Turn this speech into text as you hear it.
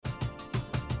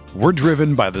We're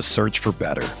driven by the search for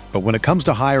better. But when it comes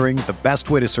to hiring, the best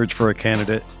way to search for a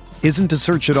candidate isn't to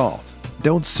search at all.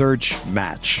 Don't search,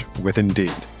 match with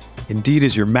Indeed. Indeed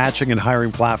is your matching and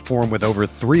hiring platform with over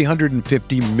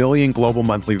 350 million global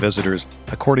monthly visitors,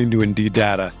 according to Indeed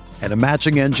data, and a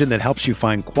matching engine that helps you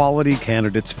find quality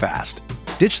candidates fast.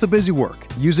 Ditch the busy work.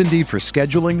 Use Indeed for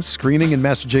scheduling, screening, and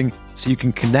messaging so you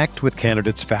can connect with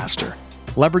candidates faster.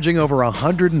 Leveraging over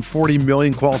 140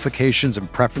 million qualifications and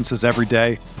preferences every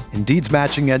day, Indeed's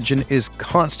matching engine is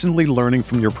constantly learning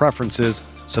from your preferences,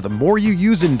 so the more you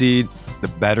use Indeed, the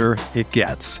better it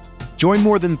gets. Join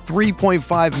more than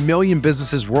 3.5 million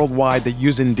businesses worldwide that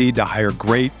use Indeed to hire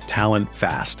great talent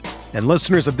fast. And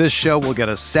listeners of this show will get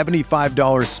a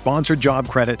 $75 sponsored job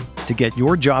credit to get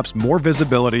your jobs more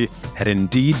visibility at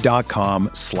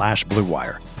Indeed.com/Blue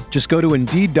Wire. Just go to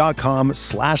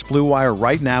Indeed.com/Blue Wire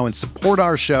right now and support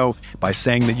our show by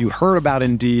saying that you heard about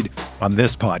Indeed on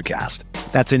this podcast.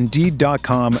 That's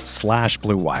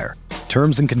Indeed.com/Blue Wire.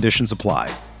 Terms and conditions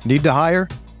apply. Need to hire?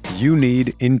 You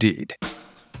need Indeed.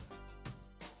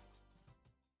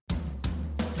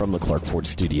 From the Clark Ford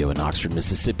Studio in Oxford,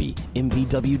 Mississippi,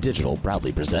 MVW Digital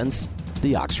proudly presents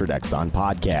the Oxford Exxon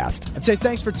Podcast. I'd say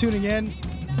thanks for tuning in,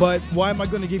 but why am I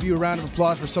going to give you a round of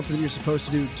applause for something that you're supposed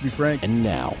to do, to be frank? And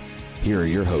now, here are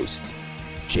your hosts,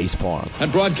 Chase Parham.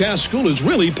 And broadcast school has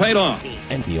really paid off.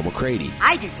 And Neil McCready.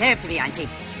 I deserve to be on TV.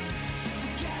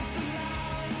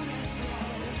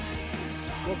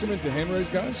 Welcome into Hand Raise,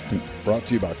 guys. Brought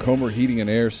to you by Comer Heating and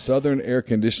Air, Southern Air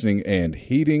Conditioning and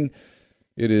Heating.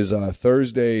 It is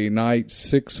Thursday night,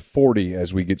 6:40,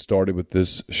 as we get started with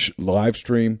this live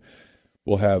stream.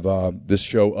 We'll have this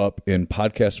show up in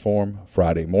podcast form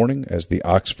Friday morning as the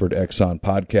Oxford Exxon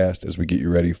Podcast as we get you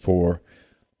ready for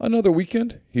another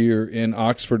weekend here in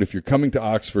Oxford. If you're coming to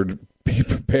Oxford, be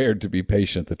prepared to be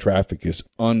patient. The traffic is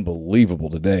unbelievable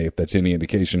today, if that's any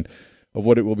indication of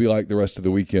what it will be like the rest of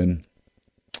the weekend.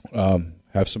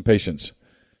 Have some patience.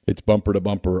 It's bumper to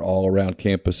bumper all around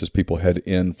campus as people head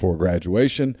in for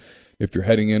graduation. If you're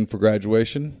heading in for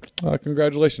graduation,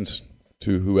 congratulations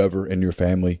to whoever in your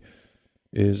family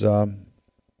is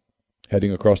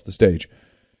heading across the stage.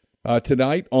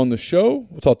 Tonight on the show,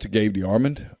 we'll talk to Gabe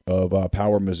DeArmond of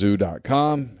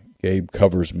PowerMizzou.com. Gabe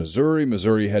covers Missouri.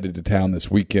 Missouri headed to town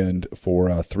this weekend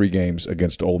for 3 games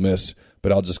against Ole Miss.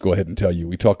 But I'll just go ahead and tell you,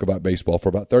 we talk about baseball for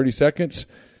about 30 seconds.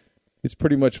 It's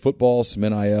pretty much football, some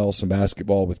NIL, some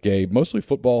basketball with Gabe. Mostly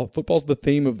football. Football's the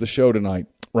theme of the show tonight.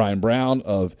 Ryan Brown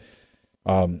of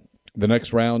The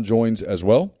Next Round joins as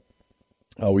well.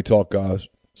 We talk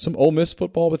some Ole Miss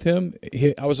football with him.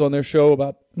 I was on their show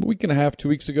about a week and a half, 2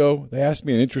 weeks ago. They asked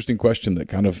me an interesting question that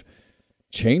kind of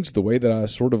changed the way that I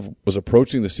sort of was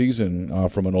approaching the season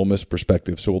from an Ole Miss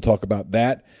perspective. So we'll talk about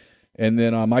that. And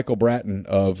then Michael Bratton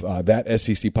of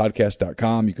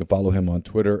ThatSECPodcast.com. You can follow him on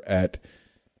Twitter at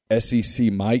SEC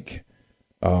Mike.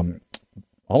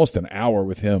 Almost an hour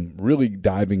with him, really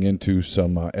diving into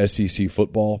some SEC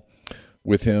football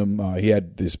with him. He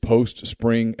had his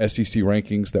post-spring SEC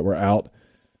rankings that were out,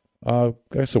 I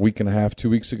guess a week and a half, 2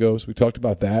 weeks ago. So we talked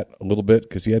about that a little bit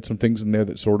because he had some things in there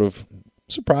that sort of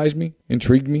surprised me,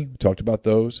 intrigued me. We talked about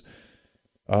those.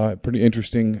 Pretty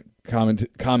interesting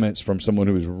comments from someone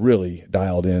who is really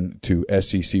dialed in to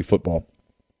SEC football.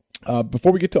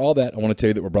 Before we get to all that, I want to tell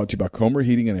you that we're brought to you by Comer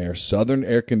Heating and Air, Southern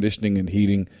Air Conditioning and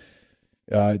Heating.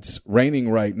 It's raining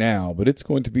right now, but it's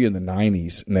going to be in the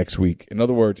 90s next week. In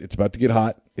other words, it's about to get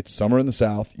hot. It's summer in the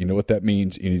South. You know what that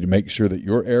means. You need to make sure that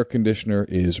your air conditioner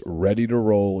is ready to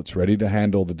roll. It's ready to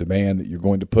handle the demand that you're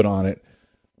going to put on it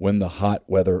when the hot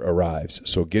weather arrives.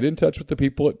 So get in touch with the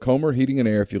people at Comer Heating and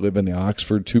Air if you live in the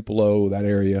Oxford, Tupelo, that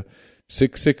area,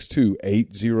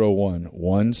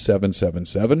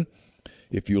 662-801-1777.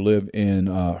 If you live in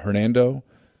Hernando,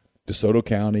 DeSoto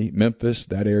County, Memphis,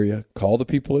 that area, call the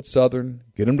people at Southern.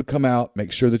 Get them to come out.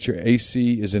 Make sure that your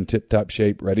AC is in tip-top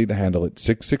shape, ready to handle it.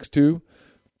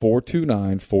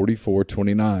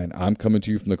 662-429-4429. I'm coming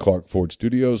to you from the Clark Ford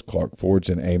Studios. Clark Ford's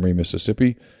in Amory,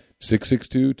 Mississippi.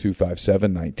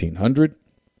 662-257-1900.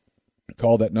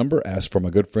 Call that number. Ask for my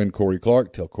good friend Corey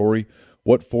Clark. Tell Corey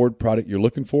what Ford product you're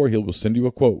looking for. He will send you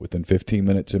a quote within 15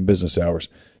 minutes in business hours.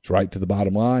 It's right to the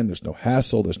bottom line. There's no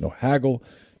hassle. There's no haggle.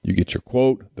 You get your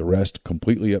quote. The rest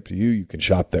completely up to you. You can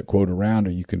shop that quote around,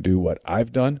 or you can do what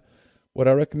I've done, what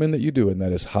I recommend that you do, and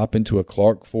that is hop into a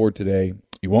Clark Ford today.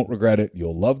 You won't regret it.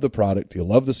 You'll love the product. You'll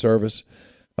love the service.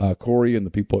 Corey and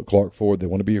the people at Clark Ford, they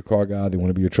want to be your car guy. They want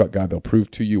to be your truck guy. They'll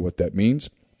prove to you what that means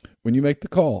when you make the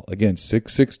call. Again,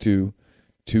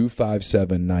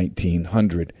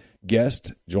 662-257-1900.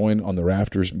 guest, join on the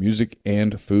Rafters Music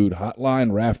and Food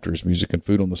Hotline. Rafters Music and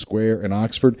Food on the Square in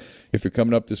Oxford. If you're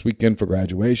coming up this weekend for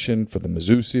graduation, for the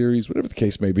Mizzou series, whatever the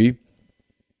case may be,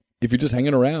 if you're just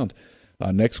hanging around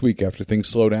next week after things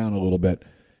slow down a little bit,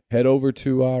 head over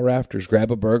to Rafters.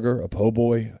 Grab a burger, a po'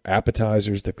 boy,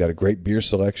 appetizers. They've got a great beer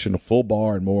selection, a full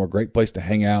bar, and more. Great place to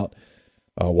hang out,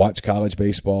 watch college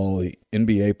baseball, the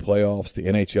NBA playoffs, the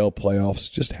NHL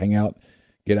playoffs. Just hang out,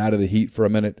 get out of the heat for a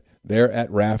minute. They're at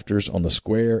Rafters on the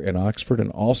Square in Oxford, and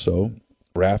also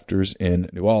Rafters in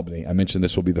New Albany. I mentioned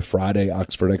this will be the Friday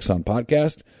Oxford Exxon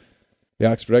podcast. The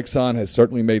Oxford Exxon has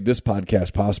certainly made this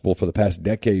podcast possible for the past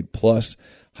decade plus.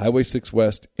 Highway 6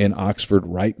 West in Oxford,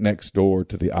 right next door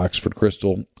to the Oxford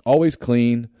Crystal. Always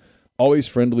clean, always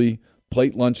friendly,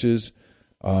 plate lunches,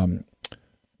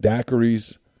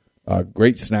 daiquiris,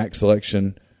 great snack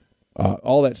selection,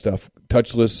 all that stuff.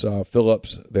 Touchless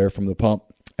fill-ups there from the pump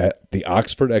at the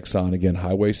Oxford Exxon. Again,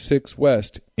 Highway 6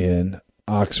 West in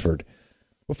Oxford.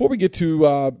 Before we get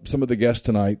to some of the guests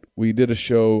tonight, we did a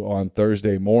show on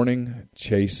Thursday morning.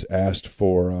 Chase asked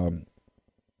for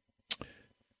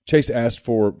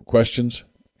questions,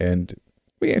 and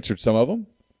we answered some of them.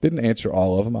 Didn't answer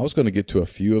all of them. I was going to get to a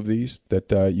few of these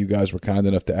that you guys were kind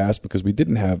enough to ask because we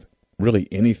didn't have really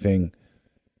anything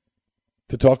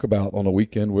to talk about on a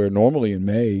weekend where normally in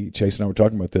May, Chase and I were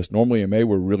talking about this, normally in May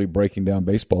we're really breaking down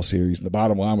baseball series, and the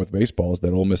bottom line with baseball is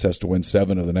that Ole Miss has to win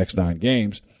 7 of the next 9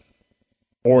 games,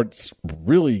 or it's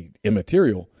really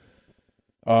immaterial,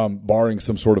 barring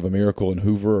some sort of a miracle in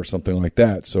Hoover or something like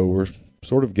that. So we're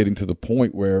sort of getting to the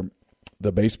point where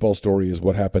the baseball story is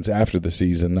what happens after the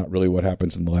season, not really what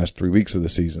happens in the last 3 weeks of the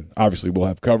season. Obviously, we'll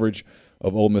have coverage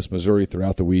of Ole Miss, Missouri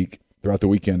throughout the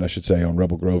weekend, I should say, on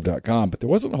rebelgrove.com. But there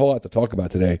wasn't a whole lot to talk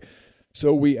about today.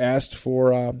 So we asked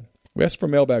for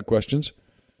mailbag questions.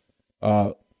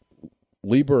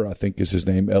 Lieber, I think is his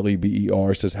name,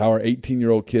 Leber, says, how are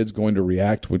 18-year-old kids going to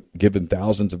react when given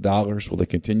thousands of dollars? Will they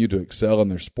continue to excel in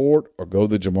their sport or go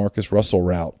the Jamarcus Russell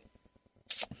route?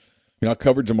 You know, I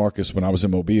covered Jamarcus when I was in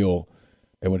Mobile,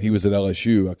 and when he was at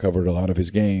LSU, I covered a lot of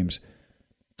his games.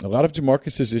 A lot of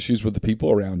Jamarcus's issues with the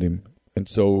people around him, and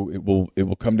so it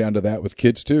will come down to that with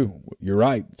kids too. You're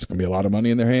right. It's going to be a lot of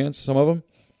money in their hands, some of them,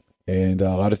 and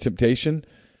a lot of temptation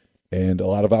and a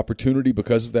lot of opportunity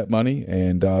because of that money,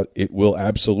 and it will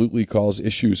absolutely cause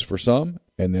issues for some,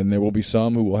 and then there will be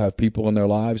some who will have people in their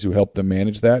lives who help them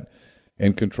manage that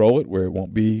and control it where it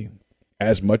won't be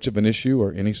as much of an issue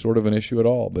or any sort of an issue at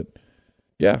all. But,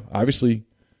 yeah, obviously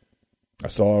I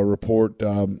saw a report,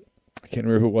 I can't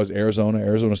remember who it was,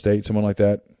 Arizona State, someone like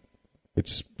that.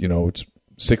 It's, it's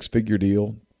 $6-figure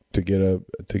deal to get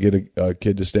a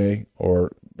kid to stay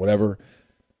or whatever.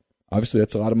 Obviously,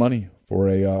 that's a lot of money for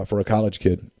a college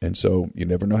kid, and so you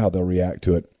never know how they'll react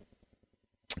to it.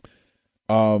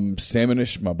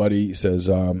 Salmonish, my buddy, says,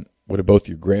 what did both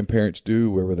your grandparents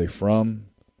do? Where were they from?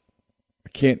 I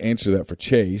can't answer that for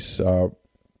Chase. For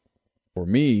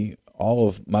me, all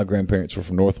of my grandparents were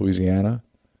from North Louisiana.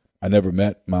 I never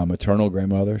met my maternal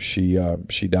grandmother. She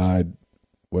died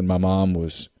when my mom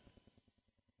was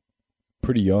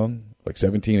pretty young, like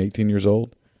 17, 18 years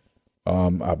old.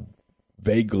 I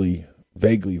vaguely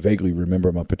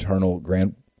remember my maternal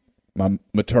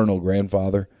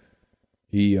grandfather.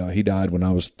 He died when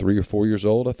I was 3 or 4 years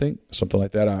old, I think, something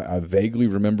like that. I vaguely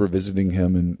remember visiting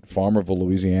him in Farmerville,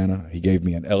 Louisiana. He gave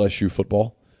me an LSU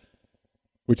football,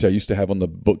 which I used to have on the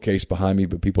bookcase behind me,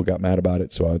 but people got mad about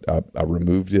it, so I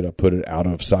removed it. I put it out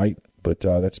of sight. But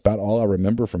that's about all I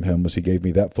remember from him was he gave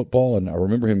me that football, and I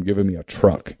remember him giving me a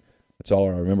truck. That's all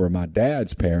I remember. My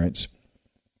dad's parents,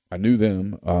 I knew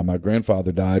them. My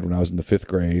grandfather died when I was in the 5th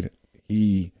grade.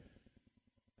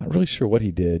 Not really sure what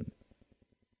he did.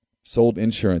 Sold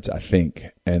insurance, I think.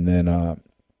 And then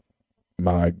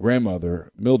my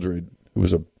grandmother, Mildred, who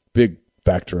was a big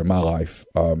factor in my life,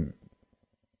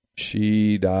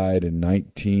 she died in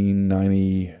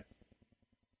 1990.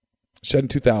 She died in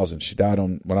 2000. She died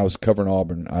when I was covering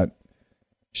Auburn.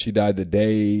 She died the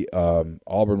day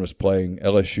Auburn was playing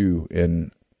LSU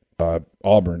in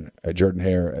Auburn at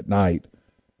Jordan-Hare at night.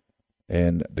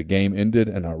 And the game ended,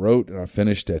 and I wrote, and I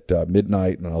finished at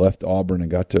midnight, and I left Auburn and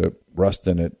got to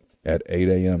Ruston at 8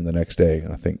 a.m. the next day.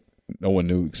 And I think no one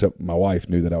knew except my wife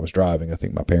knew that I was driving. I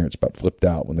think my parents about flipped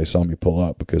out when they saw me pull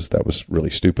up because that was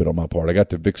really stupid on my part. I got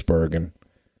to Vicksburg and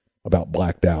about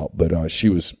blacked out, but she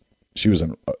was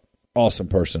an awesome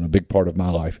person, a big part of my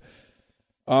life.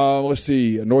 Let's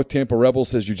see. North Tampa Rebel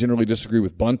says you generally disagree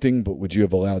with bunting, but would you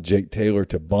have allowed Jake Taylor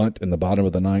to bunt in the bottom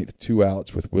of the 9th, 2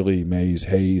 outs with Willie Mays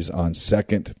Hayes on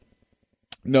second?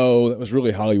 No, that was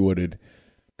really Hollywooded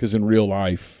because in real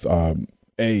life,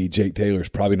 Jake Taylor's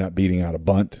probably not beating out a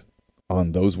bunt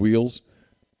on those wheels,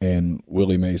 and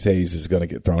Willie Mays Hayes is going to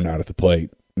get thrown out at the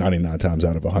plate 99 times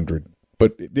out of 100.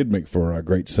 But it did make for a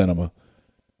great cinema.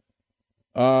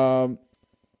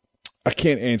 I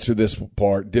can't answer this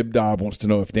part. Dibdob wants to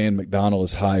know if Dan McDonnell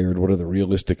is hired, what are the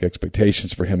realistic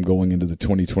expectations for him going into the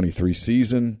 2023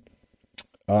 season?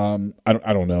 I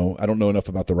don't know. I don't know enough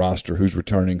about the roster, who's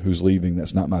returning, who's leaving.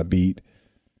 That's not my beat.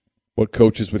 What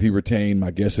coaches would he retain?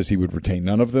 My guess is he would retain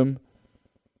none of them.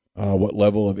 What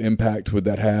level of impact would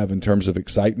that have in terms of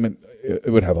excitement?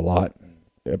 It would have a lot.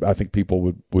 I think people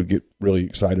would get really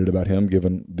excited about him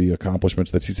given the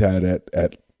accomplishments that he's had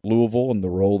at Louisville and the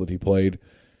role that he played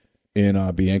in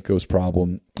Bianco's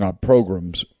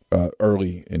programs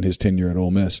early in his tenure at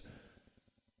Ole Miss.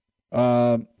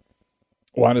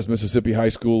 Why does Mississippi High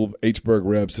School, Hberg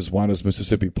Reb says, why does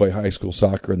Mississippi play high school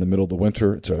soccer in the middle of the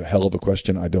winter? It's a hell of a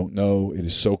question. I don't know. It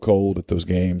is so cold at those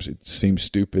games. It seems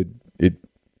stupid.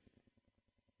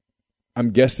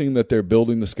 I'm guessing that they're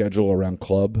building the schedule around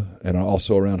club and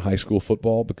also around high school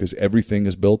football because everything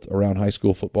is built around high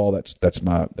school football. That's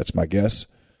my guess.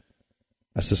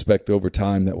 I suspect over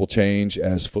time that will change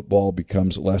as football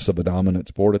becomes less of a dominant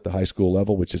sport at the high school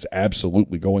level, which is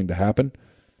absolutely going to happen.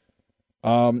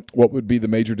 What would be the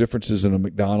major differences in a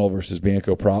McDonnell versus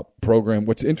Bianco program?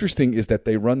 What's interesting is that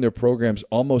they run their programs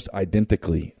almost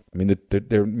identically. I mean,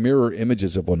 they're mirror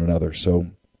images of one another. So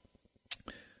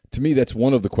to me, that's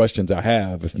one of the questions I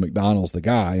have if McDonnell's the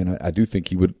guy, and I do think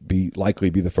he would likely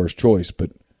be the first choice,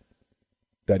 but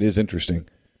that is interesting.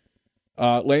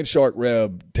 Landshark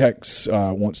Reb Tex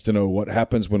wants to know what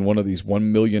happens when one of these $1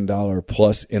 million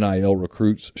plus NIL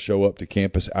recruits show up to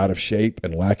campus out of shape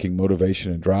and lacking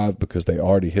motivation and drive because they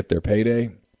already hit their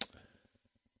payday.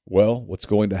 Well, what's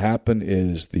going to happen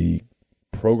is the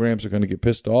programs are going to get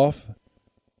pissed off.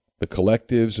 The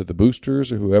collectives or the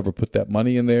boosters or whoever put that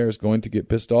money in there is going to get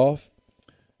pissed off.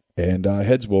 And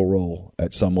heads will roll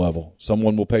at some level.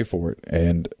 Someone will pay for it.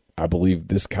 And I believe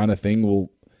this kind of thing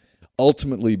will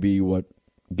ultimately be what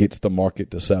gets the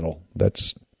market to settle.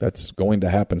 That's going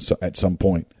to happen at some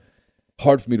point.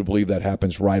 Hard for me to believe that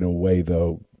happens right away,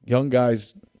 though. Young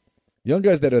guys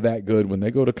that are that good, when they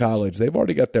go to college, they've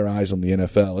already got their eyes on the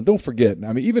NFL. And don't forget,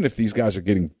 I mean, even if these guys are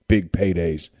getting big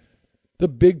paydays, the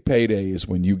big payday is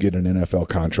when you get an NFL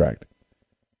contract.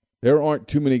 There aren't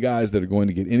too many guys that are going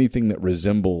to get anything that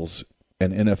resembles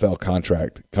an NFL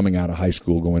contract coming out of high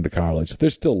school going to college.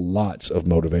 There's still lots of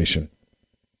motivation.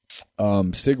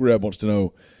 Sigreb wants to know,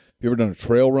 have you ever done a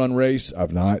trail run race?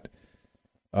 I've not.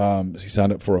 He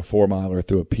signed up for a 4-miler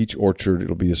through a peach orchard.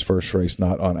 It'll be his first race,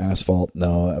 not on asphalt.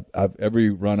 No,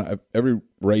 every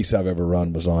race I've ever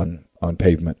run was on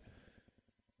pavement.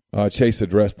 Chase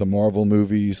addressed the Marvel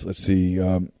movies. Let's see,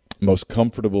 most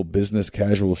comfortable business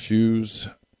casual shoes.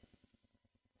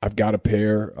 I've got a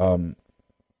pair. I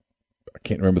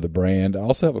can't remember the brand. I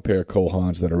also have a pair of Cole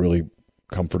Haans that are really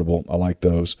comfortable. I like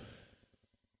those.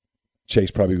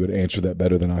 Chase probably would answer that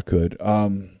better than I could.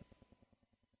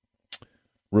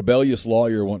 Rebellious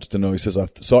Lawyer wants to know, he says, I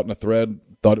saw it in a thread,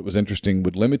 thought it was interesting.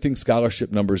 Would limiting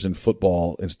scholarship numbers in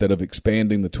football instead of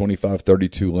expanding the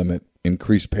 25-32 limit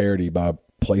increase parity by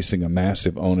placing a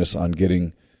massive onus on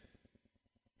getting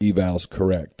evals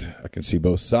correct? I can see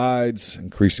both sides.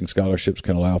 Increasing scholarships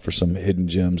can allow for some hidden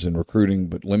gems in recruiting,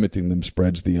 but limiting them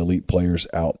spreads the elite players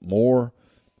out more.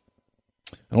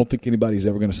 I don't think anybody's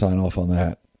ever going to sign off on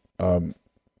that.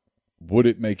 Would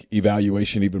it make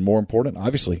evaluation even more important?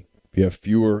 Obviously, if you have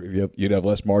fewer, you'd have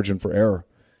less margin for error.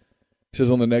 It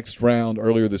says on the next round,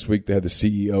 earlier this week, they had the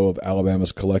CEO of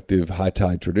Alabama's collective High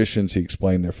Tide Traditions. He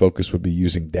explained their focus would be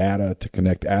using data to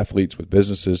connect athletes with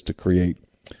businesses to create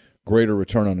greater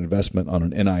return on investment on an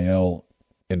NIL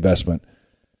investment.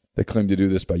 They claim to do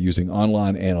this by using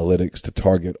online analytics to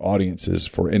target audiences.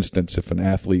 For instance, if an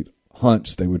athlete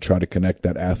hunts, they would try to connect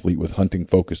that athlete with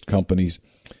hunting-focused companies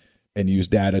and use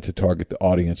data to target the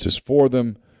audiences for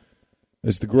them.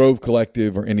 Is the Grove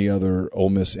Collective or any other Ole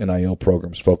Miss NIL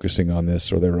programs focusing on this,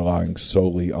 or they're relying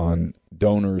solely on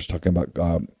donors? Talking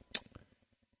about,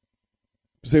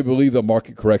 they believe the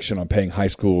market correction on paying high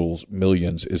schools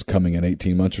millions is coming in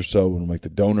 18 months or so, and will make the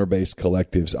donor-based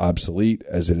collectives obsolete,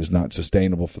 as it is not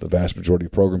sustainable for the vast majority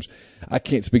of programs. I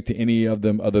can't speak to any of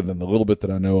them other than the little bit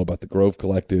that I know about the Grove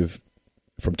Collective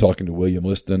from talking to William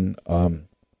Liston.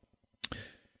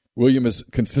 William has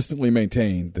consistently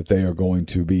maintained that they are going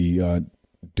to be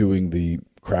doing the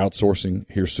crowdsourcing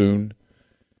here soon.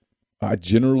 I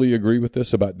generally agree with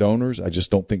this about donors. I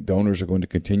just don't think donors are going to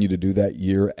continue to do that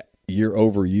year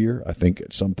over year. I think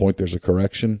at some point there's a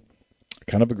correction.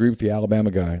 I kind of agree with the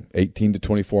Alabama guy, 18 to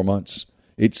 24 months.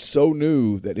 It's so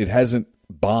new that it hasn't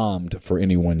bombed for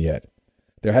anyone yet.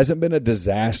 There hasn't been a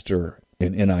disaster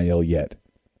in NIL yet.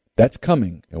 That's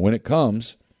coming, and when it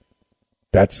comes,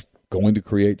 that's going to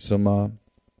create some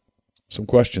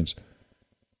questions.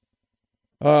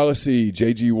 Let's see.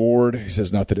 J.G. Ward, he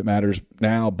says, not that it matters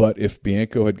now, but if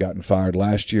Bianco had gotten fired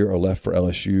last year or left for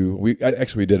LSU, we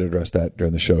did address that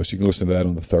during the show, so you can listen to that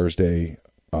on the Thursday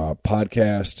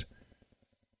podcast.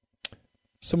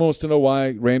 Someone wants to know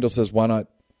why Randall says, why not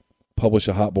publish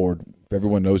a hot board? If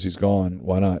everyone knows he's gone,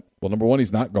 why not? Well, number one,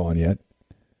 he's not gone yet.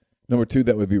 Number two,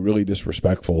 that would be really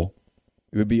disrespectful.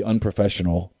 It would be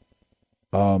unprofessional.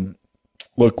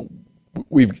 Look,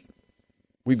 we've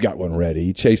got one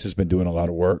ready. Chase has been doing a lot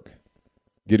of work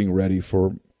getting ready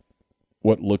for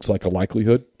what looks like a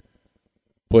likelihood,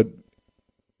 but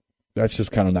that's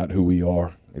just kind of not who we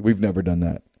are. We've never done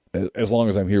that. As long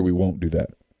as I'm here, we won't do that.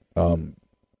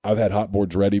 I've had hot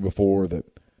boards ready before that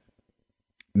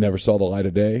never saw the light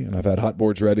of day, and I've had hot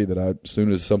boards ready that as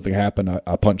soon as something happened,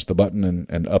 I punch the button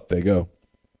and up they go.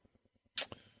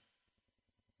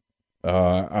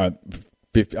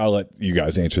 I'll let you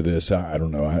guys answer this. I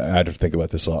don't know. I had to think about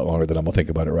this a lot longer than I'm going to think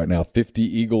about it right now. 50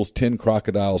 eagles, 10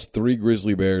 crocodiles, 3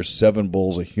 grizzly bears, 7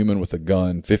 bulls, a human with a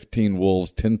gun, 15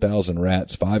 wolves, 10,000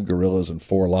 rats, 5 gorillas, and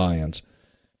 4 lions.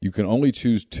 You can only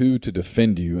choose 2 to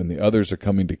defend you, and the others are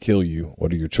coming to kill you.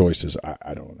 What are your choices?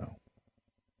 I don't know.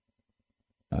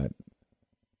 I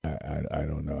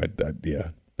don't know.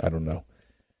 I don't know.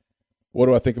 What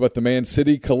do I think about the Man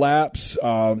City collapse?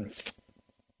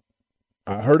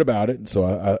 I heard about it, and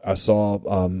so I saw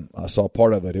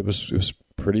part of it. It was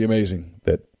pretty amazing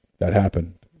that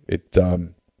happened.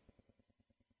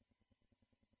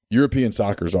 European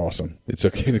soccer is awesome. It's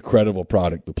an incredible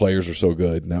product. The players are so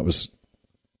good, and that was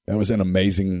an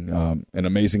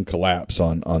amazing collapse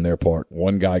on their part.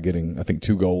 One guy getting, I think,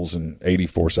 2 goals in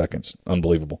 84 seconds.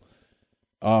 Unbelievable.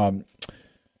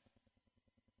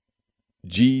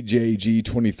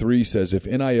 GJG23 says, if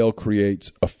NIL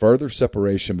creates a further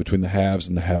separation between the haves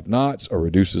and the have-nots or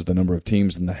reduces the number of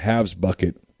teams in the haves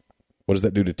bucket, what does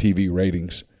that do to TV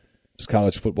ratings? Does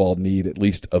college football need at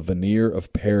least a veneer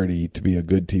of parity to be a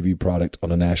good TV product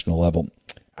on a national level?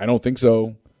 I don't think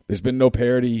so. There's been no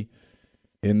parity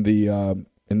in the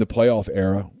playoff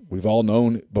era. We've all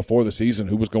known before the season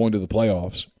who was going to the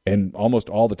playoffs, and almost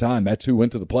all the time that's who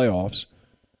went to the playoffs.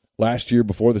 Last year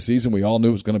before the season, we all knew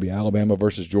it was going to be Alabama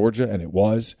versus Georgia, and it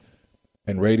was.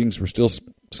 And ratings were still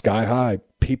sky high.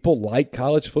 People like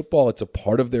college football. It's a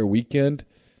part of their weekend.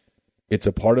 It's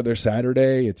a part of their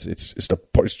Saturday. It's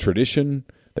tradition.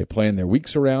 They plan their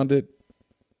weeks around it.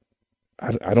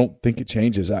 I don't think it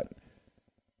changes.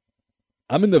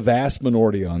 I'm in the vast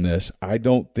minority on this. I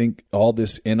don't think all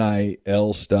this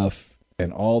NIL stuff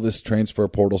and all this transfer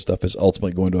portal stuff is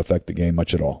ultimately going to affect the game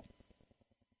much at all.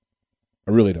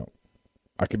 I really don't.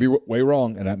 I could be way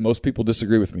wrong, and most people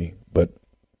disagree with me, but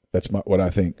that's what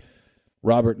I think.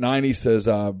 Robert 90 says,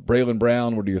 Braylon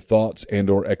Brown, what are your thoughts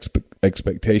and or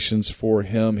expectations for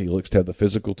him? He looks to have the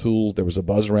physical tools. There was a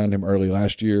buzz around him early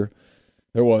last year.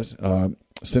 There was.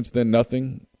 Since then,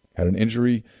 nothing. Had an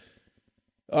injury.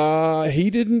 He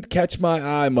didn't catch my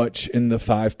eye much in the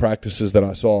 5 practices that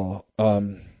I saw.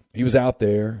 He was out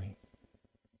there,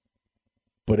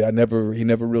 but he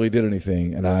never really did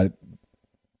anything, and I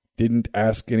didn't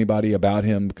ask anybody about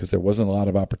him because there wasn't a lot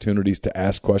of opportunities to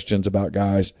ask questions about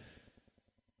guys.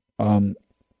 I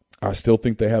still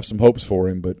think they have some hopes for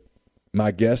him, but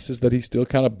my guess is that he's still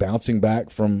kind of bouncing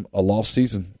back from a lost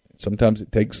season. Sometimes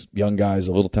it takes young guys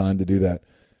a little time to do that.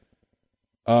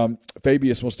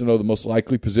 Fabius wants to know the most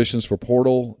likely positions for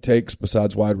portal takes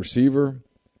besides wide receiver.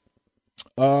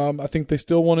 I think they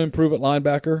still want to improve at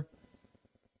linebacker.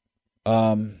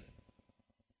 I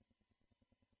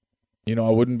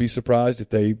wouldn't be surprised if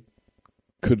they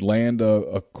could land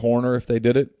a corner if they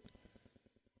did it.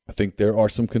 I think there are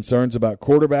some concerns about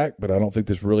quarterback, but I don't think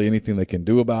there's really anything they can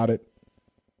do about it.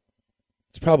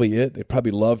 It's probably it. They'd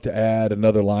probably love to add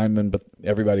another lineman, but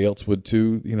everybody else would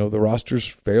too. The roster's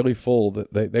fairly full.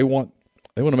 They want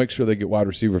to make sure they get wide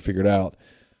receiver figured out.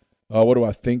 What do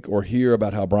I think or hear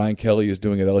about how Brian Kelly is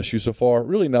doing at LSU so far?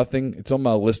 Really nothing. It's on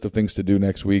my list of things to do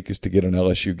next week is to get an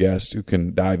LSU guest who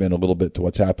can dive in a little bit to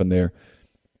what's happened there.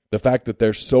 The fact that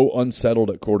they're so unsettled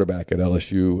at quarterback at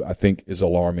LSU, I think, is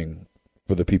alarming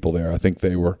for the people there. I think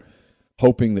they were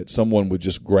hoping that someone would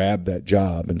just grab that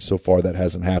job, and so far that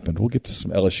hasn't happened. We'll get to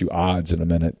some LSU odds in a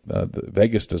minute.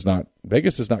 Vegas is not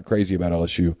crazy about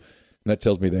LSU, and that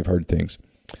tells me they've heard things.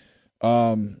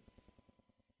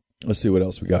 Let's see what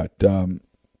else we got. A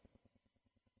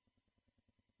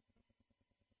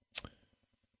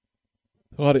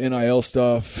lot of NIL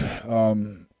stuff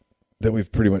that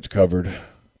we've pretty much covered. I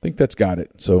think that's got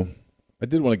it. So I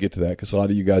did want to get to that because a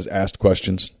lot of you guys asked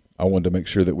questions. I wanted to make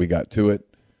sure that we got to it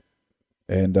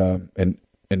and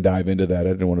dive into that.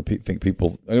 I didn't want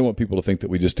people to think that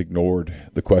we just ignored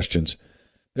the questions.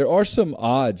 There are some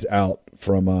odds out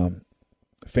from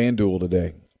FanDuel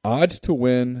today. Odds to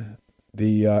win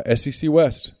the SEC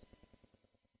West.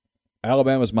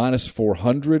 Alabama's minus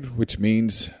 400, which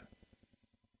means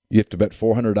you have to bet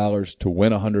 $400 to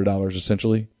win $100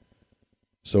 essentially.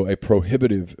 So a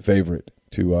prohibitive favorite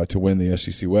to win the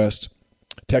SEC West.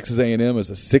 Texas A&M is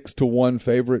a 6-1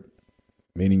 favorite,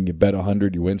 meaning you bet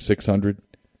 100, you win 600.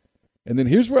 And then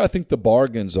here's where I think the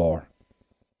bargains are.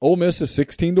 Ole Miss is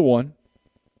 16-1,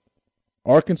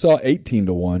 Arkansas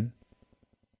 18-1,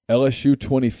 LSU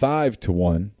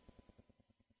 25-1,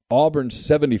 Auburn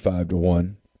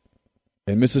 75-1,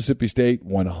 and Mississippi State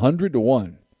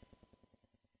 100-1.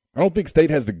 I don't think State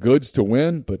has the goods to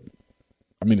win, but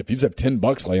I mean, if you just have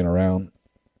 $10 laying around,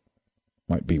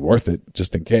 might be worth it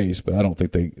just in case, but I don't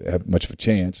think they have much of a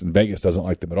chance, and Vegas doesn't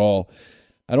like them at all.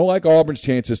 I don't like Auburn's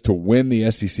chances to win the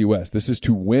SEC West. This is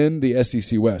to win the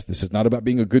SEC West. This is not about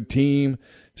being a good team.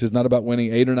 This is not about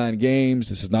winning 8 or 9 games.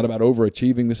 This is not about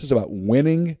overachieving. This is about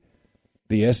winning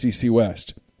the SEC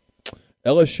West.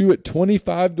 LSU at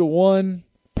 25-1,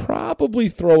 probably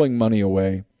throwing money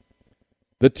away.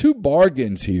 The two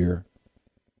bargains here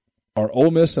are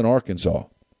Ole Miss and Arkansas.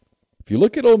 If you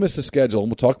look at Ole Miss's schedule, and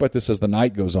we'll talk about this as the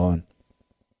night goes on,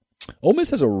 Ole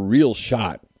Miss has a real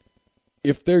shot,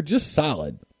 if they're just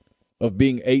solid, of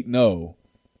being 8-0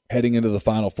 heading into the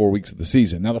final 4 weeks of the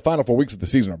season. Now, the final 4 weeks of the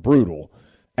season are brutal.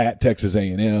 At Texas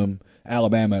A&M,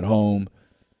 Alabama at home,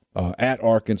 at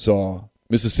Arkansas,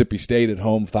 Mississippi State at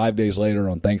home 5 days later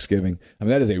on Thanksgiving. I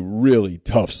mean, that is a really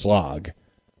tough slog.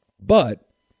 But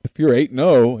if you're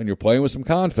 8-0 and you're playing with some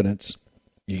confidence,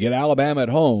 you get Alabama at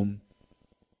home,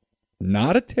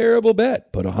 not a terrible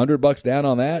bet. Put $100 down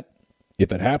on that.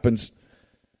 If it happens,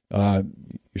 you're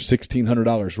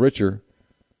 $1,600 richer.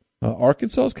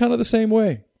 Arkansas is kind of the same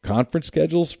way. Conference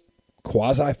schedule's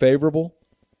quasi-favorable.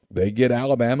 They get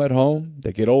Alabama at home.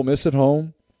 They get Ole Miss at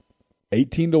home.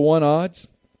 18-1 odds.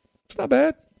 It's not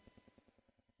bad.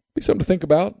 Be something to think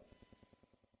about.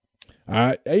 All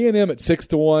right, A&M at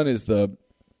 6-1 is the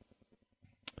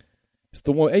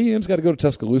one. A&M's got to go to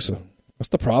Tuscaloosa. That's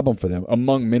the problem for them,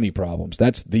 among many problems.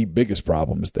 That's the biggest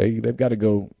problem. Is they've got to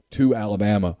go to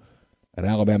Alabama, and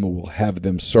Alabama will have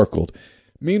them circled.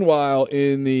 Meanwhile,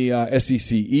 in the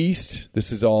SEC East,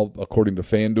 this is all according to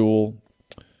FanDuel,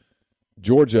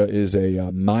 Georgia is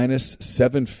a minus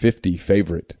 750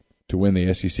 favorite to win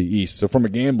the SEC East. So from a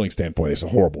gambling standpoint, it's a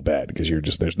horrible bet because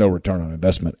there's no return on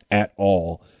investment at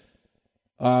all.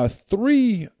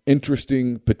 3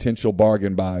 interesting potential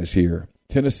bargain buys here.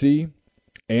 Tennessee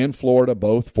and Florida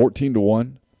both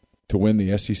 14-1 to win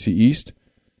the SEC East.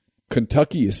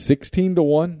 Kentucky is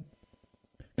 16-1.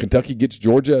 Kentucky gets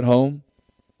Georgia at home.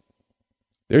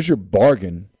 There's your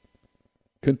bargain.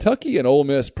 Kentucky and Ole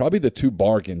Miss, probably the two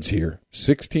bargains here.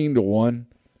 16-1.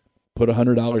 Put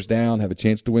 $100 down, have a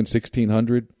chance to win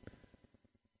 $1,600.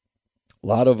 A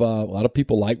lot of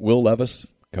people like Will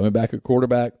Levis coming back at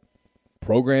quarterback.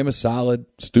 Program is solid.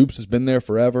 Stoops has been there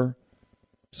forever.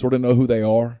 Sort of know who they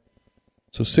are.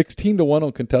 So 16-1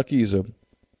 on Kentucky it's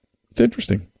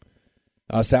interesting.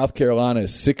 South Carolina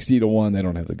is 60-1. They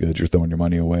don't have the goods. You're throwing your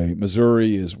money away.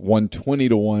 Missouri is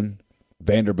 120-1.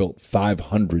 Vanderbilt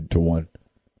 500-1.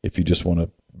 If you just want to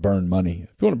burn money.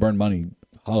 If you want to burn money,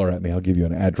 holler at me. I'll give you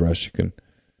an address.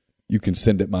 You can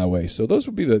send it my way. So those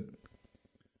would be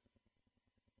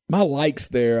my likes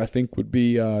there. I think would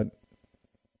be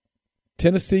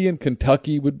Tennessee and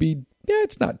Kentucky would be,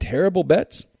 it's not terrible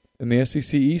bets in the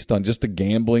SEC East on just a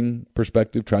gambling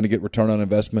perspective, trying to get return on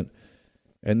investment.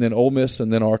 And then Ole Miss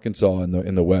and then Arkansas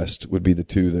in the West would be the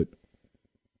two that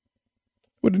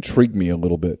would intrigue me a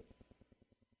little bit.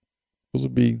 Those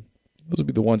would be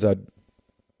the ones I'd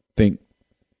think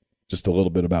just a little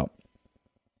bit about.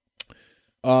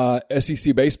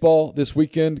 SEC baseball this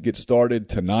weekend gets started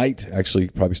tonight. Actually,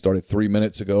 probably started 3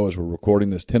 minutes ago as we're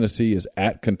recording this. Tennessee is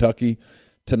at Kentucky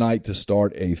tonight to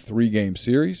start a 3-game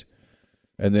series.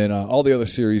 And then all the other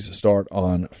series start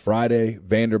on Friday.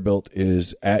 Vanderbilt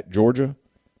is at Georgia.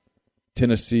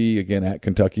 Tennessee, again, at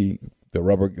Kentucky,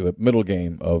 the middle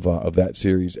game of that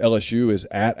series. LSU is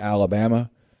at Alabama.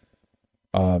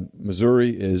 Missouri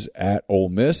is at Ole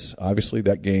Miss. Obviously,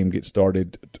 that game gets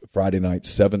started Friday night,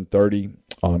 7:30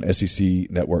 on SEC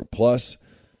Network Plus,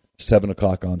 7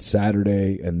 o'clock on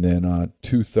Saturday, and then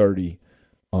 2:30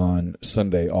 on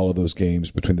Sunday. All of those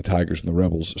games between the Tigers and the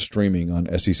Rebels streaming on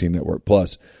SEC Network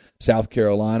Plus. South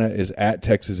Carolina is at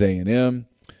Texas A&M.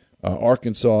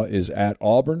 Arkansas is at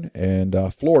Auburn, and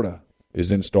Florida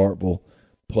is in Starkville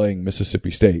playing Mississippi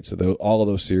State. So all of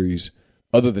those series,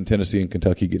 other than Tennessee and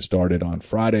Kentucky, get started on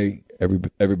Friday.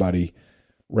 Everybody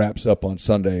wraps up on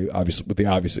Sunday, obviously, with the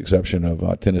obvious exception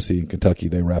of Tennessee and Kentucky.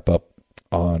 They wrap up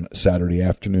on Saturday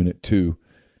afternoon at 2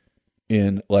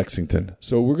 in Lexington.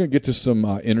 So we're going to get to some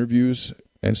interviews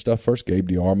and stuff first. Gabe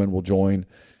DeArmond will join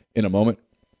in a moment.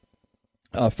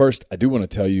 First, I do want to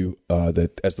tell you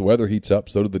that as the weather heats up,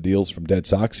 so do the deals from Dead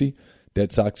Soxy.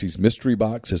 Dead Soxy's mystery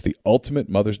box is the ultimate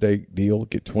Mother's Day deal.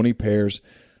 Get 20 pairs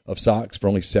of socks for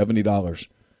only $70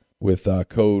 with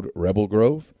code Rebel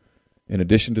Grove. In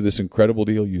addition to this incredible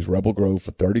deal, use Rebel Grove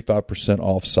for 35%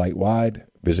 off site-wide.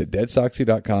 Visit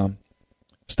deadsoxy.com,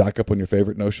 stock up on your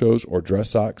favorite no-shows or dress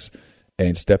socks,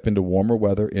 and step into warmer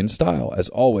weather in style. As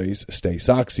always, stay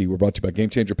Soxy. We're brought to you by Game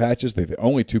Changer Patches. They're the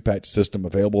only 2-patch system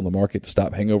available in the market to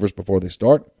stop hangovers before they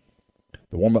start.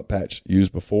 The warm-up patch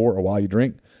used before or while you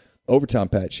drink. Overtime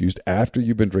patch used after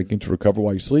you've been drinking to recover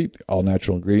while you sleep. All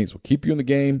natural ingredients will keep you in the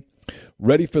game,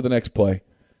 ready for the next play.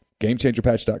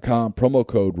 GameChangerPatch.com, promo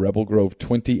code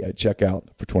RebelGrove20 at checkout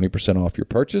for 20% off your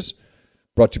purchase.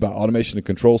 Brought to you by Automation and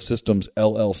Control Systems,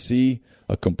 LLC,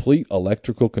 a complete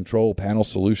electrical control panel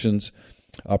solutions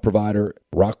provider.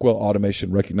 Rockwell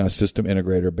Automation, recognized system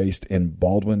integrator based in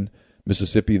Baldwin,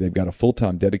 Mississippi. They've got a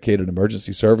full-time dedicated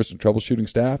emergency service and troubleshooting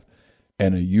staff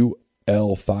and a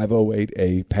UL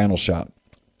 508A panel shop.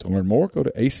 To learn more, go to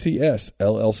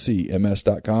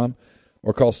acsllcms.com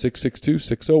or call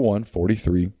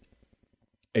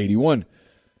 662-601-4381.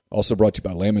 Also brought to you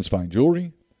by Lamons Fine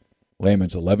Jewelry.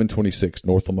 Lamons, 1126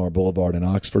 North Lamar Boulevard in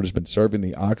Oxford, has been serving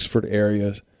the Oxford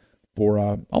area for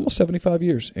almost 75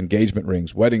 years. Engagement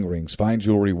rings, wedding rings, fine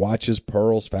jewelry, watches,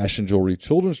 pearls, fashion jewelry,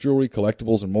 children's jewelry,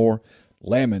 collectibles, and more.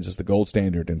 Lamons is the gold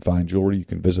standard in fine jewelry. You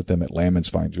can visit them at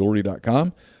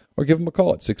lamonsfinejewelry.com or give them a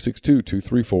call at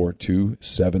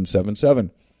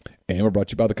 662-234-2777. And we're brought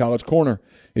to you by the College Corner.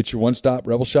 It's your one-stop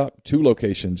Rebel shop, 2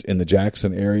 locations in the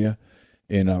Jackson area.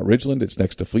 In Ridgeland, it's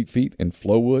next to Fleet Feet. In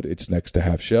Flowood, it's next to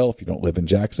Half Shell. If you don't live in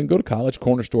Jackson, go to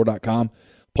collegecornerstore.com.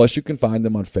 Plus, you can find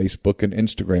them on Facebook and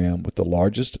Instagram with the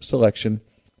largest selection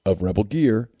of Rebel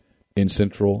gear in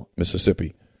central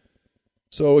Mississippi.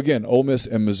 So, again, Ole Miss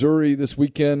and Missouri this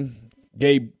weekend.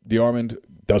 Gabe DeArmond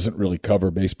doesn't really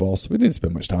cover baseball, so we didn't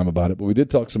spend much time about it. But we did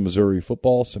talk some Missouri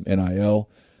football, some NIL,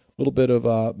 a little bit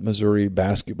of Missouri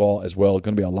basketball as well.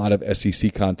 Going to be a lot of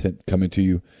SEC content coming to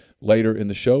you later in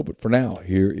the show. But for now,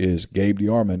 here is Gabe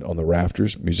DeArmond on the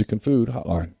Rafters Music and Food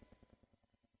Hotline.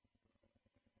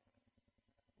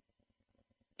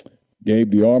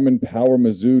 Gabe DeArmond,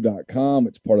 PowerMizzou.com.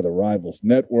 It's part of the Rivals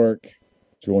Network.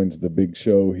 Joins the big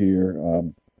show here.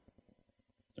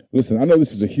 Listen, I know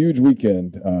this is a huge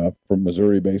weekend for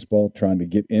Missouri baseball, trying to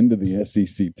get into the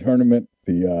SEC tournament.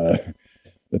 The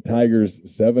Tigers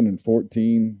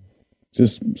 7-14,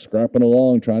 just scrapping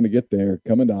along, trying to get there.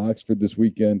 Coming to Oxford this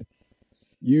weekend.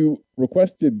 You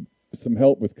requested some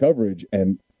help with coverage,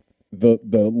 and the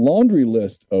laundry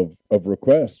list of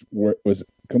requests was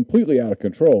completely out of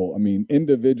control. I mean,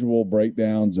 individual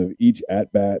breakdowns of each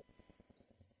at-bat,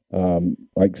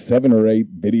 like 7 or 8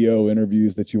 video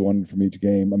interviews that you wanted from each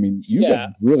game. I mean, you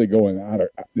got really going out of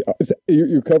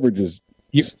your coverage is.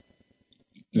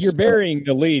 You're burying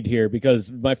the lead here, because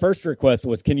my first request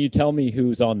was, can you tell me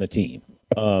who's on the team?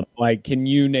 Like, can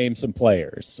you name some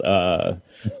players? I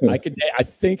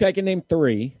think I can name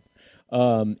 3.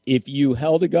 If you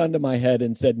held a gun to my head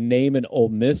and said, name an Ole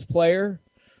Miss player,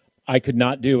 I could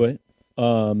not do it.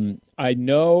 I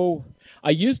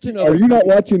used to know. Are you not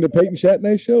watching the Peyton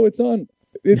Chatney show? It's on.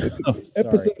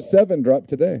 Episode 7 dropped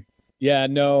today. Yeah,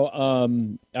 no,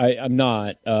 I'm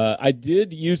not. I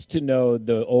did used to know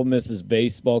the Ole Miss's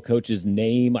baseball coach's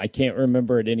name. I can't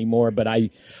remember it anymore, but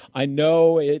I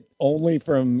know it only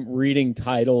from reading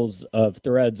titles of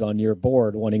threads on your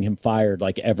board wanting him fired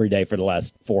like every day for the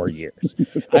last 4 years.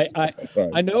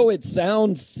 I know it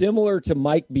sounds similar to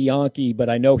Mike Bianchi,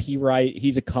 but I know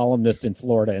he's a columnist in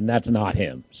Florida, and that's not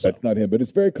him. So. That's not him, but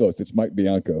it's very close. It's Mike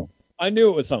Bianco. I knew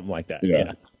it was something like that.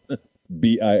 Yeah.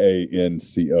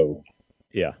 Bianco.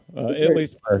 Yeah, at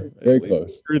least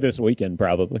close through this weekend,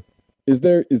 probably. Is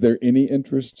there any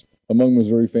interest among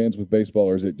Missouri fans with baseball,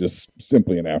 or is it just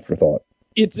simply an afterthought?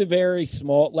 It's a very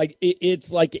small, like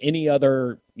it's like any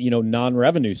other,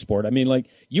 non-revenue sport. I mean, like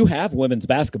you have women's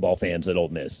basketball fans at Ole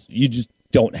Miss, you just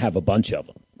don't have a bunch of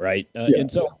them, right? And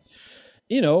so,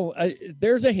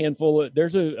 there's a handful.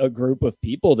 There's a group of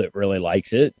people that really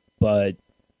likes it, but.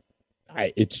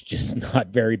 It's just not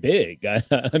very big.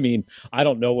 I mean, I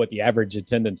don't know what the average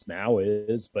attendance now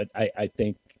is, but I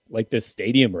think like the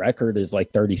stadium record is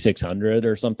like 3,600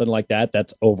 or something like that.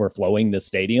 That's overflowing the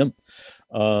stadium.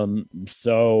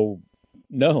 So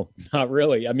No, not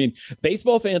really. I mean,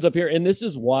 baseball fans up here, and this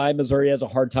is why Missouri has a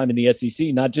hard time in the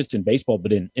SEC, not just in baseball,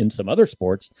 but in some other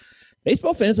sports.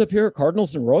 Baseball fans up here are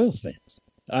Cardinals and Royals fans.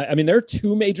 I mean, there are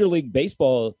two Major League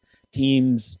Baseball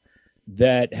teams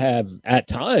that have at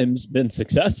times been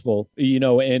successful,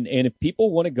 and if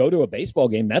people want to go to a baseball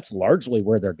game, that's largely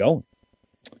where they're going.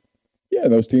 Yeah,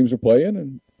 those teams are playing,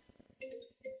 and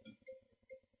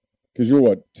because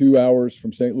you're 2 hours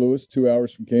from St. Louis, 2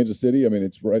 hours from Kansas City. I mean,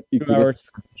 it's right. 2 hours.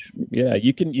 Yeah,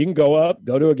 you can go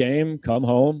to a game, come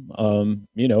home.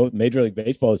 Major League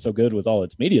Baseball is so good with all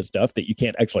its media stuff that you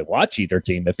can't actually watch either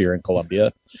team if you're in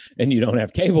Columbia and you don't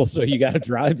have cable, so you got to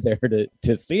drive there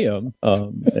to see them.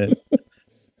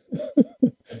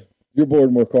 You're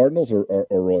bored more Cardinals or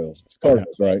Royals? It's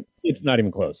Cardinals, right? It's not even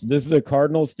close. This is a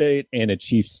Cardinal state and a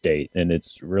Chiefs state, and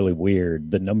it's really weird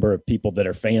the number of people that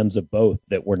are fans of both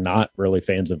that were not really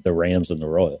fans of the Rams and the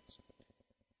Royals.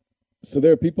 So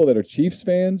there are people that are Chiefs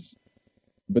fans,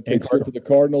 but they cheer for the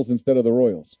Cardinals instead of the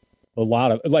Royals. A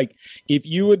lot of, like, if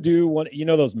you would do one,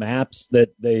 those maps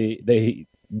that they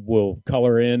will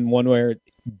color in one way,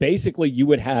 basically you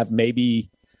would have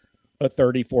maybe a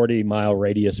 30, 40 mile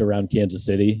radius around Kansas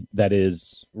City that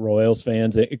is Royals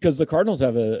fans, because the Cardinals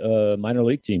have a minor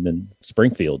league team in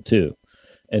Springfield too.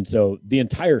 And so the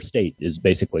entire state is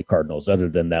basically Cardinals other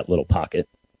than that little pocket.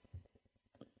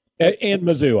 And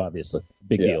Mizzou, obviously.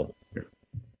 Big deal.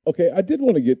 Okay, I did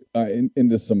want to get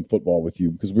into some football with you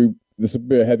because this will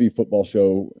be a heavy football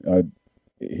show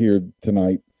here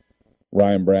tonight.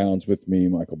 Ryan Brown's with me,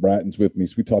 Michael Bratton's with me.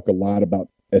 So we talk a lot about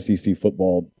SEC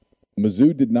football.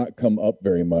 Mizzou did not come up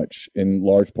very much, in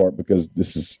large part because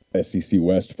this is SEC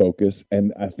West focus,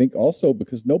 and I think also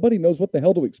because nobody knows what the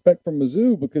hell to expect from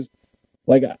Mizzou because,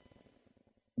 like,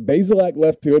 Bazelak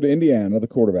left to go to Indiana, the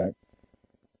quarterback,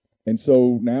 and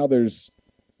so now there's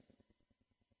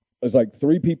like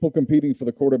three people competing for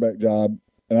the quarterback job,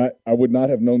 and I would not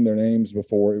have known their names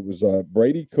before. It was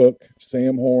Brady Cook,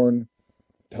 Sam Horn,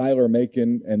 Tyler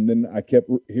Macon, and then I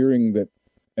kept hearing that.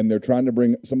 And they're trying to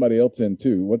bring somebody else in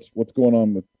too. What's going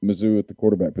on with Mizzou at the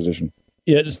quarterback position?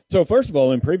 Yeah. So first of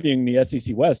all, in previewing the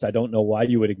SEC West, I don't know why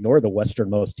you would ignore the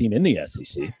westernmost team in the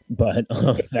SEC, but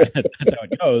that's how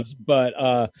it goes.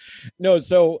 But no,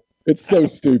 so it's so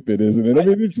stupid, isn't it? I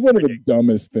mean, it's one of the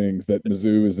dumbest things that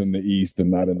Mizzou is in the East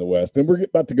and not in the West. And we're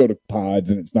about to go to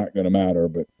pods, and it's not going to matter.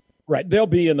 But right, they'll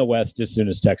be in the West as soon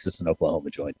as Texas and Oklahoma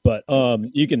join. But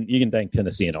you can thank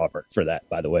Tennessee and Auburn for that.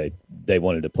 By the way, they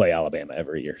wanted to play Alabama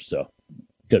every year, so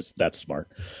because that's smart.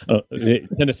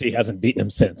 Tennessee hasn't beaten them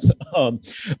since.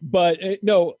 But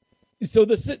no, so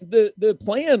the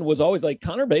plan was always like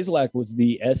Connor Bazelak was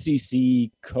the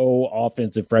SEC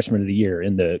co-offensive freshman of the year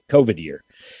in the COVID year.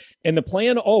 And the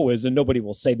plan always, and nobody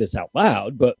will say this out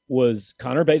loud, but was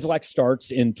Connor Bazelak starts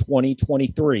in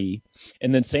 2023.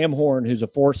 And then Sam Horn, who's a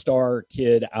 4-star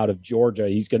kid out of Georgia,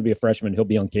 he's going to be a freshman. He'll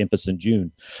be on campus in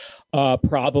June,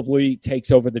 probably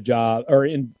takes over the job. Or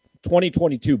in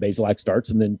 2022, Bazelak starts.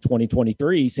 And then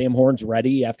 2023, Sam Horn's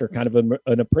ready after kind of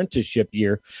an apprenticeship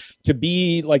year to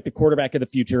be like the quarterback of the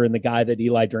future and the guy that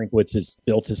Eli Drinkwitz has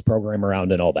built his program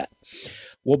around and all that.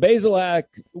 Well, Bazelak,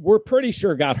 we're pretty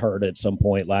sure got hurt at some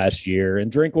point last year,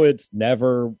 and Drinkwitz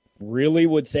never really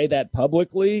would say that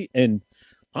publicly, and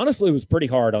honestly it was pretty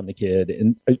hard on the kid,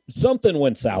 and something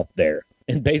went south there,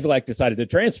 and Bazelak decided to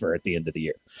transfer at the end of the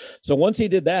year. So once he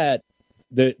did that,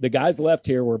 the guys left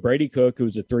here were Brady Cook,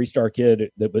 who's a 3-star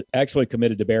kid that was actually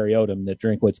committed to Barry Odom that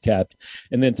Drinkwitz kept,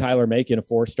 and then Tyler Macon, a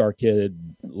 4-star kid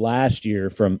last year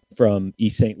from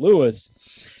East St. Louis.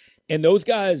 And those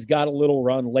guys got a little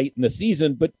run late in the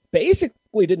season, but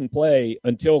basically didn't play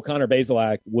until Connor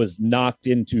Bazelak was knocked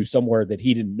into somewhere that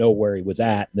he didn't know where he was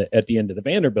at the end of the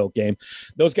Vanderbilt game.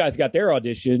 Those guys got their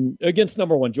audition against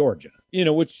number 1 Georgia,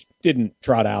 which didn't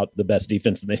trot out the best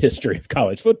defense in the history of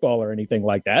college football or anything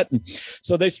like that. And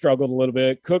so they struggled a little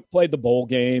bit. Cook played the bowl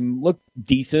game, looked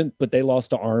decent, but they lost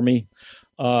to Army.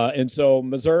 And so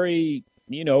Missouri,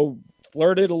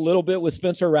 flirted a little bit with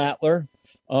Spencer Rattler.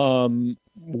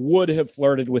 Would have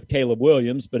flirted with Caleb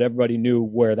Williams, but everybody knew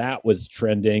where that was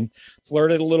trending.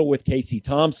 Flirted a little with Casey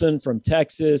Thompson from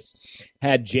Texas.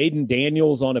 Had Jaden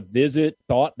Daniels on a visit.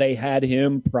 Thought they had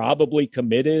him probably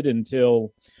committed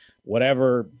until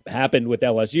whatever happened with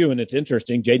LSU. And it's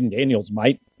interesting, Jaden Daniels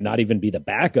might not even be the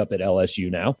backup at LSU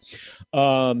now.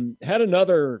 Had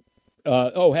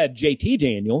JT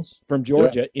Daniels from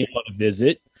Georgia in on a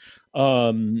visit.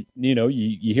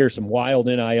 You hear some wild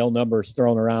NIL numbers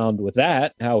thrown around with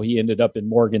that, how he ended up in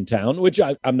Morgantown, which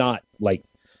I'm not like,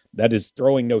 that is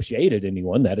throwing no shade at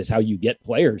anyone. That is how you get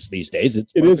players these days. It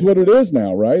is what it is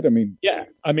now, right? I mean, yeah,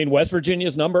 I mean, West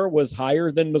Virginia's number was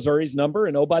higher than Missouri's number.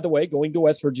 And, oh, by the way, going to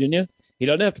West Virginia, he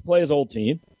doesn't have to play his old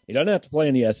team. He doesn't have to play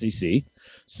in the SEC.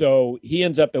 So he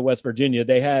ends up at West Virginia.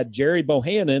 They had Jerry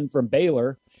Bohannon from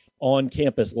Baylor on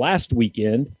campus last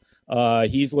weekend.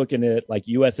 He's looking at like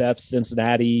USF,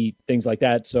 Cincinnati, things like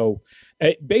that. So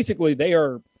basically they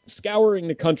are scouring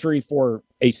the country for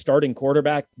a starting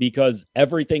quarterback because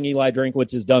everything Eli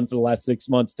Drinkwitz has done for the last 6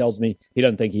 months tells me he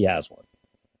doesn't think he has one.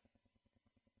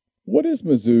 What is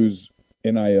Mizzou's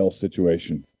NIL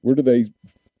situation? Where do they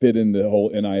fit in the whole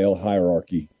NIL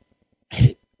hierarchy?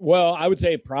 Well, I would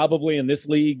say probably in this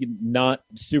league, not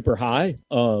super high,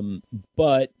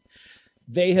 but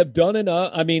they have done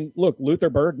enough. I mean, look, Luther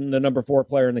Burden, the number 4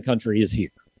 player in the country, is here.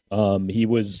 He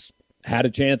had a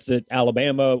chance at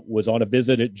Alabama, was on a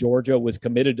visit at Georgia, was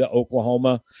committed to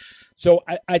Oklahoma. So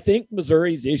I think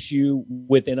Missouri's issue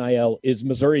with NIL is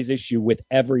Missouri's issue with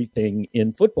everything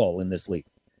in football in this league.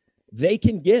 They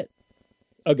can get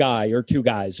a guy or 2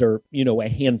 guys or, a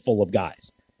handful of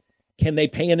guys. Can they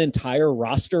pay an entire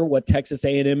roster what Texas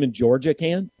A&M and Georgia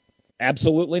can?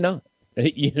 Absolutely not.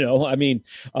 I mean,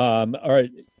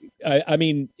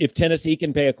 if Tennessee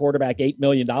can pay a quarterback $8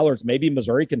 million, maybe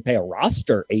Missouri can pay a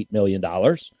roster $8 million,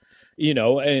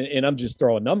 and I'm just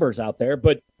throwing numbers out there,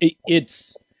 but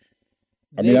it's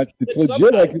legit.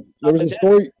 Like there was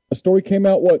a story came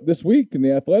out this week in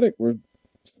The Athletic where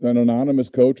an anonymous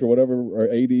coach or whatever, or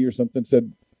AD or something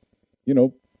said,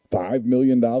 $5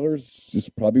 million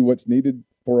is probably what's needed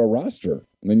for a roster.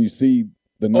 And then you see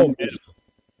the numbers.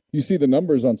 You see the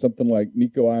numbers on something like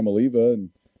Nico Iamaleava and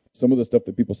some of the stuff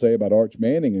that people say about Arch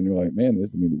Manning, and you're like, man,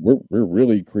 we're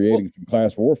really creating some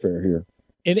class warfare here.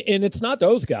 And it's not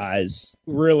those guys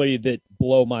really that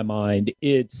blow my mind.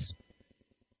 It's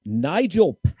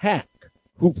Nigel Pack,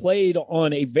 who played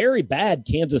on a very bad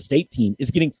Kansas State team, is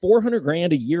getting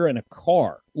 $400,000 a year in a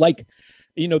car. Like,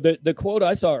 the quote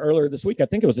I saw earlier this week, I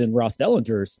think it was in Ross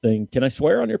Dellinger's thing. Can I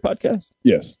swear on your podcast?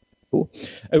 Yes. Cool.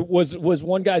 It was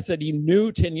one guy said he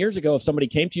knew 10 years ago if somebody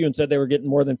came to you and said they were getting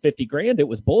more than $50,000, it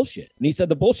was bullshit. And he said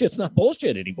the bullshit's not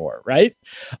bullshit anymore, right?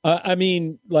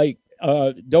 Don't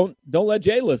let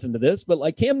Jay listen to this, but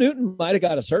like Cam Newton might have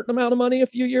got a certain amount of money a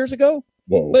few years ago.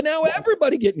 Whoa. But now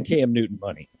everybody getting Cam Newton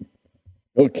money.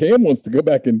 Well, Cam wants to go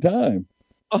back in time.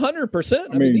 100%.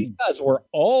 I mean, these guys were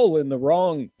all in the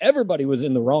wrong. Everybody was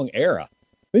in the wrong era.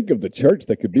 Think of the church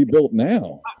that could be built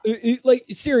now. Like,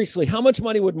 seriously, how much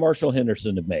money would Marshall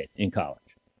Henderson have made in college?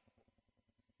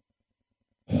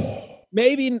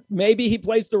 Maybe he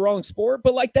plays the wrong sport,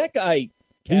 but like that guy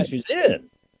cashes in.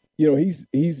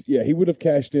 He would have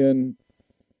cashed in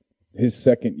his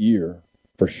second year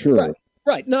for sure.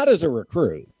 Right. Not as a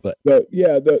recruit, but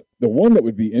the one that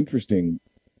would be interesting,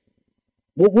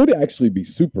 what would actually be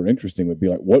super interesting would be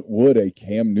like, what would a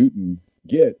Cam Newton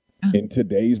get in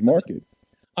today's market?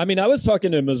 I mean, I was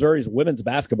talking to Missouri's women's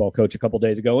basketball coach a couple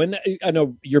days ago, and I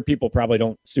know your people probably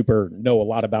don't super know a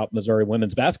lot about Missouri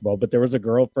women's basketball, but there was a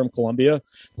girl from Columbia,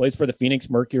 plays for the Phoenix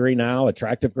Mercury now,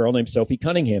 attractive girl named Sophie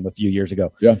Cunningham a few years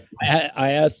ago. Yeah.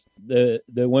 I asked the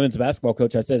women's basketball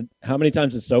coach, I said, how many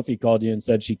times has Sophie called you and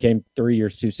said she came 3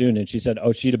 years too soon? And she said,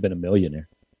 oh, she'd have been a millionaire.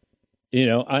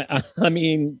 I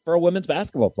mean, for a women's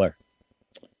basketball player.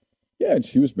 Yeah, and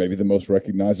she was maybe the most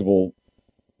recognizable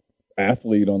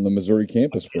athlete on the Missouri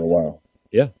campus for a while.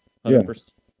 Yeah, 100%.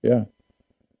 Yeah.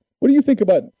 What do you think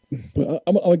about?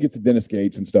 I'm gonna get to Dennis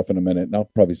Gates and stuff in a minute, and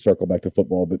I'll probably circle back to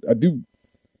football. But I do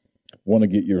want to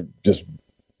get your just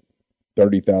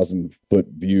 30,000 foot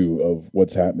view of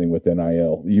what's happening with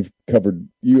NIL.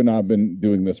 You and I have been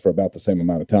doing this for about the same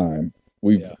amount of time.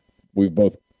 We've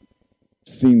both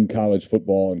seen college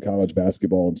football and college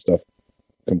basketball and stuff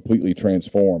completely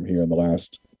transform here in the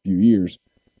last few years.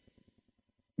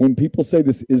 When people say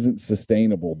this isn't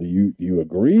sustainable, do you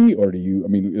agree, or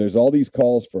there's all these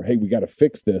calls for, hey, we got to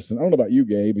fix this. And I don't know about you,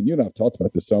 Gabe, and you and I have talked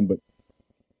about this some, but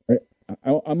I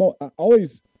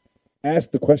always ask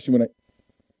the question when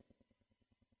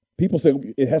people say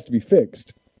it has to be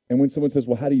fixed. And when someone says,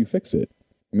 well, how do you fix it?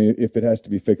 I mean, if it has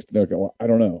to be fixed, they'll go, well, I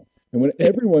don't know. And when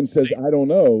everyone says, I don't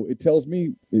know, it tells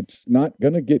me it's not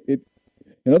going to get it.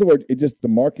 In other words, the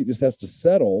market just has to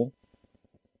settle.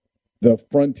 The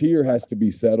frontier has to be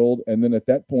settled. And then at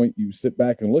that point, you sit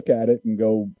back and look at it and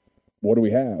go, what do we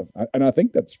have? And I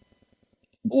think that's.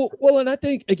 Well, and I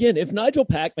think, again, if Nigel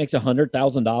Pack makes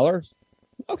 $100,000,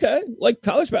 okay, like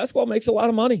college basketball makes a lot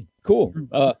of money. Cool.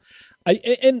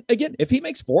 And again, if he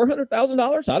makes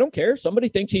 $400,000, I don't care. Somebody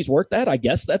thinks he's worth that. I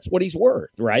guess that's what he's worth,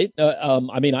 right?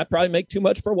 I mean, I probably make too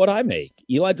much for what I make.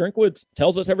 Eli Drinkwitz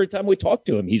tells us every time we talk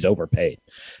to him, he's overpaid.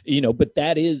 But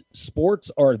sports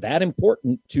are that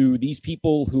important to these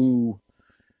people who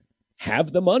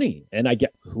have the money. And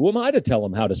who am I to tell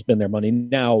them how to spend their money?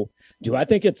 Now, do I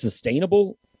think it's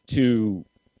sustainable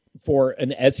for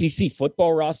an SEC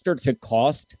football roster to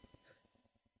cost,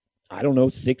 I don't know,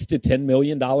 $6 to $10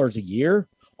 million a year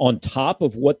on top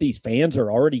of what these fans are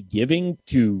already giving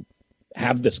to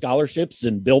have the scholarships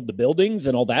and build the buildings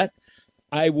and all that?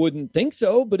 I wouldn't think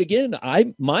so. But again,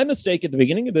 my mistake at the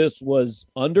beginning of this was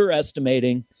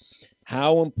underestimating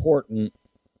how important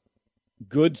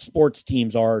good sports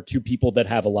teams are to people that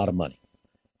have a lot of money.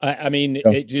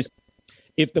 It just,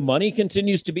 if the money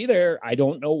continues to be there, I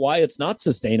don't know why it's not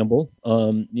sustainable.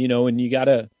 And you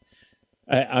gotta,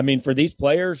 for these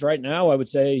players right now, I would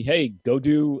say, hey, go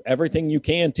do everything you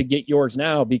can to get yours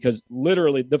now, because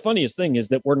literally the funniest thing is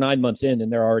that we're 9 months in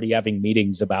and they're already having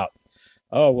meetings about,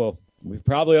 oh, well, we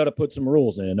probably ought to put some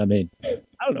rules in. I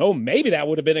don't know. Maybe that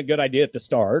would have been a good idea at the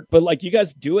start, but you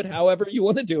guys do it however you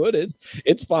want to do it.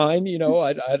 It's fine.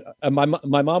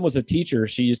 My mom was a teacher.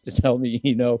 She used to tell me,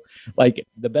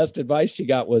 the best advice she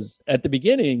got was at the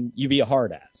beginning, you be a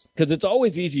hard ass, because it's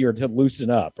always easier to loosen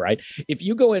up, right? If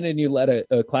you go in and you let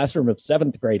a classroom of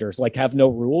 7th graders have no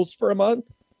rules for a month,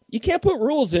 you can't put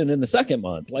rules in the second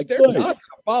month. They're not going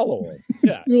to follow it.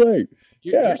 It's too late.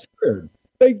 You're screwed.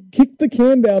 They kicked the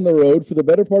can down the road for the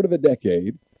better part of a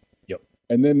decade. Yep.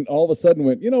 And then all of a sudden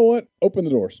went, you know what? Open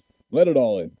the doors. Let it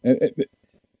all in.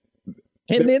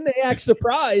 And then they act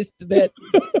surprised that,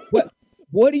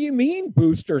 what do you mean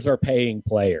boosters are paying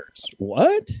players?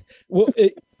 What? Well,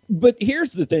 but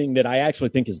here's the thing that I actually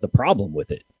think is the problem with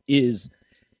it is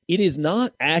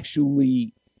not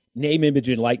actually name, image,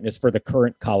 and likeness for the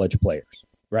current college players,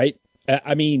 right?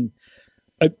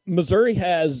 Missouri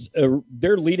has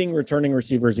their leading returning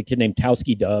receiver is a kid named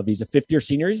Towski Dove. He's a 5th-year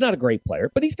senior. He's not a great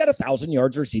player, but he's got 1,000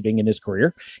 yards receiving in his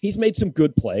career. He's made some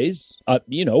good plays.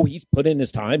 He's put in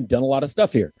his time, done a lot of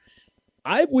stuff here.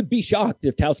 I would be shocked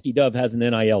if Towski Dove has an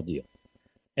NIL deal.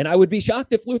 And I would be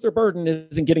shocked if Luther Burden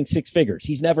isn't getting 6 figures.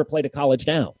 He's never played a college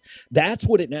down. That's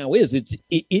what it now is.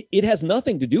 It has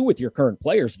nothing to do with your current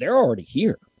players. They're already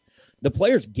here. The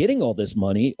players getting all this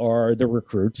money are the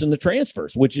recruits and the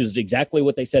transfers, which is exactly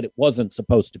what they said it wasn't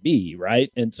supposed to be,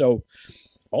 right? And so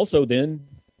also then,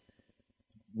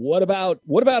 what about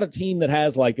a team that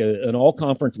has an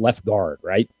all-conference left guard,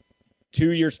 right?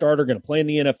 2-year starter, going to play in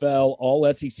the NFL,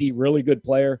 all SEC, really good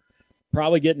player,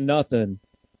 probably getting nothing.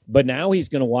 But now he's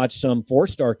going to watch some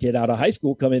 4-star kid out of high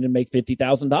school come in and make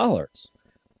 $50,000.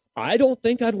 I don't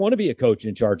think I'd want to be a coach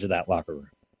in charge of that locker room.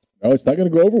 No, it's not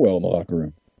going to go over well in the locker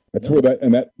room. That's where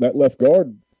that left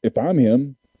guard, if I'm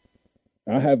him,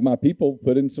 I have my people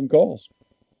put in some calls.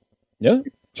 Yeah.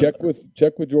 Check with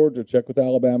Georgia, check with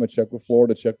Alabama, check with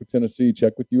Florida, check with Tennessee,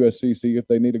 check with USC, see if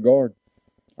they need a guard.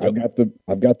 Yep.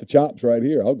 I've got the chops right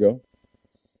here. I'll go.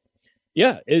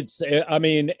 Yeah,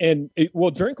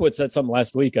 Drinkwitz said something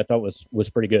last week I thought was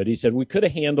pretty good. He said we could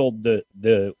have handled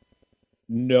the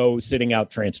no sitting out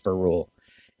transfer rule,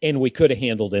 and we could have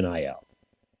handled NIL.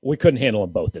 We couldn't handle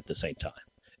them both at the same time.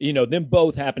 Them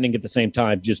both happening at the same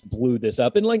time just blew this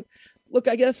up. And look,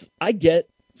 I guess I get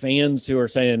fans who are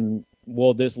saying,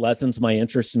 well, this lessens my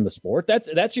interest in the sport.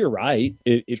 That's your right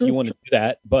if you want to do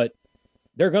that. But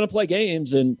they're going to play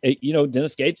games. And,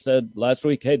 Dennis Gates said last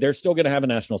week, hey, they're still going to have a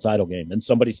national title game and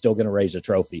somebody's still going to raise a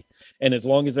trophy. And as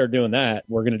long as they're doing that,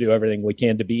 we're going to do everything we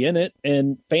can to be in it.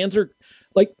 And fans are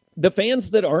the fans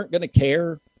that aren't going to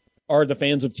care are the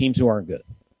fans of teams who aren't good.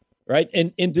 Right.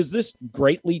 And does this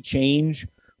greatly change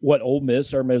what Ole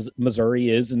Miss or Missouri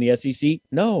is in the SEC?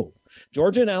 No.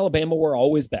 Georgia and Alabama were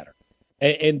always better,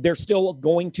 and they're still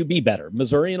going to be better.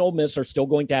 Missouri and Ole Miss are still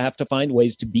going to have to find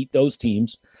ways to beat those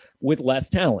teams with less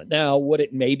talent. Now, what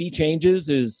it maybe changes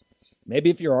is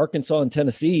maybe if you're Arkansas and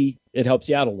Tennessee, it helps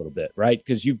you out a little bit, right?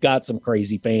 Because you've got some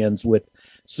crazy fans with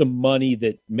some money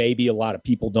that maybe a lot of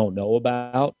people don't know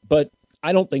about, but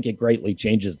I don't think it greatly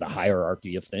changes the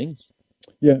hierarchy of things.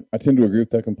 Yeah, I tend to agree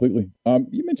with that completely.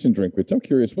 You mentioned Drinkwitz. I'm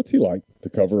curious, what's he like to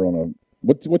cover on a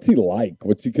what's he like?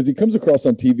 Because he comes across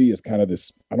on TV as kind of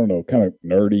this, I don't know, kind of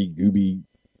nerdy, gooby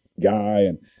guy,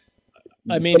 and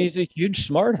he's a huge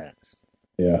smartass.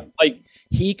 Yeah,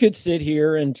 he could sit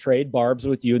here and trade barbs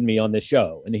with you and me on this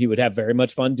show, and he would have very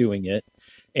much fun doing it,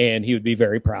 and he would be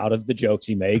very proud of the jokes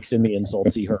he makes and the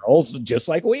insults he hurls, just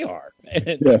like we are.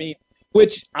 And, yeah.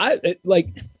 Which I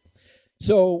like.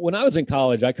 So when I was in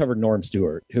college, I covered Norm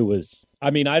Stewart, who was,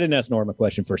 I didn't ask Norm a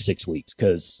question for 6 weeks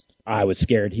because I was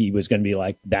scared he was going to be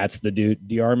like, that's the dude,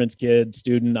 DeArmond's kid,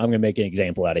 student. I'm going to make an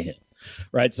example out of him.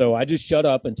 Right. So I just shut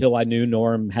up until I knew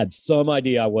Norm had some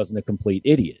idea I wasn't a complete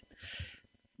idiot.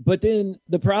 But then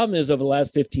the problem is, over the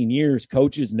last 15 years,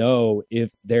 coaches know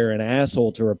if they're an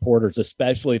asshole to reporters,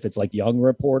 especially if it's like young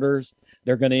reporters,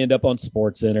 they're going to end up on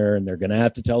SportsCenter and they're going to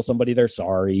have to tell somebody they're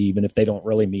sorry, even if they don't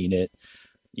really mean it.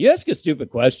 You ask a stupid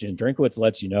question, Drinkwitz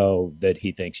lets you know that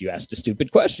he thinks you asked a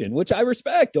stupid question, which I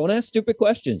respect. Don't ask stupid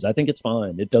questions. I think it's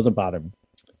fine. It doesn't bother me.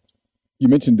 You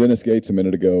mentioned Dennis Gates a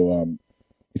minute ago.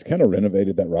 He's kind of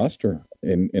renovated that roster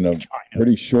in a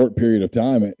pretty short period of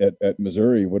time at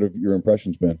Missouri. What have your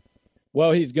impressions been?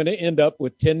 Well, he's going to end up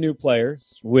with 10 new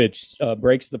players, which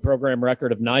breaks the program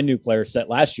record of 9 new players set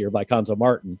last year by Conzo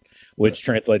Martin, which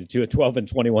translated to a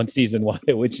 12-21 season,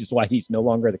 which is why he's no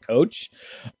longer the coach.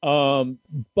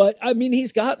 But, I mean,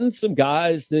 he's gotten some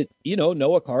guys that,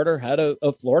 Noah Carter had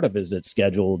a Florida visit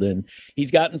scheduled, and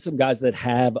he's gotten some guys that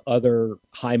have other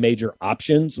high major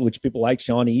options, which people like.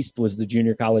 Sean East was the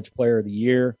junior college player of the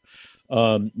year.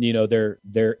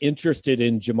 They're interested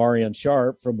in Jamarian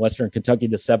Sharp from Western Kentucky,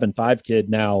 the 7'5" kid.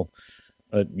 Now,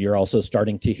 you're also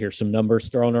starting to hear some numbers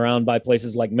thrown around by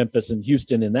places like Memphis and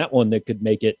Houston in that one that could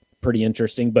make it pretty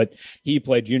interesting. But he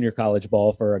played junior college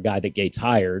ball for a guy that Gates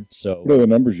hired. So, what are the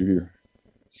numbers you hear?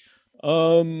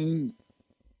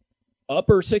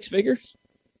 Upper six figures.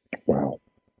 Wow.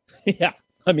 Yeah,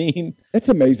 I mean, that's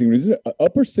amazing, isn't it?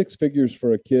 Upper six figures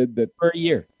for a kid that for a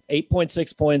year.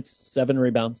 8.6 points, 7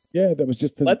 rebounds. Yeah, that was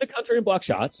just led the country in block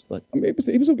shots. But I mean, it was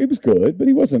good, but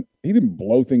he didn't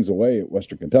blow things away at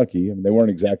Western Kentucky. I mean, they weren't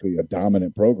exactly a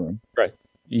dominant program. Right.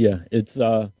 Yeah, it's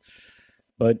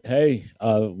but hey,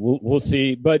 we'll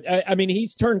see. But I mean,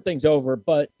 he's turned things over.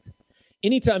 But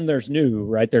anytime there's new,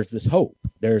 right? There's this hope.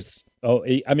 I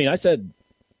said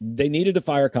they needed to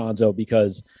fire Conzo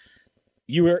because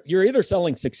you're either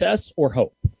selling success or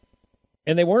hope.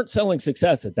 And they weren't selling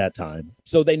success at that time.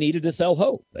 So they needed to sell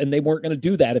hope. And they weren't going to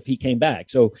do that if he came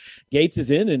back. So Gates is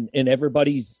in and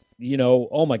everybody's,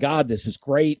 oh my God, this is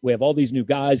great. We have all these new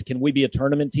guys. Can we be a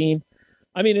tournament team?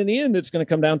 I mean, in the end, it's going to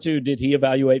come down to, did he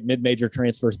evaluate mid-major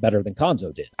transfers better than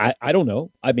Conzo did? I don't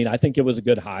know. I mean, I think it was a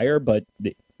good hire, but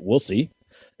we'll see.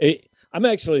 I'm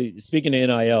actually speaking to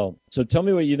NIL. So tell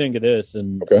me what you think of this.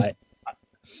 And okay.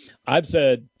 I've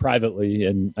said privately,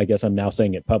 and I guess I'm now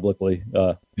saying it publicly,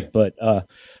 but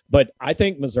I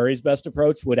think Missouri's best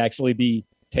approach would actually be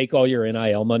take all your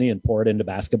NIL money and pour it into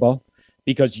basketball,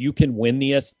 because you can win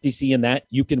the SEC in that.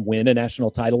 You can win a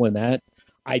national title in that.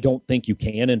 I don't think you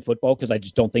can in football, because I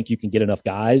just don't think you can get enough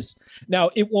guys. Now,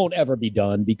 it won't ever be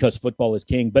done because football is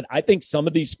king, but I think some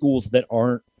of these schools that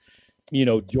aren't,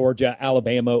 Georgia,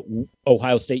 Alabama,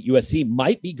 Ohio State, USC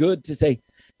might be good to say,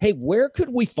 hey, where could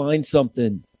we find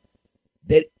something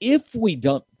that if we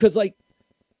dump, because like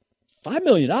 $5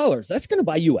 million, that's going to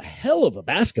buy you a hell of a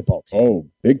basketball team. Oh,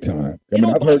 big time.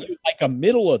 I've heard you like a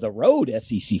middle of the road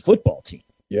SEC football team.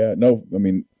 Yeah, no, I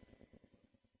mean,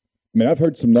 I've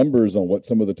heard some numbers on what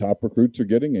some of the top recruits are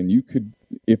getting, and you could,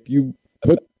 if you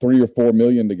put 3 or 4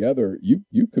 million together,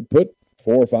 you could put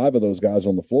 4 or 5 of those guys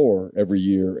on the floor every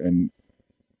year. And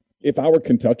if I were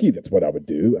Kentucky, that's what I would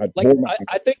do. I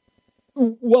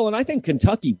think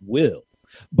Kentucky will,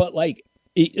 but like,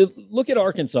 look at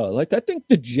Arkansas. Like, I think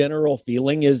the general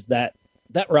feeling is that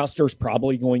roster is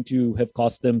probably going to have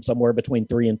cost them somewhere between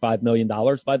 $3 and $5 million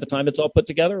by the time it's all put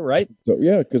together, right? So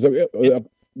yeah, because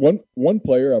one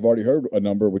player I've already heard a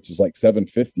number which is like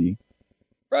 $750.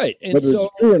 Right, and whether it's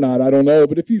true or not, I don't know.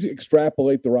 But if you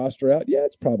extrapolate the roster out, yeah,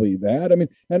 it's probably that. I mean,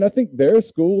 and I think they're a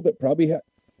school that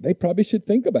they probably should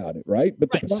think about it, right? But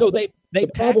right. The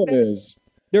problem is.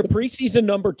 They're preseason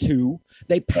number 2.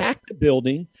 They pack the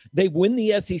building. They win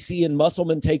the SEC, and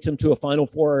Musselman takes them to a Final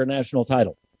Four or a national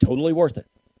title. Totally worth it,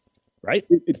 right?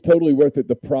 It's totally worth it.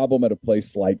 The problem at a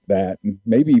place like that, and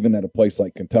maybe even at a place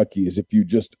like Kentucky, is if you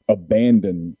just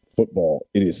abandon football,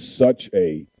 it is such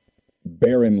a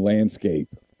barren landscape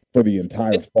for the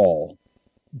entire fall.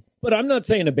 But I'm not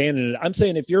saying abandon it. I'm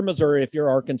saying if you're Missouri, if you're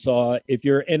Arkansas,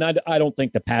 and I don't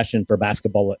think the passion for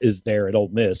basketball is there at Ole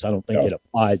Miss. I don't think it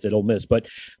applies at Ole Miss. But,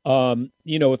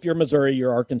 if you're Missouri,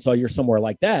 you're Arkansas, you're somewhere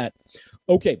like that.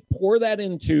 Okay, pour that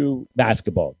into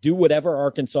basketball. Do whatever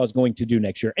Arkansas is going to do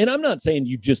next year. And I'm not saying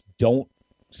you just don't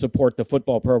support the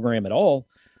football program at all.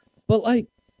 But, like,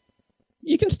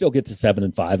 you can still get to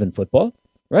 7-5 in football.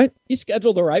 Right? You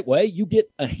schedule the right way. You get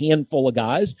a handful of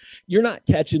guys. You're not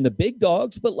catching the big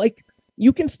dogs, but like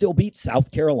you can still beat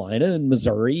South Carolina and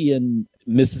Missouri and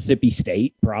Mississippi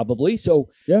State probably. So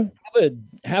yeah,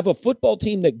 have a football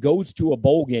team that goes to a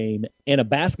bowl game and a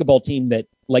basketball team that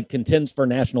like contends for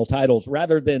national titles,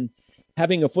 rather than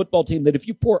having a football team that if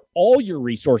you pour all your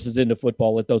resources into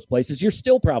football at those places, you're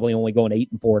still probably only going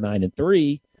 8-4,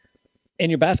 9-3. And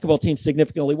your basketball team's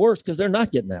significantly worse because they're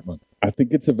not getting that money. I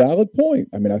think it's a valid point.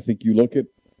 I mean, I think you look at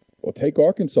Well, take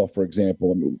Arkansas, for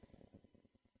example. I mean,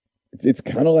 it's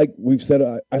kind of like we've said.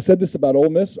 I said this about Ole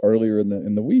Miss earlier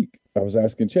in the week. I was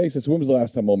asking Chase, I said, when was the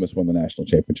last time Ole Miss won the national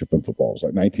championship in football? It was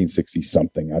like 1960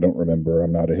 something. I don't remember.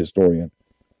 I'm not a historian.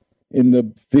 In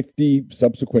the 50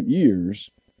 subsequent years,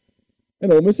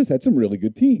 and Ole Miss has had some really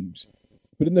good teams.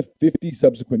 But in the 50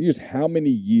 subsequent years, how many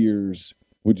years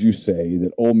would you say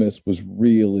that Ole Miss was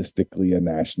realistically a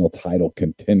national title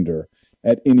contender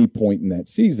at any point in that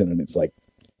season? And it's like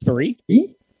 3,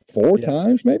 4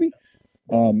 times, maybe.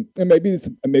 And maybe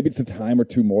it's a time or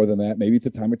two more than that. Maybe it's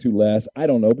a time or two less. I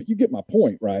don't know, but you get my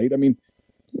point, right? I mean,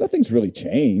 nothing's really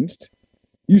changed.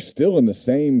 You're still in the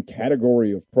same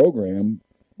category of program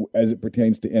as it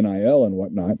pertains to NIL and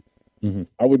whatnot. Mm-hmm.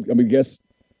 I would guess.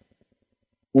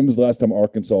 When was the last time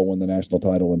Arkansas won the national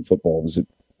title in football? Was it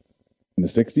in the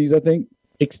 60s, I think?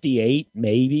 68,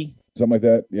 maybe. Something like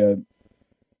that, yeah.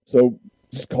 So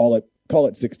just call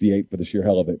it 68 for the sheer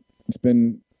hell of it. It's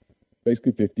been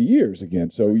basically 50 years again.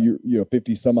 So you're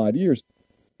 50 some odd years.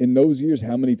 In those years,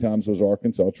 how many times was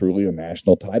Arkansas truly a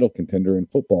national title contender in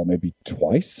football? Maybe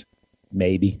twice?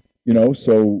 Maybe.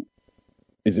 So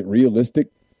is it realistic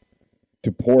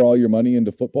to pour all your money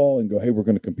into football and go, hey, we're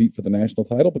going to compete for the national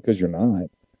title? Because you're not.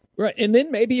 Right. And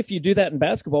then maybe if you do that in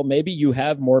basketball, maybe you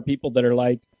have more people that are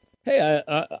like, hey,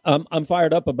 I'm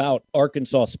fired up about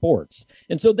Arkansas sports.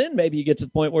 And so then maybe you get to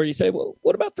the point where you say, well,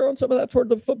 what about throwing some of that toward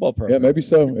the football program? Yeah, maybe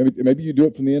so. Maybe you do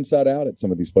it from the inside out at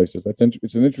some of these places. It's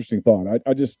an interesting thought.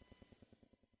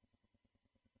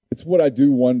 It's what I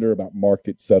do wonder about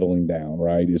markets settling down,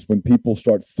 right? Is when people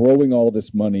start throwing all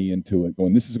this money into it,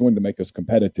 going, this is going to make us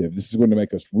competitive. This is going to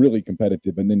make us really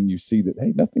competitive. And then you see that,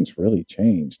 hey, nothing's really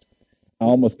changed. I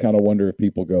almost kind of wonder if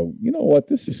people go, you know what,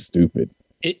 this is stupid.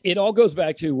 It all goes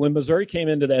back to when Missouri came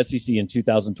into the SEC in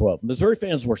 2012. Missouri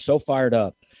fans were so fired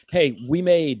up. Hey, we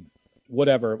made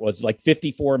whatever it was, like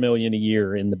 $54 million a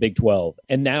year in the Big 12,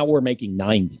 and now we're making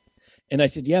 90. And I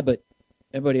said, yeah, but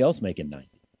everybody else making 90.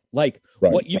 Like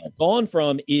right. What you've gone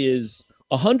from is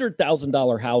a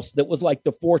 $100,000 house that was like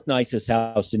the 4th nicest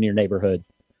house in your neighborhood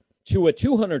to a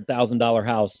 $200,000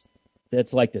 house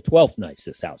that's like the 12th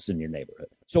nicest house in your neighborhood.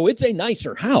 So it's a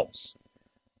nicer house.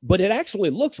 But it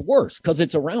actually looks worse because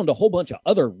it's around a whole bunch of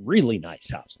other really nice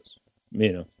houses,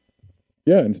 Yeah,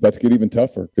 and it's about to get even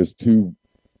tougher because 2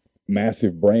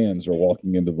 massive brands are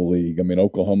walking into the league. I mean,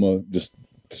 Oklahoma just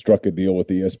struck a deal with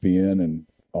ESPN and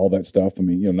all that stuff. I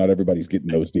mean, not everybody's getting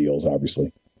those deals,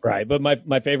 obviously. Right, but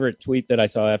my favorite tweet that I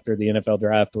saw after the NFL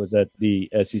draft was that the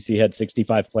SEC had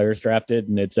 65 players drafted,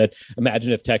 and it said,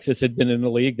 imagine if Texas had been in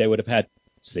the league, they would have had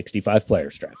 65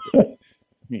 players drafted.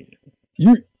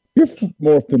 You're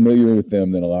more familiar with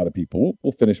them than a lot of people.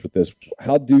 We'll finish with this.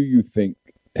 How do you think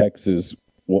Texas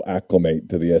will acclimate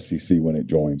to the SEC when it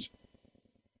joins?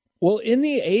 Well, in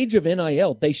the age of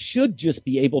NIL, they should just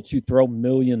be able to throw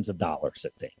millions of dollars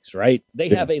at things, right? They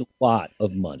have a lot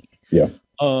of money. Yeah.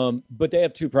 But they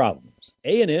have 2 problems.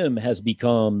 A&M has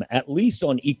become at least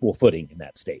on equal footing in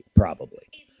that state, probably.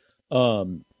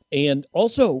 And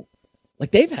also, like,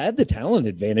 they've had the talent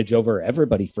advantage over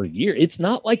everybody for years. It's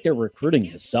not like their recruiting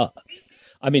has sucked.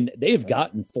 I mean, they've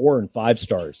gotten 4 and 5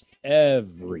 stars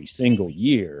every single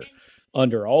year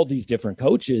under all these different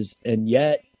coaches. And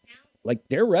yet, like,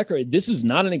 their record, this is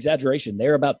not an exaggeration.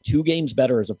 They're about 2 games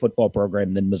better as a football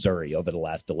program than Missouri over the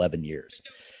last 11 years.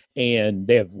 And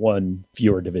they have won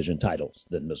fewer division titles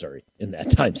than Missouri in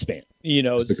that time span.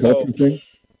 It's the culture thing.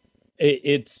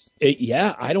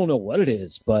 I don't know what it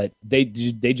is, but they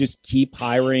just keep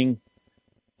hiring.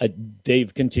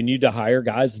 They've continued to hire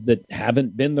guys that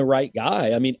haven't been the right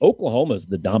guy. I mean, Oklahoma's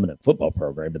the dominant football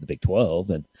program in the Big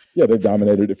 12, and they've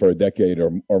dominated it for a decade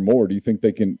or more. Do you think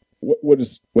they can? Where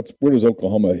does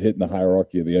Oklahoma hit in the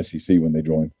hierarchy of the SEC when they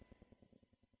join?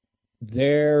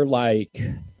 They're like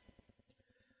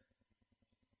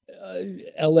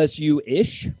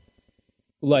LSU-ish.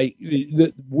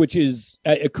 Which is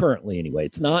currently anyway.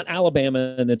 It's not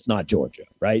Alabama and it's not Georgia,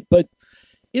 right? But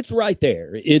it's right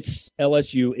there. It's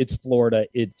LSU. It's Florida.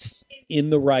 It's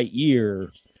in the right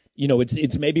year.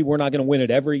 It's maybe we're not going to win it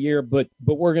every year, but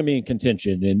we're going to be in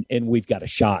contention and we've got a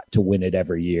shot to win it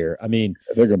every year. I mean,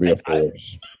 they're going to be a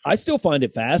force. I still find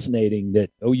it fascinating that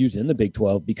OU's in the Big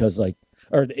 12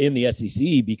 or in the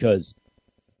SEC because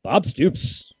Bob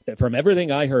Stoops, from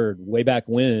everything I heard way back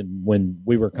when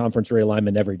we were conference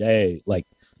realignment every day, like,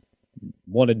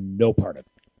 wanted no part of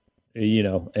it,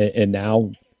 and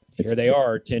now here they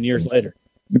are 10 years later.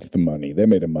 It's the money. They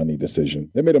made a money decision.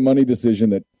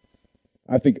 That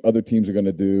I think other teams are going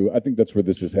to do. I think that's where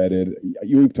this is headed.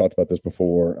 We've talked about this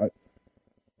before.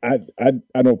 I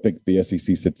don't think the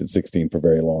SEC sits at 16 for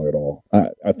very long at all.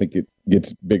 I think it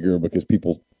gets bigger because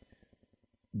people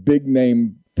big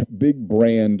name, big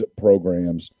brand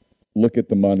programs look at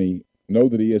the money, know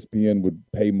that ESPN would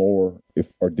pay more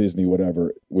or Disney,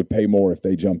 whatever, would pay more if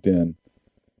they jumped in.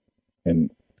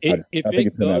 And I think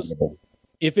it's inevitable.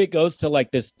 If it goes to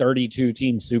like this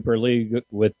 32-team Super League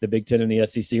with the Big Ten and the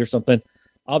SEC or something,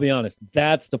 I'll be honest,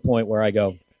 that's the point where I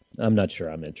go, I'm not sure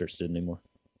I'm interested anymore.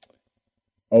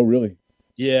 Oh, really?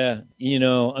 Yeah.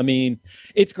 I mean,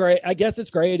 it's great. I guess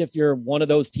it's great if you're one of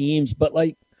those teams, but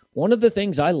like one of the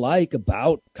things I like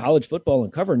about college football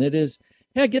and covering it is,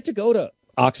 hey, I get to go to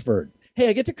Oxford. Hey,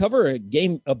 I get to cover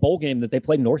a bowl game that they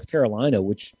played North Carolina,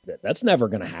 which that's never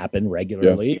going to happen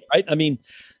regularly, right? I mean,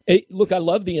 look, I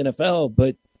love the NFL,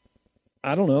 but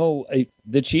I don't know.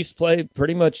 The Chiefs play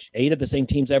pretty much 8 of the same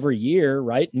teams every year,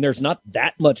 right? And there's not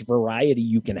that much variety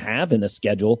you can have in a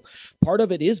schedule. Part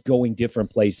of it is going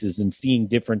different places and seeing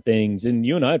different things. And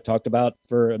you and I have talked about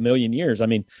for a million years. I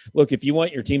mean, look, if you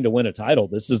want your team to win a title,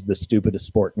 this is the stupidest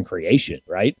sport in creation,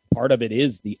 right? Part of it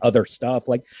is the other stuff.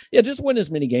 Like, yeah, just win as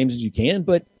many games as you can.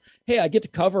 But, hey, I get to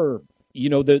cover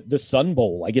the Sun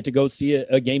Bowl. I get to go see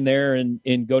a game there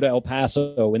and go to El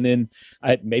Paso. And then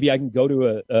maybe I can go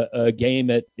to a game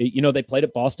at, they played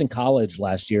at Boston College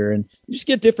last year, and you just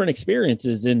get different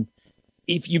experiences. And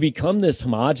if you become this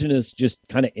homogenous, just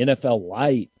kind of NFL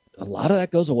light, a lot of that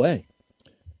goes away. I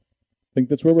think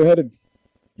that's where we're headed.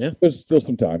 Yeah. There's still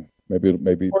some time.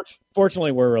 Maybe.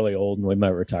 Fortunately, we're really old and we might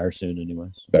retire soon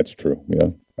anyways. That's true. Yeah.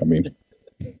 I mean,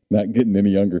 not getting any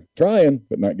younger. Trying,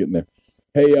 but not getting there.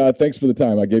 Hey, thanks for the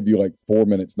time. I gave you like 4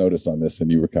 minutes notice on this, and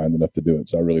you were kind enough to do it,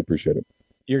 so I really appreciate it.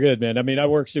 You're good, man. I mean, I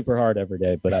work super hard every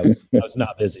day, but I was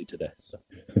not busy today. So,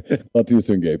 I'll see you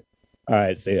soon, Gabe. All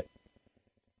right, see you.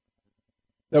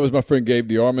 That was my friend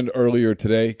Gabe DeArmond earlier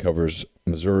today. Covers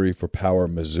Missouri for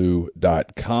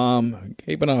PowerMizzou.com.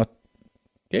 Gabe and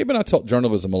I talk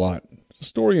journalism a lot. It's a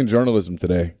story in journalism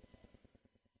today.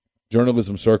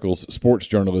 Journalism circles, sports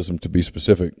journalism to be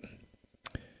specific.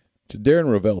 It's a Darren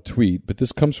Rovell tweet, but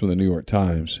this comes from the New York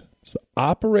Times. It's the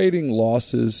operating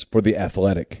losses for The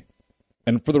Athletic.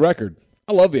 And for the record,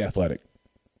 I love The Athletic.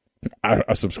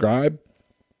 I subscribe.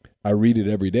 I read it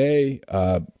every day.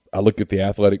 I look at The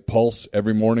Athletic Pulse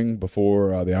every morning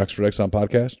before the Oxford Exxon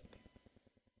podcast.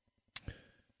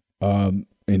 And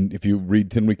if you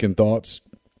read 10 Weekend Thoughts,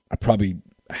 probably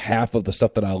half of the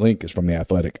stuff that I link is from The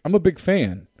Athletic. I'm a big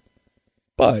fan.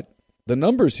 But the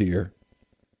numbers here,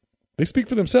 they speak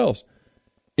for themselves.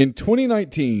 In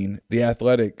 2019, The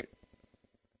Athletic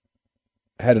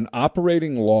had an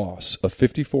operating loss of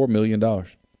 $54 million.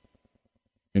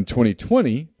 In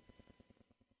 2020,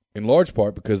 in large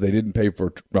part because they didn't pay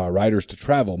for writers to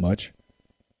travel much,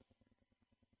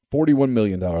 $41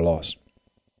 million loss.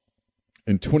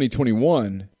 In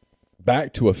 2021,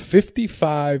 back to a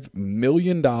 $55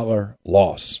 million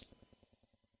loss.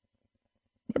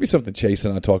 Maybe something Chase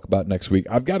and I talk about next week.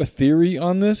 I've got a theory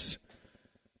on this.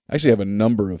 I actually have a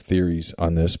number of theories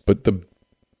on this, but the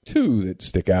two that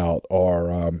stick out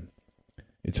are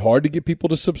it's hard to get people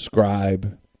to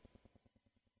subscribe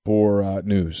for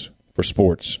news, for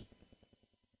sports,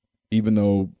 even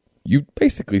though you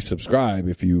basically subscribe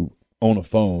if you own a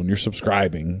phone. You're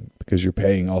subscribing because you're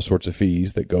paying all sorts of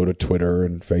fees that go to Twitter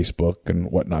and Facebook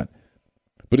and whatnot.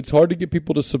 But it's hard to get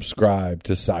people to subscribe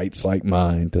to sites like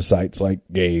mine, to sites like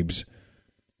Gabe's,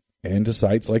 and to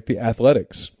sites like The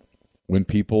Athletics when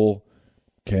people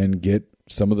can get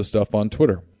some of the stuff on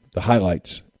Twitter, the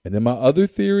highlights. And then my other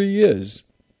theory is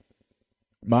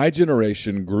my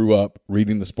generation grew up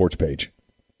reading the sports page.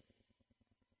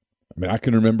 I mean, I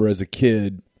can remember as a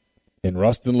kid in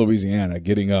Ruston, Louisiana,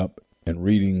 getting up and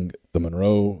reading the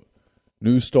Monroe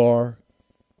News Star,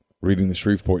 reading the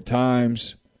Shreveport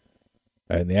Times,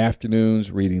 in the afternoons,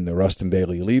 reading the Ruston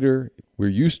Daily Leader. We're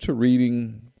used to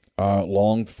reading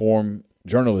long-form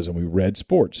journalism. We read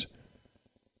sports.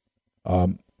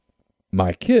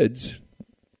 My kids,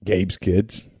 Gabe's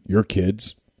kids, your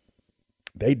kids,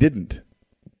 they didn't.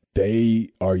 They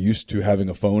are used to having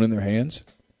a phone in their hands.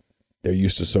 They're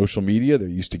used to social media. They're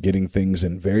used to getting things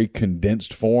in very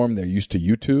condensed form. They're used to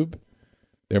YouTube.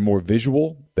 They're more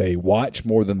visual. They watch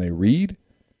more than they read.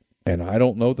 And I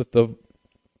don't know that the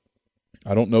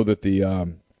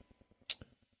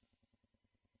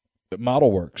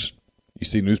model works. You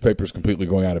see newspapers completely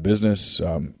going out of business.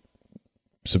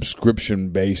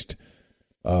 Subscription-based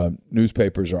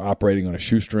newspapers are operating on a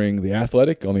shoestring. The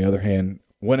Athletic, on the other hand,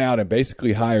 went out and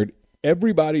basically hired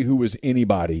everybody who was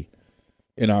anybody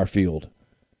in our field.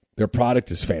 Their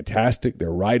product is fantastic.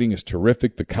 Their writing is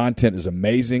terrific. The content is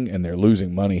amazing, and they're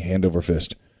losing money hand over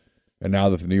fist. And now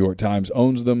that the New York Times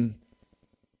owns them,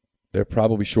 They're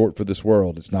probably short for this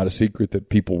world. It's not a secret that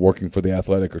people working for the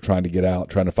Athletic are trying to get out,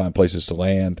 trying to find places to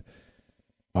land.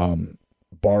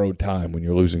 Borrowed time when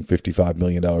you're losing $55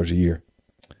 million a year.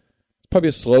 It's probably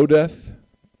a slow death,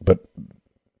 but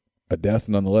a death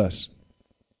nonetheless.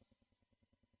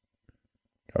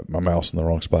 Got my mouse in the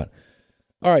wrong spot.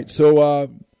 All right, so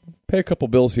pay a couple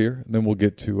bills here, and then we'll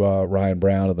get to Ryan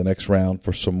Brown in the next round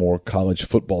for some more college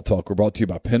football talk. We're brought to you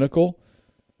by Pinnacle.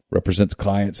 Represents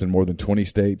clients in more than 20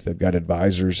 states. They've got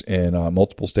advisors in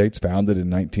multiple states. Founded in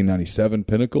 1997,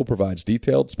 Pinnacle provides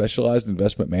detailed, specialized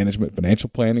investment management, financial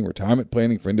planning, retirement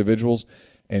planning for individuals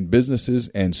and businesses,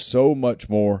 and so much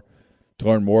more. To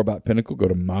learn more about Pinnacle, go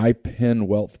to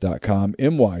mypinnwealth.com,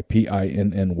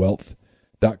 MYPINN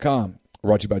wealth.com.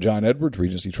 Brought to you by John Edwards,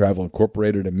 Regency Travel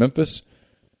Incorporated in Memphis.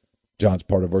 John's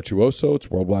part of Virtuoso. It's a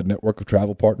worldwide network of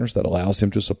travel partners that allows him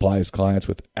to supply his clients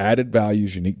with added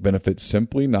values, unique benefits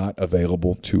simply not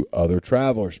available to other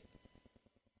travelers.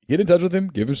 Get in touch with him,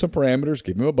 give him some parameters,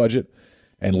 give him a budget,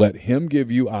 and let him give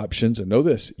you options. And know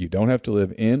this, you don't have to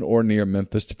live in or near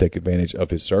Memphis to take advantage of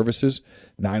his services.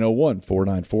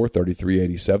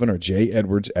 901-494-3387 or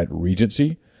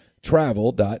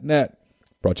jedwards@regencytravel.net.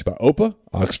 Brought to you by Opa,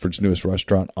 Oxford's newest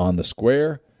restaurant on the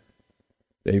square.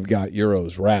 They've got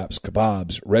gyros, wraps,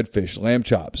 kebabs, redfish, lamb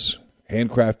chops,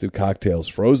 handcrafted cocktails,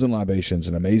 frozen libations,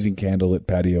 an amazing candlelit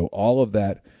patio, all of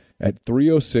that at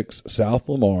 306 South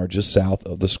Lamar, just south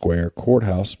of the Square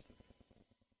Courthouse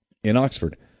in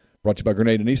Oxford. Brought to you by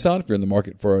Grenada Nissan. If you're in the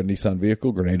market for a Nissan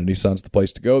vehicle, Grenada Nissan's the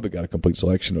place to go. They've got a complete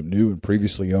selection of new and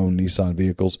previously owned Nissan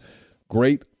vehicles.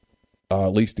 Great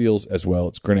lease deals as well.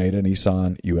 It's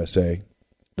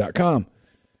GrenadaNissanUSA.com.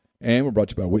 And we're brought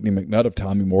to you by Whitney McNutt of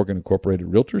Tommy Morgan Incorporated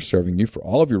Realtors, serving you for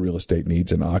all of your real estate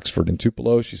needs in Oxford and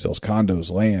Tupelo. She sells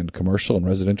condos, land, commercial, and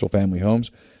residential family homes.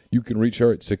 You can reach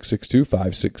her at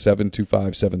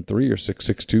 662-567-2573 or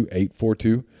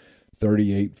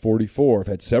 662-842-3844. I've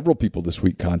had several people this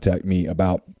week contact me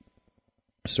about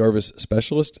Service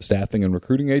Specialist Staffing and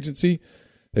Recruiting Agency.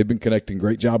 They've been connecting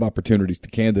great job opportunities to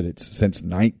candidates since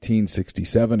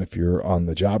 1967. If you're on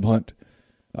the job hunt,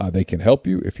 they can help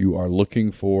you. If you are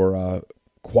looking for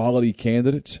quality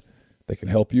candidates, they can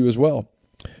help you as well.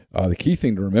 The key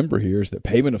thing to remember here is that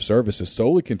payment of service is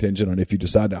solely contingent on if you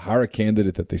decide to hire a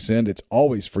candidate that they send. It's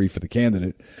always free for the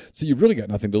candidate, so you've really got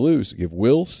nothing to lose. Give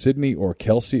Will, Sydney, or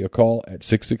Kelsey a call at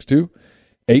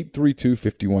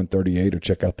 662-832-5138 or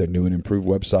check out their new and improved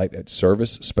website at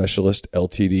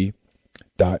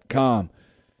servicespecialistltd.com.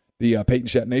 The Peyton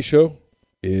Chatney Show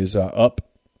is up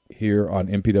here on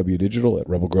MPW Digital at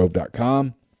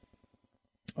rebelgrove.com.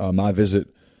 My visit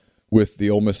with the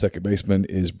Ole Miss second baseman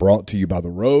is brought to you by The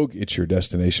Rogue. It's your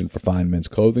destination for fine men's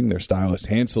clothing. Their stylish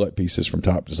hand-select pieces from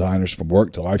top designers, from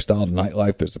work to lifestyle to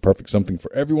nightlife. There's the perfect something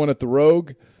for everyone at The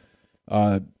Rogue.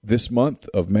 This month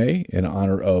of May, in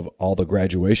honor of all the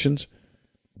graduations,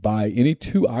 buy any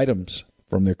 2 items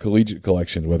from their collegiate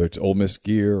collection, whether it's Ole Miss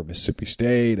gear, or Mississippi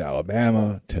State,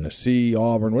 Alabama, Tennessee,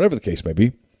 Auburn, whatever the case may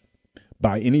be.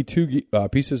 Buy any 2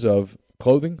 pieces of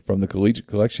clothing from the collegiate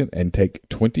collection and take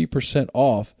 20%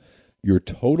 off your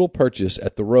total purchase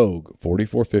at The Rogue,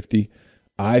 4450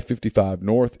 I-55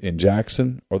 North in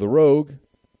Jackson, or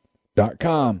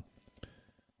therogue.com.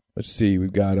 Let's see.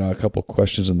 We've got a couple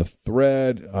questions in the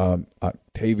thread.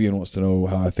 Octavian wants to know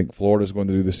how I think Florida's going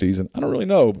to do this season. I don't really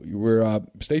know. We're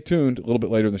stay tuned. A little bit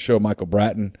later in the show, Michael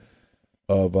Bratton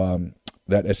of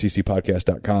that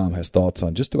SECpodcast.com has thoughts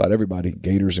on just about everybody,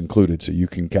 Gators included, so you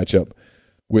can catch up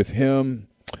with him.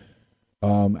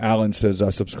 Alan says, I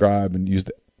subscribe and use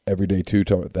the Everyday too,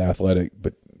 talk about the Athletic,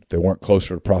 but if they weren't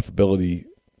closer to profitability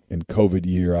in COVID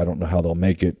year, I don't know how they'll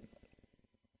make it.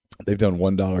 They've done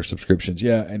 $1 subscriptions.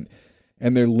 Yeah,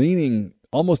 and they're leaning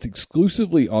almost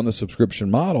exclusively on the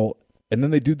subscription model, and then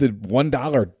they do the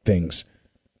 $1 things.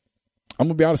 I'm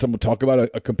going to be honest, I'm going to talk about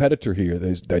a competitor here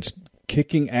that's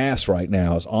kicking ass right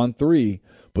now, is On3,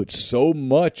 but so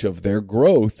much of their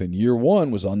growth in year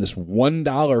one was on this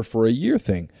 $1 for a year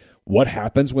thing. What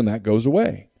happens when that goes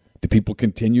away? Do people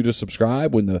continue to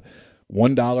subscribe when the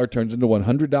 $1 turns into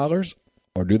 $100,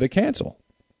 or do they cancel?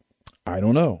 I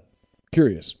don't know.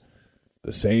 Curious.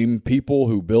 The same people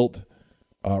who built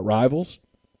Rivals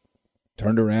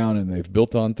turned around and they've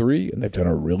built On3, and they've done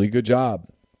a really good job.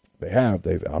 They have.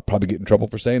 I'll probably get in trouble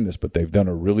for saying this, but they've done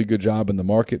a really good job in the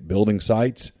market building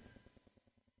sites.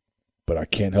 But I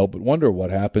can't help but wonder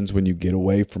what happens when you get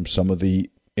away from some of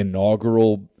the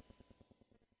inaugural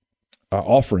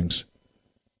offerings.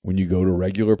 When you go to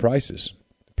regular prices,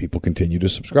 people continue to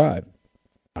subscribe.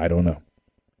 I don't know.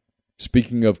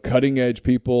 Speaking of cutting-edge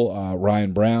people,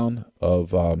 Ryan Brown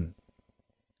of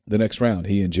The Next Round,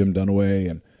 he and Jim Dunaway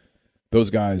and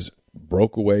those guys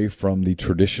broke away from the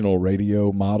traditional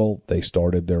radio model. They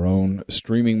started their own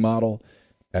streaming model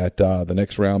at the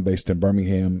Next Round based in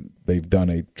Birmingham. They've done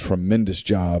a tremendous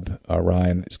job.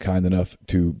 Ryan is kind enough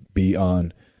to be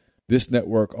on this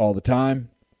network all the time.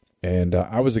 And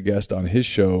I was a guest on his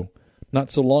show not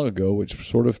so long ago, which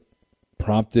sort of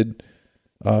prompted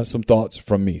some thoughts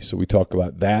from me. So we talk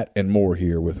about that and more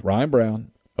here with Ryan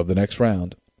Brown of the Next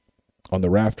Round on the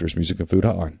Rafters Music and Food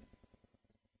Hotline.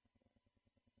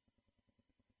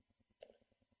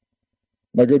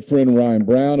 My good friend Ryan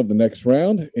Brown of the Next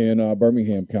Round in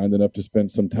Birmingham, kind enough to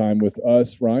spend some time with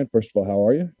us. Ryan, first of all, how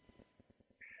are you?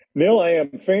 Neil, I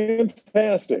am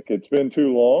fantastic. It's been too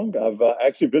long. I've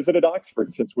actually visited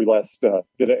Oxford since we last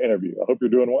did an interview. I hope you're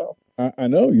doing well. I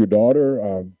know your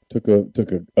daughter took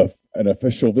an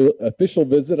official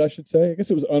visit, I should say. I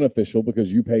guess it was unofficial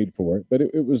because you paid for it, but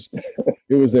it was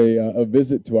a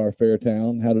visit to our fair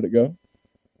town. How did it go?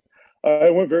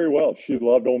 It went very well. She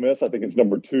loved Ole Miss. I think it's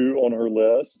number 2 on her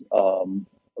list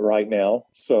right now.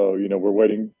 So, we're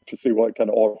waiting to see what kind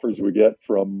of offers we get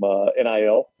from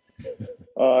NIL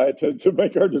to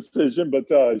make our decision. But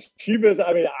she visited.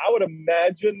 I mean, I would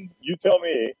imagine, you tell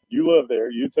me, you live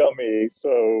there, you tell me.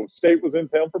 So State was in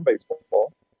town for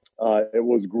baseball. It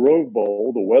was Grove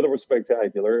Bowl. The weather was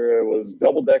spectacular. It was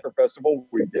double-decker festival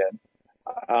weekend.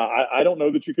 I don't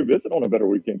know that you could visit on a better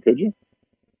weekend, could you?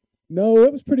 No,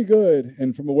 it was pretty good.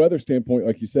 And from a weather standpoint,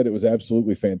 like you said, it was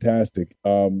absolutely fantastic.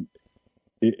 That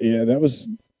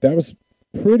was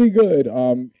pretty good.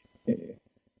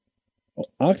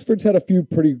 Oxford's had a few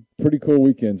pretty cool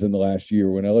weekends in the last year.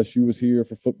 When LSU was here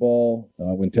for football,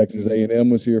 when Texas A&M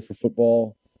was here for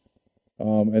football,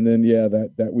 and then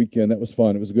that weekend that was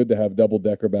fun. It was good to have double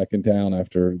decker back in town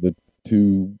after the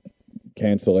 2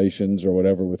 cancellations or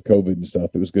whatever with COVID and stuff.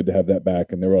 It was good to have that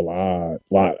back, and there were a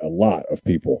lot of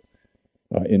people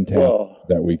in town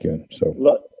that weekend. So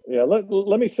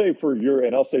let me say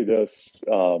and I'll say this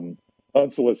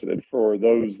unsolicited for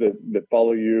those that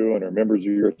follow you and are members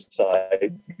of your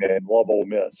site and love Ole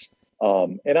Miss.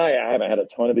 And I haven't had a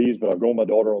ton of these, but I've gone with my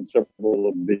daughter on several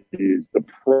of these. The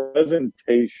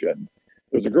presentation.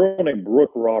 There's a girl named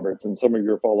Brooke Roberts, and some of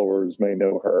your followers may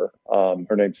know her.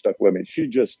 Her name stuck with me.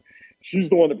 She's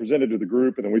the one that presented to the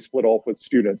group, and then we split off with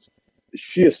students.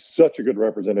 She is such a good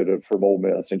representative from Ole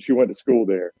Miss, and she went to school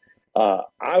there.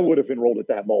 I would have enrolled at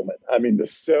that moment. I mean, the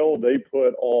sell they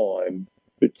put on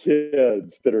the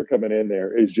kids that are coming in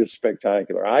there is just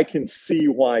spectacular. I can see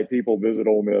why people visit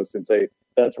Ole Miss and say,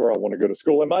 that's where I want to go to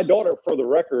school. And my daughter, for the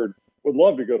record, would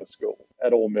love to go to school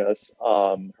at Ole Miss.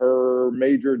 Her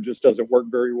major just doesn't work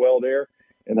very well there,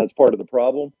 and that's part of the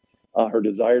problem. Her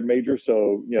desired major,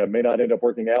 so it may not end up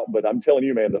working out. But I'm telling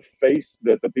you, man, the face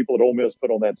that the people at Ole Miss put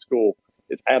on that school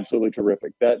is absolutely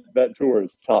terrific. That tour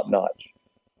is top notch.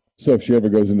 So if she ever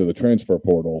goes into the transfer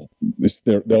portal,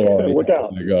 they'll already look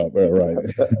out. Up. Right.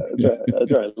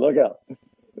 That's right. Look out.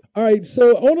 All right,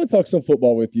 so I want to talk some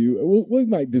football with you. We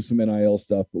might do some NIL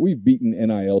stuff, but we've beaten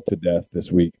NIL to death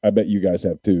this week. I bet you guys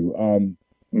have too.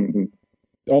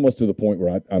 Almost to the point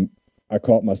where I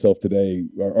caught myself today.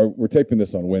 Or we're taping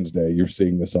this on Wednesday. You're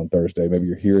seeing this on Thursday. Maybe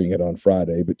you're hearing it on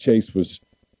Friday. But Chase was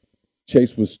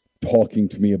talking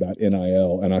to me about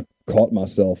NIL, and I caught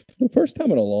myself the first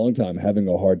time in a long time having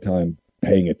a hard time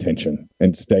paying attention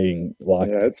and staying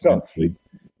locked. Yeah, it's tough.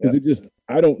 Because it just,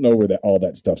 I don't know where all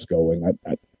that stuff's going.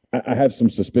 I have some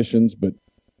suspicions, but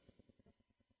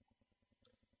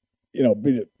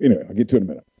anyway, I'll get to it in a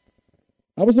minute.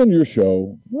 I was on your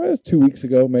show, it was 2 weeks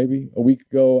ago, maybe a week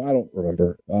ago. I don't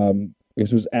remember. I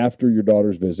guess it was after your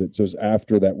daughter's visit. So it was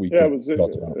after that weekend. Yeah,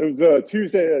 it was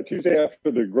Tuesday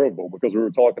after the Grove Bowl, because we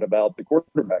were talking about the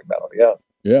quarterback battle. Yeah.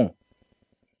 Yeah.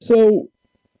 So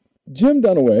Jim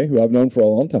Dunaway, who I've known for a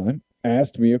long time,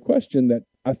 asked me a question that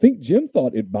I think Jim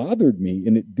thought it bothered me,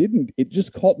 and it didn't. It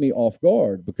just caught me off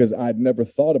guard because I'd never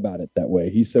thought about it that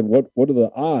way. He said, what are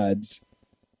the odds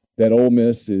that Ole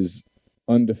Miss is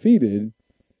undefeated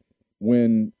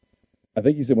when, I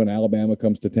think he said when Alabama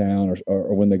comes to town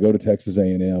or when they go to Texas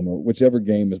A&M or whichever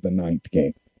game is the 9th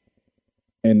game.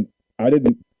 And I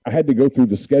had to go through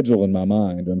the schedule in my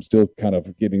mind. I'm still kind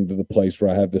of getting to the place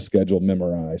where I have the schedule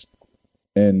memorized.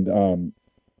 And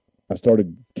I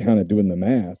started kind of doing the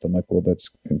math. I'm like, well, that's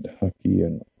Kentucky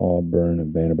and Auburn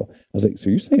and Vanderbilt. I was like, so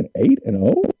you're saying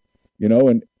 8-0?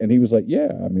 And he was like,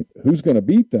 yeah, I mean, who's going to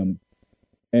beat them?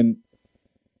 And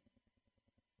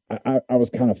I was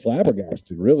kind of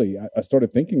flabbergasted, really. I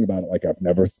started thinking about it like I've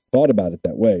never thought about it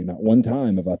that way. Not one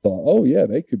time have I thought, oh, yeah,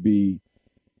 they could be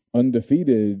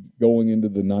undefeated going into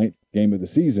the 9th game of the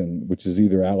season, which is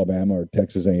either Alabama or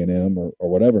Texas A&M or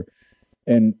whatever.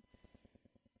 And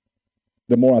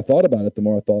the more I thought about it, the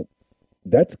more I thought,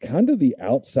 that's kind of the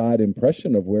outside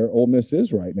impression of where Ole Miss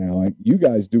is right now. Like, you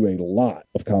guys do a lot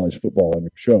of college football on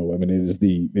your show. I mean, it is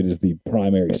the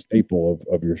primary staple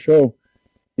of your show.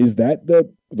 Is that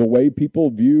the way people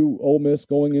view Ole Miss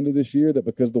going into this year, that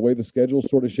because the way the schedule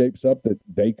sort of shapes up, that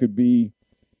they could be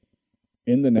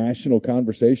in the national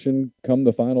conversation come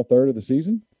the final third of the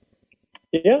season?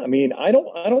 Yeah, I mean, I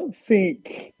don't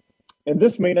think, and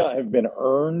this may not have been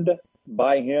earned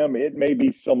by him. It may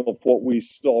be some of what we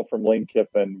saw from Lane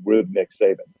Kiffin with Nick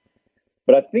Saban.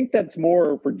 But I think that's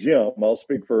more for Jim. I'll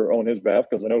speak on his behalf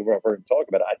because I know I've heard him talk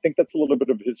about it. I think that's a little bit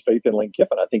of his faith in Lane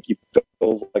Kiffin. I think he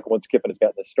feels like once Kiffin has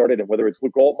gotten this started, and whether it's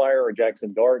Luke Altmaier or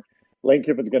Jackson Dart, Lane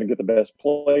Kiffin's going to get the best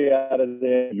play out of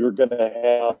them. You're going to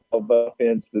have an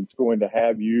offense that's going to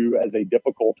have you as a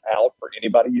difficult out for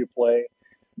anybody you play.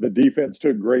 The defense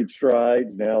took great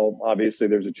strides. Now, obviously,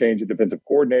 there's a change in defensive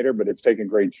coordinator, but it's taken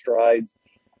great strides.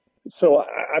 So,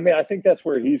 I mean, I think that's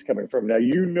where he's coming from. Now,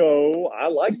 I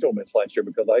liked Ole Miss last year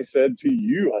because I said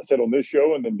on this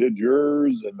show and then did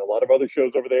yours and a lot of other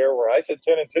shows over there where I said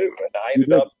 10-2, and I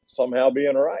ended up somehow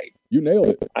being right. You nailed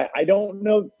it. I don't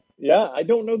know. Yeah, I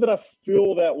don't know that I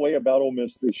feel that way about Ole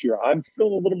Miss this year. I'm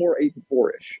feeling a little more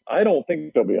 8-4-ish. I don't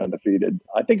think they'll be undefeated.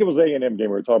 I think it was A&M game we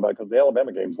were talking about because the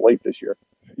Alabama game's late this year.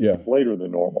 Yeah, later than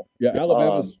normal. Yeah,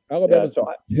 Alabama's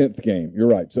the 10th game. You're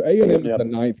right. So A&M is the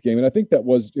 9th game, and I think that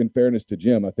was, in fairness to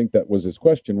Jim, I think that was his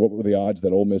question. What were the odds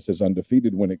that Ole Miss is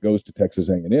undefeated when it goes to Texas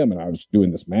A&M? And I was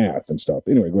doing this math and stuff.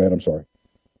 Anyway, go ahead. I'm sorry.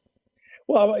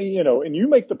 Well, and you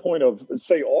make the point of,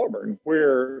 say, Auburn,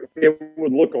 where it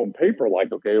would look on paper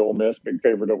like, okay, Ole Miss, big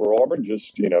favorite over Auburn,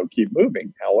 just, keep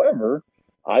moving. However,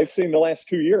 I've seen the last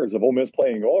 2 years of Ole Miss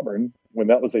playing Auburn when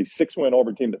that was a 6-win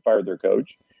Auburn team that fired their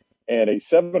coach and a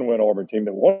 7-win Auburn team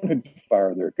that wanted to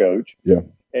fire their coach. Yeah.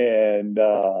 And,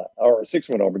 or a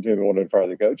 6-win Auburn team that wanted to fire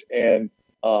their coach. And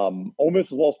Ole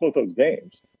Miss has lost both those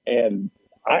games. And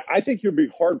I think you'd be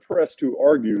hard-pressed to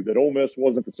argue that Ole Miss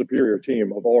wasn't the superior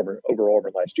team of Auburn over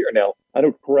Auburn last year. Now, I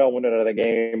know Corral went out of the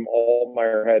game.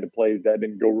 Altmaier had to play. That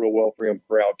didn't go real well for him.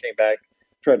 Corral came back,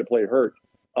 tried to play hurt.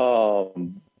 So,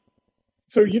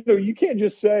 you can't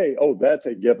just say, oh, that's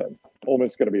a given. Ole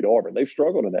Miss is going to beat Auburn. They've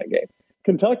struggled in that game.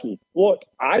 Kentucky, look,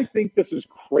 I think this is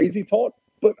crazy talk,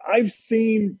 but I've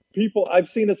seen a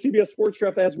CBS Sports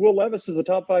draft that has Will Levis as a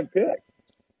top 5 pick.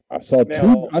 I saw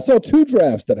two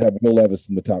drafts that have Will Levis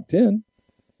in the top 10.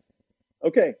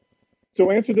 Okay.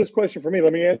 So answer this question for me.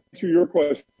 Let me answer your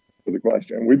question for the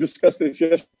question. We discussed this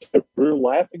yesterday. We were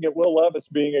laughing at Will Levis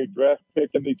being a draft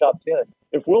pick in the top 10.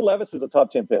 If Will Levis is a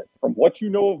top 10 pick, from what you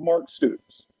know of Mark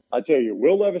Stoops, I tell you,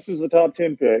 Will Levis is a top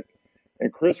 10 pick,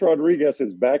 and Chris Rodriguez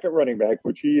is back at running back,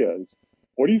 which he is.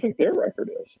 What do you think their record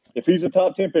is? If he's a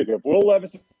top 10 pick, if Will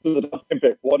Levis is a top 10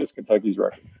 pick, what is Kentucky's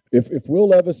record? If Will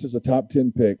Levis is a top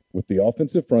 10 pick with the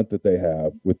offensive front that they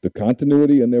have, with the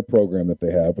continuity in their program that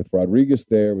they have, with Rodriguez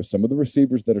there, with some of the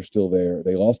receivers that are still there,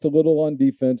 they lost a little on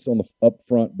defense on the up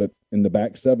front, but in the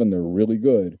back seven, they're really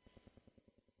good.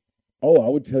 Oh, I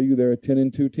would tell you they're a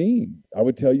 10-2 team. I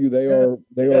would tell you they're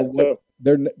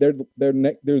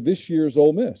this year's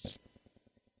Ole Miss.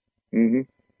 Mm-hmm.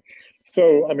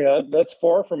 So, I mean, that's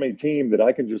far from a team that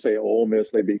I can just say, Ole Miss,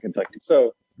 they beat Kentucky.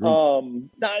 So, no,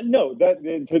 that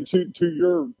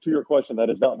to your question, that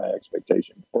is not my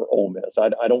expectation for Ole Miss.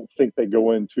 I don't think they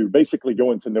go into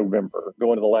November,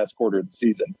 go into the last quarter of the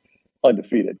season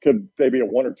undefeated. Could they be a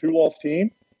 1 or 2 loss team?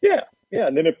 Yeah.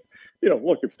 And then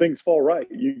if things fall right,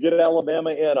 you get Alabama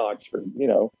and Oxford.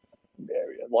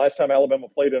 Last time Alabama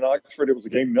played in Oxford, it was a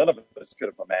game none of us could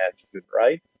have imagined,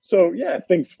 right? So, yeah, if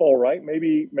things fall right,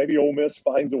 maybe Ole Miss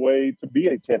finds a way to be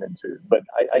a 10-2. But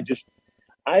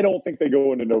I don't think they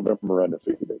go into November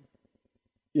undefeated.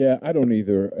 Yeah, I don't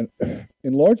either.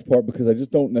 In large part because I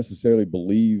just don't necessarily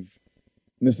believe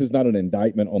 – and this is not an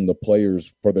indictment on the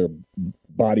players for their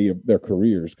body of their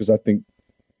careers, because I think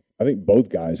both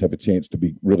guys have a chance to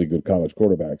be really good college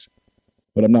quarterbacks.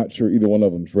 But I'm not sure either one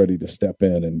of them's ready to step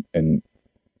in and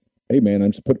hey, man,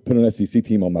 I'm just put an SEC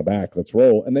team on my back. Let's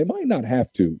roll. And they might not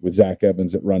have to with Zach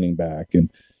Evans at running back and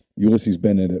Ulysses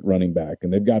Bennett at running back.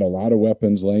 And they've got a lot of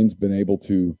weapons. Lane's been able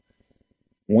to,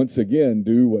 once again,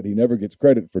 do what he never gets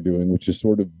credit for doing, which is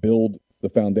sort of build the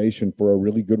foundation for a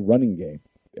really good running game.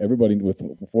 Everybody,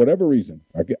 for whatever reason,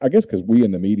 I guess because we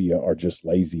in the media are just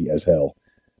lazy as hell.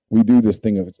 We do this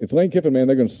thing of, it's Lane Kiffin, man,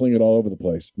 they're going to sling it all over the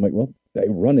place. I'm like, well, they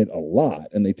run it a lot,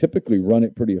 and they typically run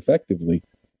it pretty effectively.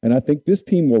 And I think this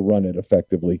team will run it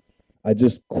effectively. I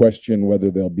just question whether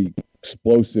they'll be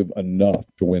explosive enough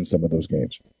to win some of those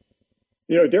games.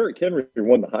 Derrick Henry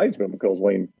won the Heisman because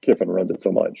Lane Kiffin runs it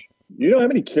so much. You know how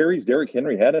many carries Derrick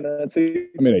Henry had in that season?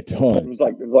 I mean, a ton. It was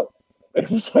like It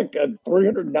was like a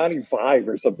 395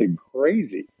 or something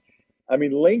crazy. I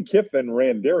mean, Lane Kiffin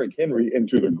ran Derrick Henry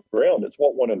into the ground. It's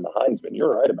what won him the Heisman.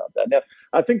 You're right about that. Now,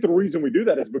 I think the reason we do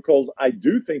that is because I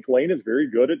do think Lane is very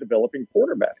good at developing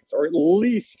quarterbacks, or at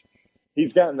least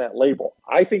he's gotten that label.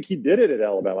 I think he did it at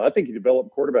Alabama. I think he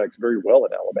developed quarterbacks very well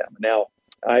at Alabama. Now,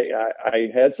 I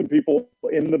had some people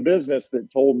in the business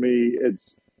that told me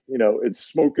it's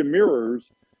smoke and mirrors.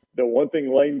 The one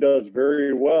thing Lane does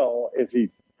very well is he,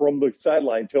 from the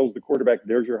sideline, tells the quarterback,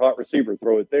 there's your hot receiver,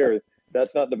 throw it there.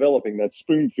 That's not developing, that's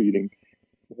spoon feeding.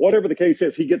 Whatever the case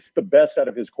is, he gets the best out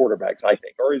of his quarterbacks, I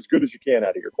think, or as good as you can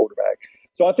out of your quarterback.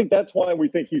 So I think that's why we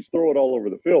think he's throwing it all over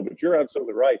the field. But you're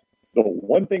absolutely right. The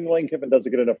one thing Lane Kiffin doesn't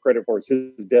get enough credit for is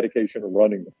his dedication to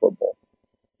running the football.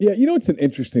 Yeah, it's an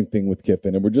interesting thing with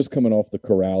Kiffin, and we're just coming off the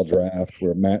Corral draft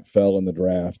where Matt fell in the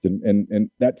draft, and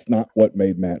that's not what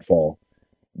made Matt fall.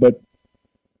 But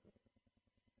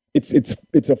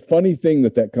it's a funny thing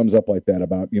that comes up like that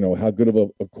about, how good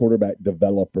of a quarterback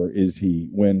developer is he,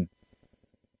 when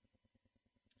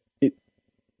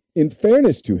in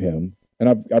fairness to him,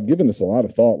 and I've given this a lot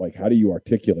of thought, like, how do you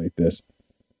articulate this?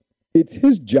 It's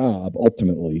his job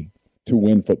ultimately to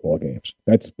win football games.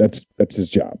 That's his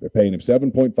job. They're paying him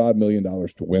 $7.5 million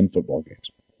to win football games.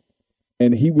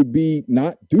 And he would be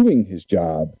not doing his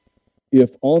job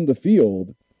if on the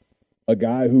field, a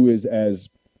guy who is as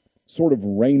sort of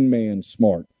Rain Man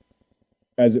smart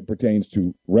as it pertains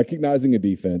to recognizing a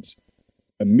defense,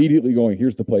 immediately going,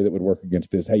 here's the play that would work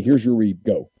against this. Hey, here's your read,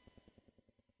 go.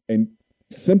 And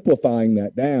simplifying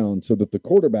that down so that the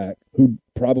quarterback, who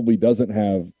probably doesn't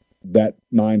have that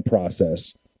mind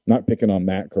process, not picking on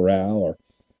Matt Corral or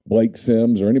Blake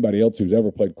Sims or anybody else who's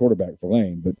ever played quarterback for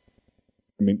Lane, but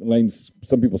I mean, Lane's,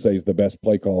 some people say he's the best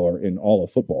play caller in all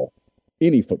of football,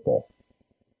 any football.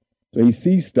 So he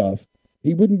sees stuff.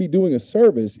 He wouldn't be doing a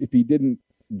service if he didn't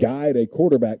guide a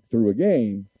quarterback through a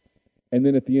game. And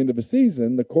then at the end of a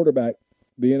season, the quarterback,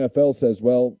 the NFL says,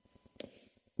 well,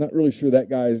 not really sure that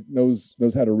guy knows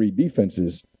how to read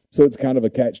defenses. So it's kind of a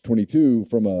catch-22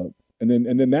 from and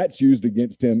then that's used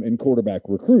against him in quarterback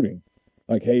recruiting.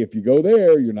 Like, hey, if you go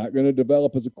there, you're not going to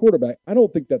develop as a quarterback. I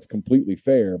don't think that's completely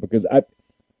fair, because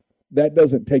that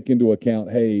doesn't take into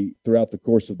account, hey, throughout the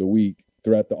course of the week,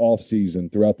 throughout the off season,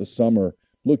 throughout the summer,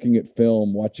 looking at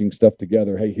film, watching stuff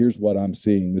together. Hey, here's what I'm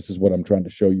seeing. This is what I'm trying to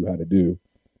show you how to do.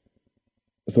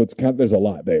 So it's there's a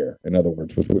lot there. In other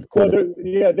words, with quarterback.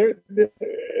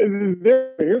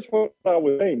 Here's what I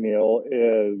would say, Neil,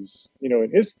 is,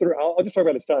 in his I'll just talk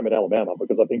about his time at Alabama,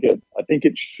 because I think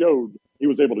it showed he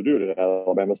was able to do it at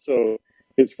Alabama. So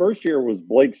his first year was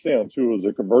Blake Sims, who was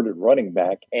a converted running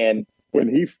back, and when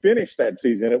he finished that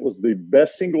season, it was the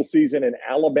best single season in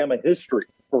Alabama history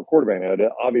for a quarterback. Now,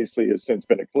 it obviously has since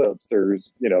been eclipsed.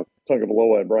 There's,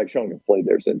 Tagovailoa and Bryce Young have played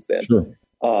there since then. Sure.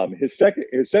 His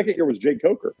second year was Jake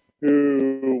Coker,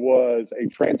 who was a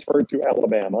transfer to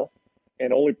Alabama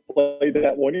and only played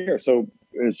that 1 year. So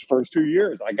his first 2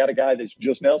 years, I got a guy that's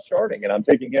just now starting, and I'm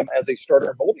taking him as a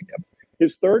starter and molding him.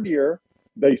 His third year,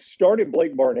 they started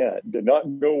Blake Barnett, did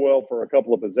not go well for a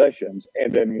couple of possessions,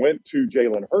 and then went to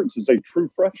Jalen Hurts as a true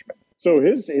freshman. So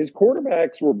his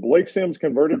quarterbacks were Blake Sims,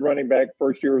 converted running back,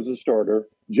 first year as a starter;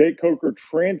 Jake Coker,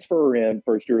 transfer in,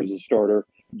 first year as a starter;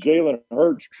 Jalen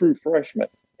Hurts, true freshman.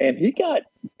 And he got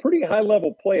pretty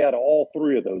high-level play out of all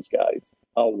three of those guys.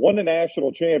 Won a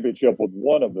national championship with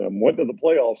one of them, went to the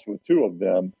playoffs with two of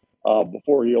them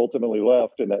before he ultimately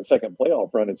left in that second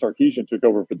playoff run, and Sarkisian took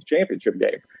over for the championship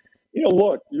game.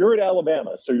 Look, you're at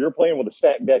Alabama, so you're playing with a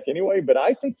stacked deck anyway, but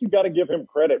I think you got to give him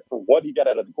credit for what he got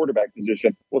out of the quarterback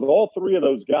position with all three of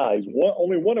those guys,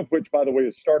 only one of which, by the way,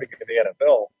 is starting in the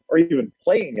NFL or even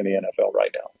playing in the NFL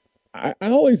right now.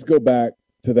 I always go back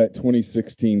to that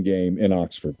 2016 game in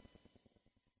Oxford.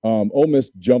 Ole Miss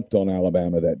jumped on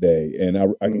Alabama that day, and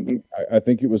I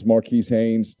think it was Marquise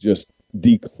Haynes just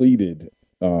depleted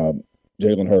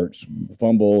Jalen Hurts,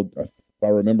 fumbled. If I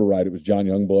remember right, it was John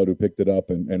Youngblood who picked it up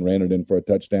and ran it in for a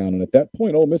touchdown. And at that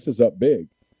point, Ole Miss is up big.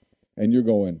 And you're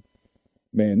going,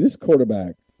 man, this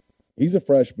quarterback, he's a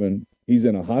freshman. He's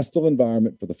in a hostile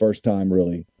environment for the first time,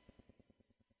 really.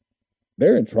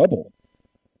 They're in trouble.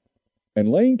 And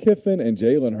Lane Kiffin and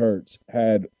Jalen Hurts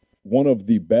had one of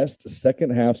the best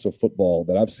second halves of football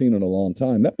that I've seen in a long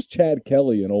time. That was Chad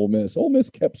Kelly and Ole Miss. Ole Miss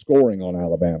kept scoring on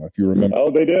Alabama, if you remember. Oh,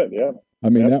 they did, yeah. I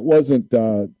mean, that wasn't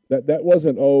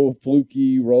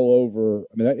fluky rollover.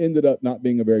 I mean, that ended up not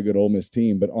being a very good Ole Miss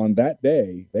team. But on that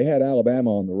day, they had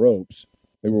Alabama on the ropes.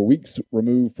 They were weeks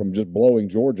removed from just blowing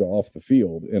Georgia off the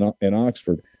field in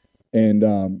Oxford. And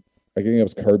I think it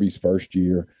was Kirby's first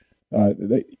year. But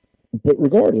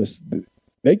regardless,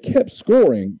 they kept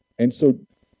scoring. And so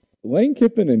Lane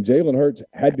Kiffin and Jalen Hurts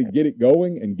had to get it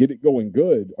going and get it going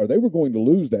good, or they were going to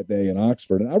lose that day in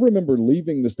Oxford. And I remember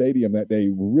leaving the stadium that day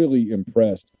really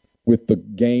impressed with the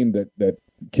game that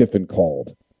Kiffin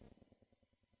called.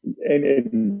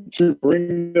 And to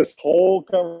bring this whole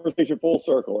conversation full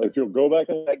circle, if you'll go back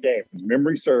in that game, as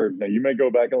memory serves, now you may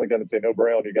go back and look at it and say, no,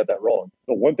 Brown, you got that wrong.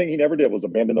 The one thing he never did was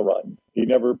abandon the run. He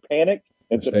never panicked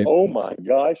and said, oh, my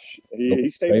gosh. He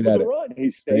stayed with the run.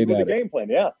 He stayed with the game plan,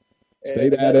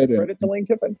 Stayed at it. Credit to Lane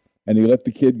Kiffin. And he let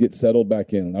the kid get settled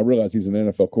back in. And I realize he's an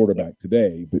NFL quarterback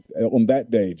today, but on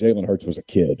that day, Jalen Hurts was a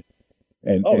kid.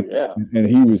 And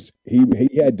he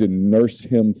had to nurse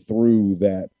him through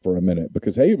that for a minute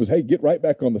because it was get right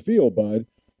back on the field, bud.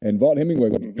 And Vaught Hemingway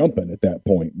was jumping at that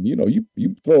point. And,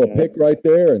 you throw a pick right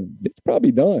there, and it's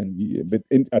probably done. But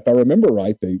if I remember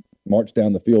right, they marched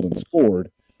down the field and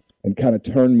scored, and kind of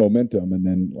turned momentum. And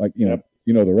then,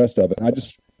 the rest of it.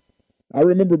 I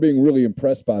remember being really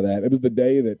impressed by that. It was the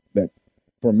day that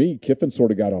for me, Kiffin sort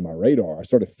of got on my radar. I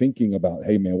started thinking about,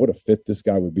 hey, man, what a fit this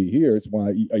guy would be here. It's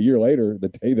why a year later, the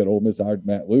day that Ole Miss hired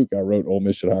Matt Luke, I wrote Ole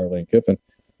Miss should hire Lane Kiffin.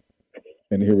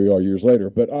 And here we are years later.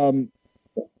 But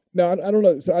no, I don't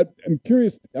know. So I'm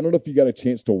curious. I don't know if you got a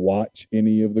chance to watch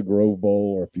any of the Grove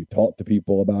Bowl or if you talked to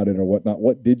people about it or whatnot.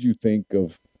 What did you think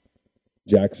of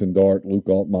Jackson Dart, Luke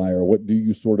Altmaier? What do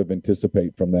you sort of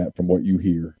anticipate from that, from what you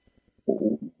hear?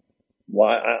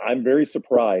 Well, I'm very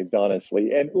surprised,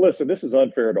 honestly. And listen, this is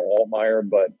unfair to Altmaier,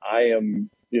 but I am,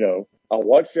 I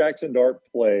watched Jackson Dart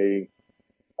play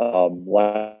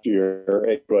last year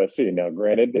at USC. Now,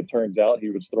 granted, it turns out he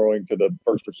was throwing to the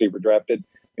first receiver drafted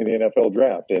in the NFL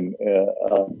draft. And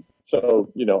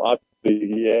so, obviously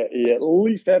he at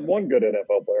least had one good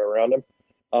NFL player around him.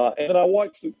 And then I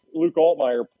watched Luke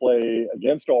Altmaier play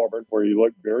against Auburn, where he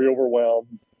looked very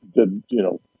overwhelmed, didn't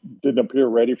appear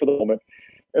ready for the moment.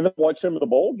 And then watched him in the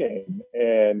bowl game.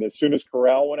 And as soon as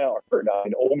Corral went out hurt,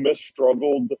 Ole Miss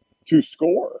struggled to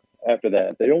score after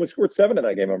that. They only scored 7 in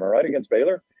that game, am I right, against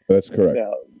Baylor? That's correct.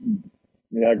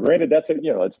 Now granted, that's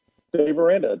it's Dave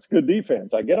Aranda. It's good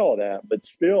defense. I get all that. But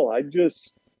still, I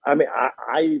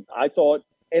thought,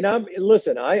 and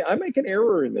I make an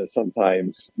error in this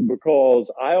sometimes because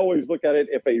I always look at it,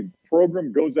 if a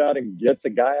program goes out and gets a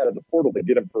guy out of the portal, they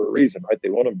get him for a reason, right? They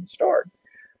want him to start.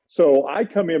 So I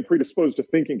come in predisposed to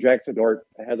thinking Jackson Dart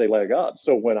has a leg up.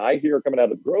 So when I hear coming out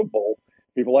of the Grove Bowl,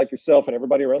 people like yourself and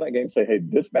everybody around that game say, hey,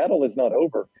 this battle is not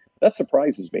over. That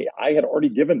surprises me. I had already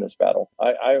given this battle.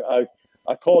 I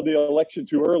called the election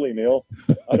too early, Neil.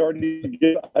 I'd already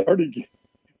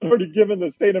given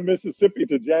the state of Mississippi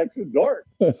to Jackson Dart.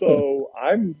 So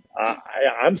I'm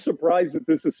surprised that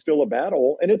this is still a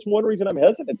battle. And it's one reason I'm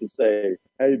hesitant to say,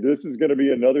 hey, this is going to be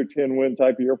another 10-win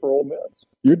type year for Ole Miss.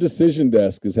 Your decision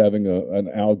desk is having an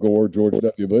Al Gore, George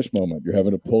W. Bush moment. You're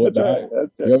having to pull it back. Right.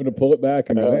 You're having to pull it back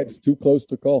and go, hey, it's too close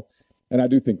to call. And I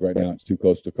do think right now it's too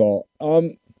close to call.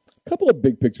 A couple of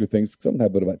big picture things, because I'm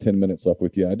going to have about 10 minutes left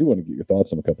with you. I do want to get your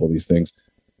thoughts on a couple of these things.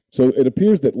 So it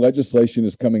appears that legislation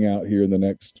is coming out here in the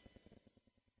next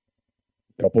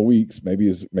couple of weeks,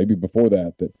 maybe before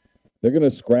that they're going to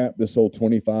scrap this whole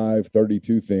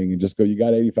 25-32 thing and just go, you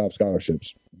got 85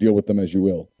 scholarships, deal with them as you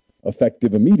will,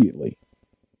 effective immediately.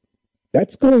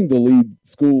 That's going to lead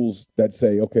schools that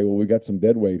say, okay, well, we got some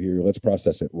dead weight here. Let's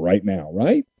process it right now,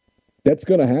 right? That's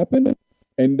going to happen.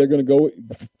 And they're going to go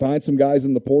find some guys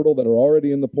in the portal that are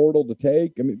already in the portal to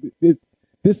take. I mean,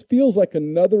 this feels like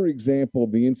another example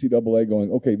of the NCAA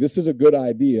going, okay, this is a good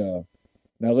idea.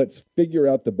 Now let's figure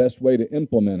out the best way to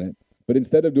implement it. But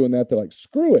instead of doing that, they're like,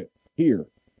 screw it, here.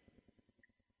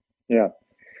 Yeah.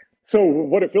 So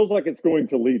what it feels like it's going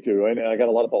to lead to, and I got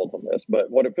a lot of thoughts on this,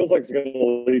 but what it feels like it's going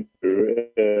to lead to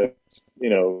is,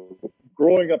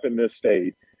 growing up in this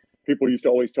state, people used to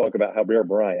always talk about how Bear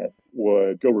Bryant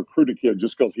would go recruit a kid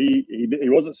just because he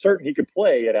wasn't certain he could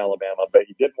play at Alabama, but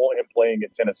he didn't want him playing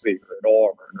at Tennessee or at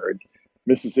Auburn or at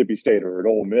Mississippi State or at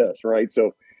Ole Miss, right?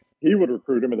 So he would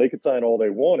recruit him and they could sign all they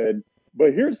wanted.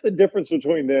 But here's the difference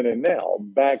between then and now.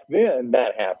 Back then,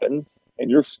 that happens, and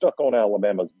you're stuck on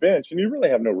Alabama's bench, and you really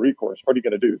have no recourse. What are you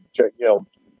going to do?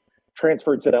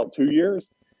 Transfer and sit out 2 years?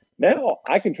 Now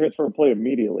I can transfer and play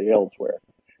immediately elsewhere.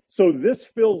 So this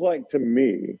feels like to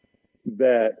me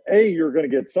that, you're going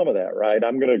to get some of that, right?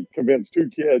 I'm going to convince 2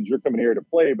 kids you're coming here to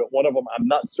play, but one of them, I'm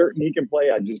not certain he can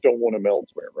play. I just don't want him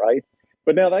elsewhere, right?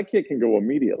 But now that kid can go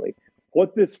immediately.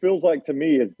 What this feels like to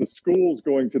me is the schools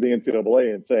going to the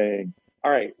NCAA and saying,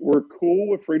 all right, we're cool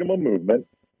with freedom of movement.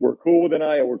 We're cool with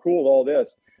NIL. We're cool with all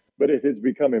this. But it has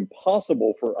become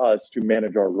impossible for us to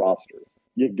manage our rosters.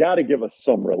 You got to give us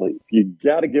some relief. You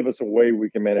got to give us a way we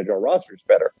can manage our rosters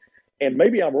better. And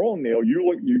maybe I'm wrong, Neil.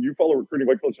 You follow recruiting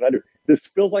way closer than I do. This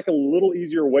feels like a little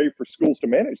easier way for schools to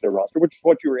manage their roster, which is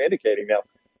what you were indicating. Now,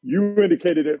 you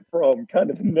indicated it from kind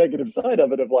of the negative side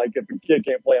of it, of like, if a kid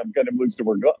can't play, I'm going to lose to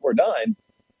we're done.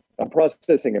 I'm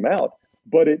processing him out.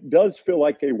 But it does feel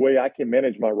like a way I can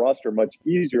manage my roster much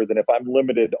easier than if I'm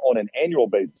limited on an annual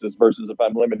basis versus if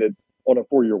I'm limited on a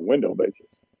 4-year window basis.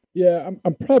 Yeah,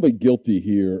 I'm probably guilty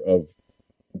here of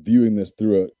viewing this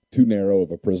through too narrow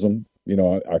of a prism. You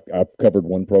know, I've covered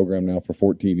one program now for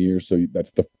 14 years, so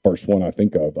that's the first one I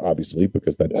think of, obviously,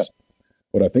 because that's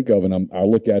what I think of. And I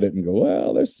look at it and go,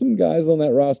 well, there's some guys on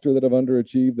that roster that have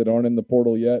underachieved that aren't in the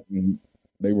portal yet, and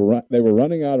they were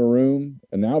running out of room,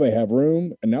 and now they have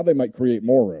room, and now they might create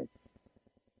more room.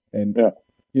 And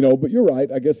you know, but you're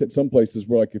right. I guess at some places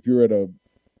where, like, if you're at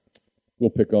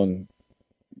we'll pick on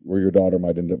where your daughter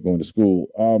might end up going to school.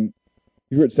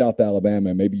 If you're at South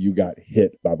Alabama, maybe you got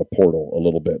hit by the portal a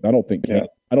little bit. I don't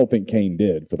think Kane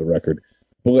did, for the record,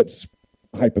 but let's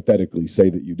hypothetically say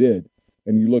that you did,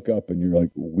 and you look up and you're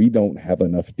like, we don't have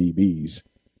enough DBs,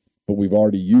 but we've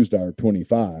already used our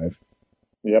 25.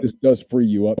 Yep. This does free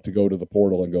you up to go to the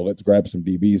portal and go, let's grab some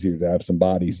DBs here to have some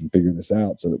bodies and figure this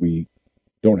out so that we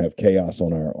don't have chaos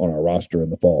on our roster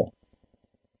in the fall.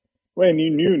 Well, and you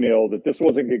knew, Neil, that this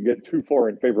wasn't going to get too far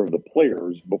in favor of the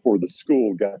players before the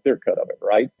school got their cut of it,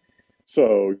 right?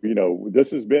 So, you know, this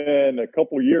has been a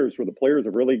couple of years where the players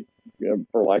have really, you know,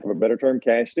 for lack of a better term,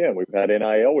 cashed in. We've had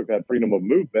NIL, we've had freedom of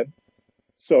movement.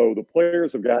 So the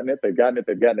players have gotten it, they've gotten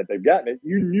it.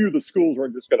 You knew the schools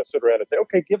weren't just going to sit around and say,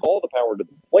 okay, give all the power to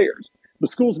the players. The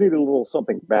schools needed a little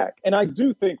something back. And I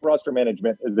do think roster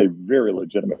management is a very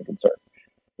legitimate concern.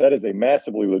 That is a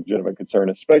massively legitimate concern,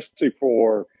 especially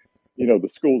for, you know, the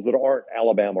schools that aren't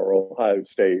Alabama or Ohio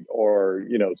State, or,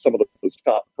 you know, some of those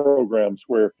top programs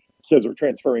where kids are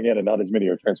transferring in and not as many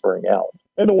are transferring out.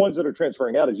 And the ones that are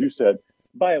transferring out, as you said,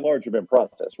 by and large have been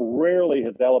processed. Rarely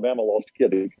has Alabama lost a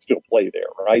kid who can still play there,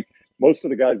 right? Most of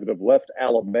the guys that have left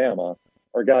Alabama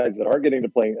are guys that aren't getting to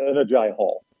play in a Jai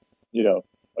Hall, you know,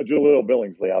 a Jaleel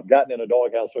Billingsley. I've gotten in a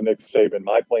doghouse with Nick Saban.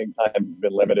 My playing time has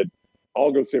been limited.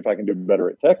 I'll go see if I can do better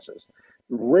at Texas.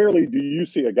 Rarely do you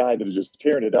see a guy that is just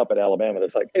tearing it up at Alabama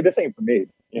that's like, hey, this ain't for me.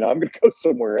 You know, I'm going to go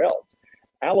somewhere else.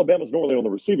 Alabama's normally on the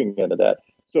receiving end of that.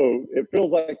 So it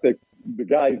feels like the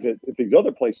guys at these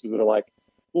other places that are like,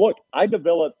 look, I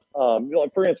developed, you know,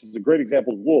 like, for instance, a great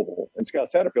example is Louisville and Scott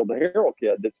Satterfield, the Harrell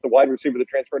kid that's the wide receiver that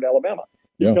transferred to Alabama.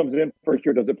 He comes in first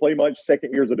year, doesn't play much.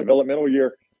 Second year is a developmental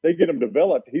year. They get him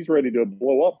developed. He's ready to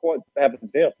blow up. What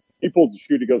happens to him? He pulls the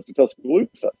chute. He goes to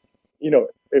Tuscaloosa. You know,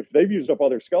 if they've used up all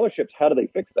their scholarships, how do they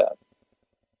fix that?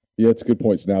 Yeah, it's good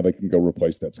points. Now they can go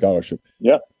replace that scholarship.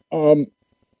 Yeah.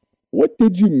 What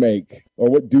did you make, or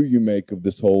what do you make of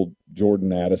this whole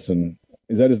Jordan Addison?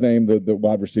 Is that his name, the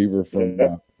wide receiver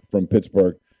from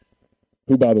Pittsburgh,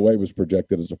 who, by the way, was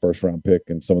projected as a first-round pick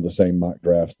in some of the same mock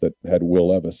drafts that had Will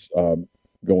Levis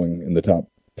going in the top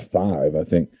 5, I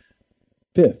think.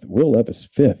 5th, Will Levis,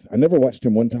 5th. I never watched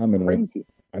him one time and went.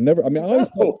 I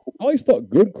always thought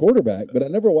good quarterback, but I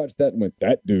never watched that and went,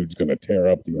 that dude's going to tear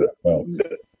up the NFL.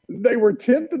 They were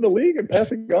 10th in the league in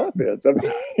passing offense. I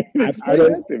mean,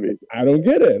 I don't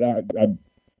get it.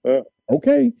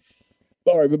 Okay.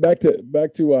 All right, but back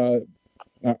to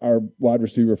our wide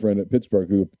receiver friend at Pittsburgh,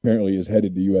 who apparently is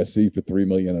headed to USC for $3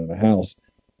 million and a house.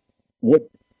 What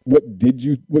do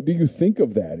you think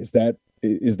of that? Is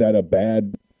that a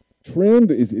bad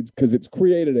trend? Is it because it's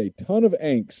created a ton of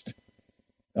angst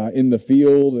in the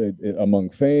field, among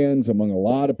fans, among a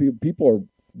lot of people? People are.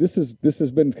 This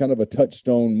has been kind of a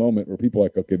touchstone moment where people are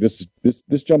like, okay, this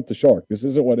jumped the shark. This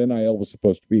isn't what NIL was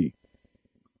supposed to be.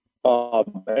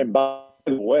 And by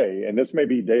the way, and this may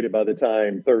be dated by the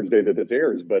time Thursday that this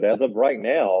airs, but as of right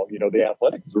now, you know, the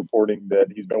Athletic is reporting that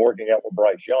he's been working out with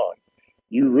Bryce Young.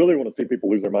 You really want to see people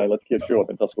lose their mind, let the kid show up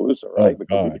in Tuscaloosa, right?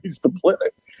 Because he's the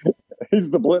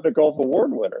Blitnikoff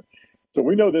Award winner. So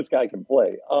we know this guy can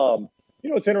play. You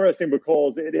know, it's interesting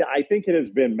because I think it has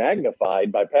been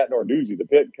magnified by Pat Narduzzi, the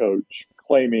Pitt coach,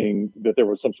 claiming that there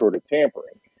was some sort of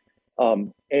tampering.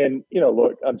 And, you know,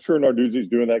 look, I'm sure Narduzzi's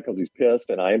doing that because he's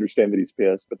pissed, and I understand that he's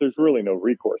pissed, but there's really no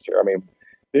recourse here. I mean,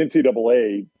 the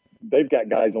NCAA, they've got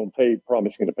guys on tape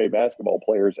promising to pay basketball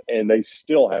players, and they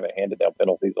still haven't handed down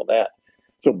penalties on that.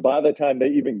 So by the time they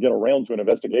even get around to an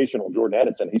investigation on Jordan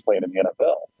Addison, he's playing in the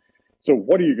NFL. So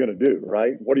what are you going to do,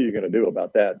 right? What are you going to do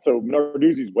about that? So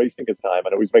Narduzzi's wasting his time.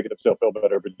 I know he's making himself feel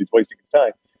better, but he's wasting his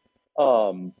time.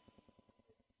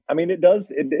 I mean, it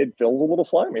feels a little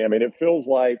slimy. I mean, it feels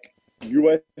like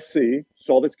USC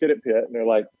saw this kid at Pitt, and they're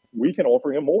like, we can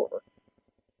offer him more.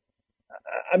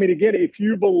 I mean, again, if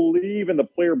you believe in the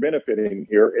player benefiting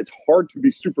here, it's hard to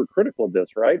be super critical of this,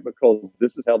 right? Because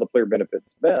this is how the player benefits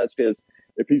best is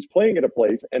if he's playing at a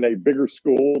place and a bigger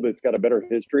school that's got a better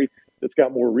history, that's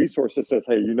got more resources, says,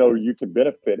 hey, you can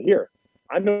benefit here.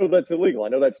 I know that's illegal. I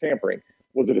know that's tampering.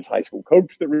 Was it his high school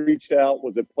coach that reached out?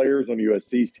 Was it players on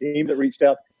USC's team that reached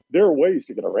out? There are ways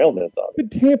to get around this. Obviously.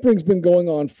 But tampering's been going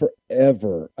on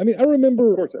forever. I mean, I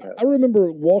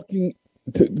remember walking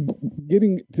to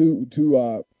getting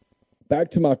to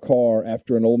back to my car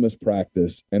after an Ole Miss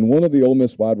practice, and one of the Ole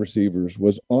Miss wide receivers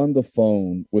was on the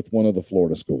phone with one of the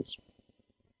Florida schools.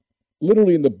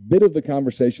 Literally in the bit of the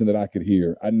conversation that I could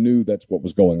hear, I knew that's what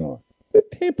was going on.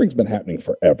 But tampering's been happening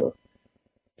forever.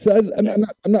 So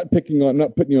I'm not putting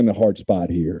you on a hard spot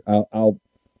here.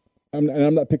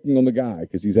 I'm not picking on the guy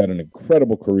because he's had an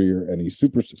incredible career and he's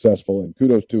super successful, and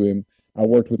kudos to him. I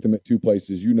worked with him at two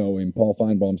places. You know him. Paul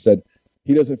Feinbaum said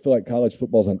he doesn't feel like college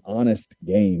football is an honest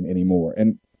game anymore.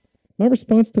 And my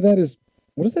response to that is,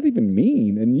 what does that even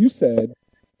mean? And you said,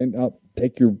 and I'll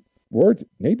take your words,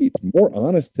 maybe it's more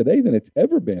honest today than it's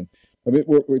ever been. I mean,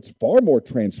 it's far more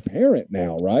transparent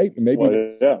now, right? And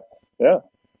maybe, yeah.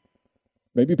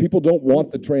 Maybe people don't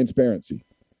want the transparency.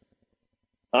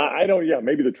 I don't. Yeah,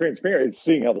 maybe the transparency is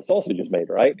seeing how the sausage is made,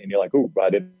 right? And you're like, "Ooh, I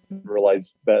didn't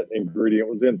realize that ingredient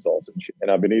was in sausage,"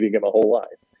 and I've been eating it my whole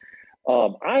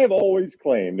life. I have always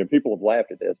claimed, and people have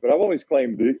laughed at this, but I've always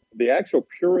claimed the actual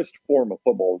purest form of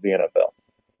football is the NFL,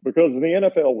 because in the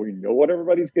NFL we know what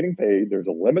everybody's getting paid. There's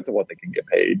a limit to what they can get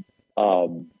paid.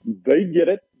 They get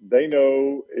it. They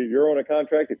know if you're on a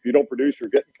contract. If you don't produce, you're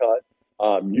getting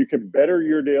cut. You can better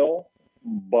your deal,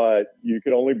 but you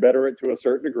can only better it to a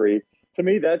certain degree. To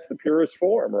me, that's the purest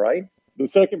form, right? The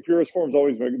second purest form has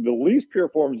always been, the least pure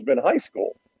form has been high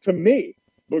school, to me,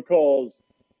 because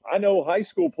I know high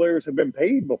school players have been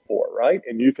paid before, right?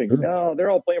 And you think, no, they're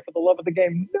all playing for the love of the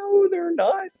game. No, they're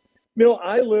not. Bill,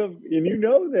 I live, and you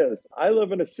know this, I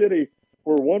live in a city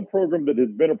where one program that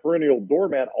has been a perennial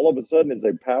doormat all of a sudden is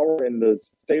a power in the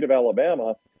state of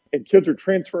Alabama, and kids are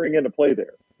transferring in to play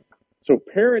there. So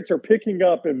parents are picking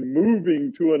up and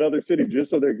moving to another city just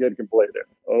so their kid can play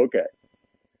there. Okay.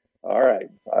 All right.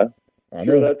 I'm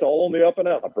sure that's all on the up and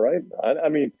up, right? I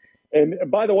mean, and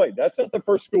by the way, that's not the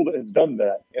first school that has done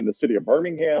that in the city of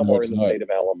Birmingham or in the state of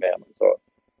Alabama. So,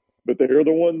 but they're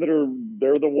the ones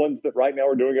that right now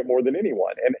are doing it more than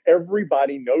anyone, and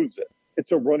everybody knows it.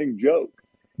 It's a running joke,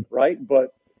 right?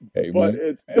 But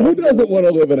it's who doesn't want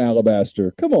to live in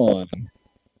Alabaster? Come on.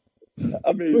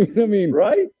 I mean,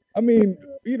 right? I mean,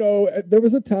 you know, there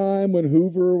was a time when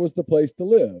Hoover was the place to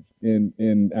live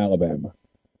in Alabama.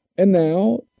 And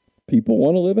now people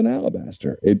want to live in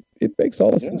Alabaster. It makes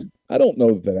all the sense. I don't know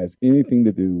if that has anything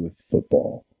to do with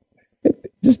football.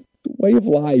 Just way of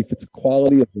life. It's a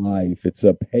quality of life. It's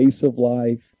a pace of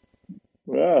life.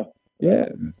 Yeah.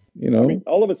 You know, I mean,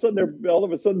 all of a sudden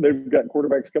they've got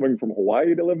quarterbacks coming from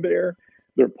Hawaii to live there.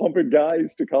 They're pumping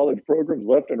guys to college programs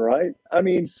left and right. I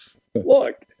mean,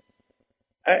 look.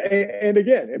 And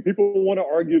again, and people want to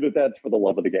argue that that's for the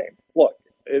love of the game. Look,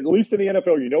 at least in the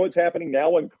NFL, you know what's happening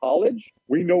now in college.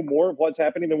 We know more of what's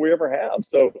happening than we ever have.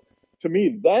 So to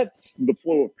me, that's the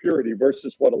flow of purity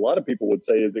versus what a lot of people would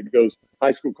say is it goes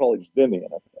high school, college, then the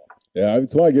NFL. Yeah,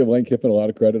 that's why I give Lane Kiffin a lot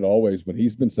of credit always when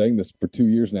he's been saying this for 2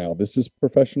 years now. This is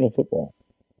professional football.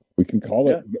 We can call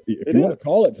it, if you want to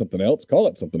call it something else, call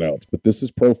it something else. But this is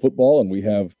pro football, and we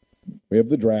have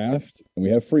the draft, and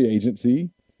we have free agency,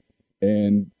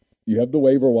 and you have the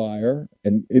waiver wire,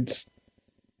 and it's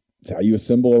how you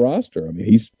assemble a roster. I mean,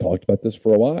 he's talked about this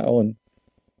for a while, and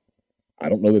I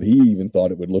don't know that he even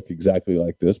thought it would look exactly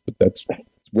like this, but that's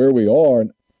where we are.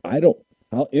 And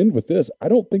I'll end with this. I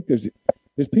don't think there's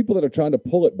people that are trying to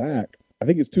pull it back. I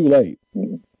think it's too late.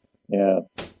 Yeah.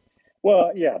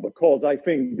 Well, yeah, because I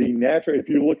think if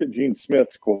you look at Gene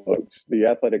Smith's quotes, the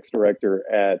athletics director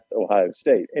at Ohio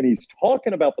State, and he's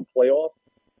talking about the playoff,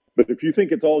 but if you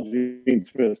think it's all Gene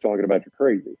Smith's talking about, you're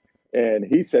crazy. And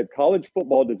he said college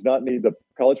football does not need the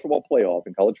college football playoff,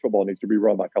 and college football needs to be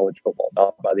run by college football,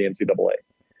 not by the NCAA.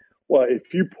 Well,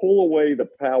 if you pull away the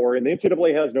power, and the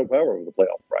NCAA has no power over the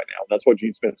playoff right now, that's what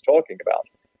Gene Smith's talking about.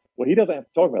 Well, he doesn't have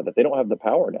to talk about that. They don't have the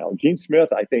power now. Gene Smith,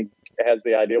 I think, has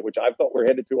the idea, which I thought we're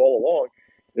headed to all along,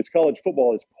 is college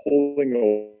football is pulling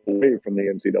away from the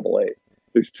NCAA.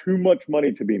 There's too much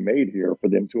money to be made here for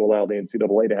them to allow the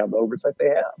NCAA to have the oversight they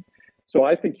have. So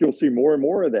I think you'll see more and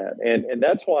more of that. And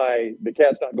that's why the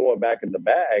cat's not going back in the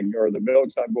bag, or the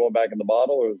milk's not going back in the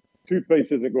bottle, or the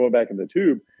toothpaste isn't going back in the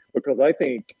tube, because I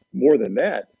think more than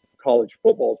that, college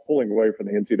football is pulling away from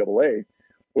the NCAA,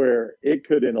 where it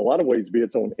could in a lot of ways be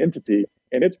its own entity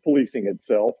and it's policing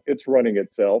itself, it's running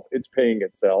itself, it's paying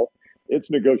itself, it's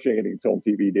negotiating its own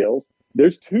TV deals.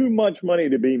 There's too much money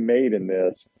to be made in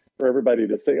this for everybody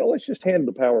to say, oh, let's just hand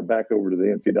the power back over to the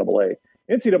NCAA.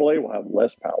 NCAA will have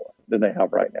less power than they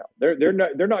have right now. They're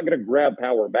not going to grab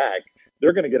power back.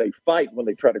 They're going to get a fight when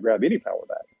they try to grab any power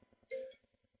back.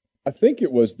 I think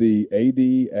it was the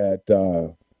AD at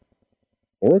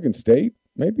Oregon State,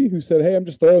 maybe, who said, hey, I'm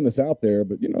just throwing this out there,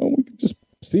 but, we could just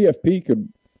CFP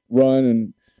could run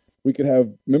and we could have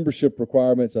membership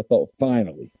requirements. I thought,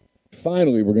 finally,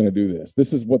 we're going to do this.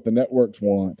 This is what the networks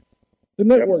want. The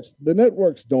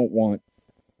networks don't want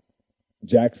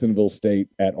Jacksonville State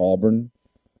at Auburn.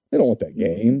 They don't want that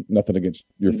game. Nothing against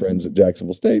your friends at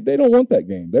Jacksonville State. They don't want that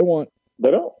game. They want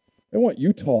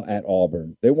Utah at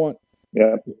Auburn. They want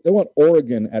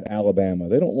Oregon at Alabama.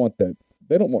 They don't want that.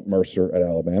 They don't want Mercer at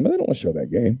Alabama. They don't want to show that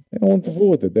game. They don't want to fool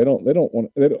with it. They don't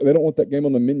want that game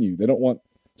on the menu. They don't want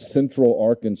Central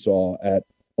Arkansas at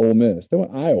Ole Miss. They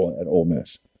want Iowa at Ole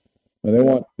Miss. And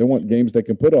they want games they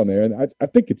can put on there. And I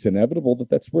think it's inevitable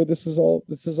that's where this is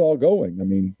all going. I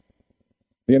mean,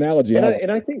 the analogy.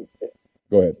 I think.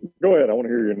 Go ahead. I want to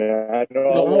hear your analogy.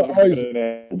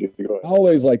 I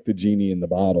always like the genie in the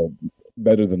bottle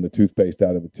better than the toothpaste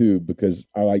out of the tube, because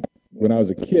when I was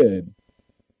a kid,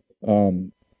 I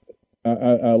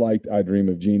liked I Dream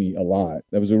of Jeannie a lot.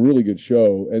 That was a really good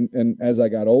show. And as I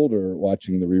got older,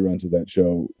 watching the reruns of that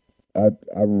show, I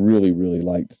really, really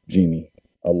liked Jeannie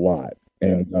a lot.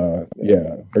 And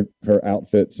her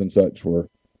outfits and such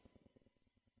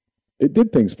it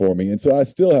did things for me. And so I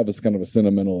still have this kind of a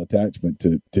sentimental attachment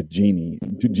to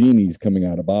genies coming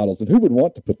out of bottles. And who would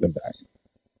want to put them back?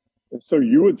 So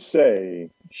you would say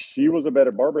she was a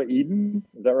better Barbara Eden?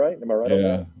 Is that right? Am I right on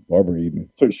that? Barbara Eden.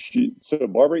 So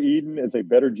Barbara Eden is a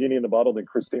better genie in the bottle than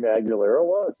Christina Aguilera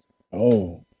was?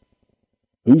 Oh,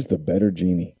 who's the better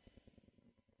genie?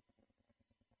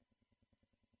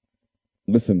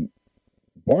 Listen,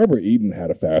 Barbara Eden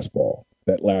had a fastball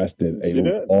that lasted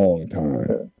a long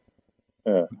time.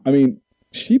 Yeah. I mean,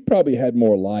 she probably had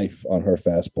more life on her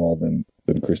fastball than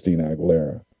Christina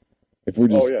Aguilera. If we're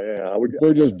just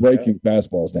we're just breaking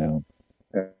fastballs down.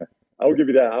 Yeah. I would give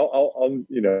you that.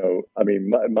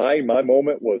 My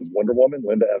moment was Wonder Woman,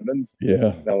 Linda Evans.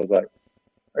 Yeah. And I was like,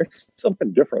 there's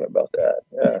something different about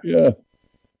that. Yeah.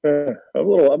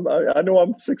 I know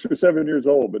I'm 6 or 7 years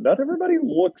old, but not everybody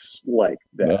looks like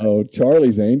that. No,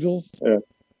 Charlie's Angels.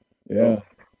 Yeah.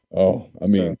 I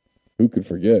mean, who could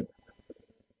forget?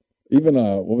 Even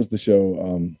what was the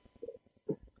show?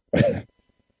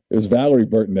 It was Valerie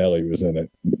Bertinelli was in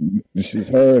it. She's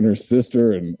her and her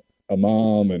sister and a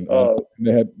mom, and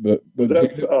they had was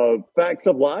that Facts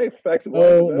of Life?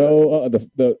 No.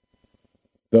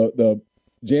 The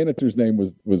janitor's name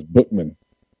was Bookman.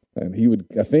 And he would,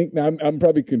 I think, now I'm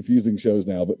probably confusing shows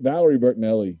now, but Valerie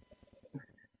Bertinelli,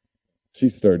 she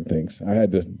stirred things. I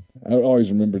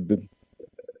always remembered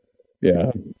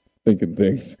thinking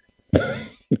things.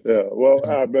 Yeah, well,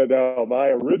 but my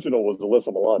original was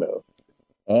Alyssa Milano.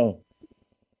 Oh.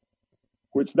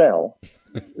 Which now,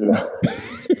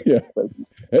 yeah.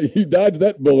 Hey, you dodged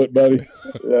that bullet, buddy.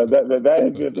 Yeah,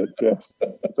 that is it. Yes,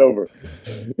 it's over.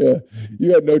 Yeah,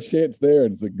 you had no chance there,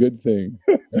 and it's a good thing.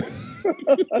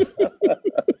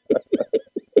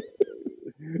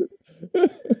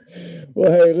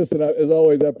 Well, hey, listen, as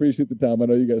always, I appreciate the time. I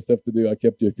know you got stuff to do. I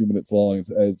kept you a few minutes long.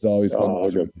 It's always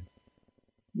fun.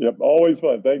 Yep, always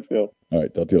fun. Thanks, Neil. All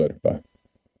right, talk to you later. Bye.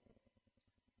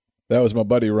 That was my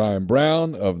buddy Ryan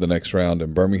Brown of The Next Round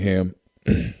in Birmingham.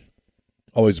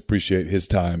 Always appreciate his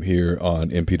time here on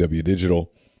MPW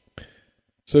Digital.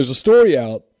 So there's a story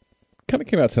out, kind of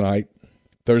came out tonight,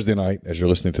 Thursday night, as you're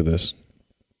listening to this.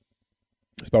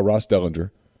 It's about Ross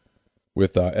Dellinger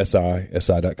with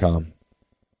SI.com.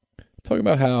 Talking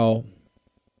about how,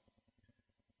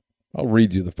 I'll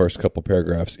read you the first couple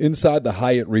paragraphs. Inside the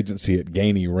Hyatt Regency at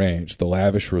Gainey Ranch, the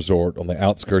lavish resort on the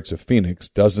outskirts of Phoenix,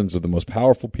 dozens of the most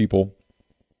powerful people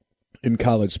in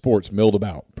college sports milled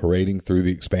about, parading through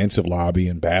the expansive lobby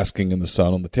and basking in the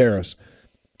sun on the terrace.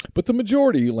 But the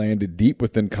majority landed deep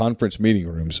within conference meeting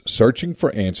rooms, searching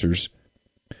for answers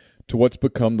to what's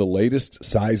become the latest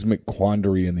seismic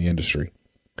quandary in the industry: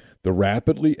 the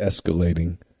rapidly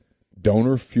escalating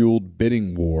donor-fueled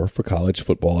bidding war for college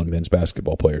football and men's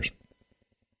basketball players.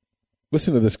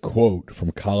 Listen to this quote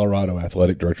from Colorado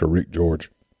Athletic Director Rick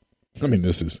George. I mean,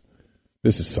 this is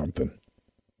something.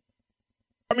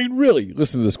 I mean, really,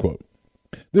 listen to this quote.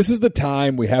 "This is the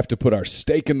time we have to put our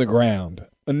stake in the ground.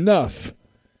 Enough.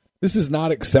 This is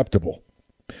not acceptable.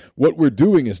 What we're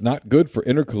doing is not good for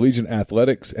intercollegiate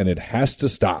athletics, and it has to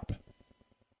stop."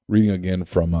 Reading again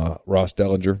from Ross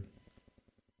Dellinger,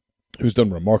 who's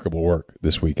done remarkable work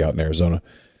this week out in Arizona.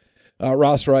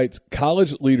 Ross writes,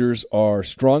 college leaders are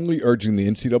strongly urging the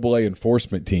NCAA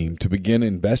enforcement team to begin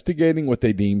investigating what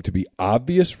they deem to be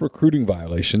obvious recruiting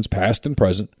violations, past and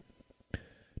present.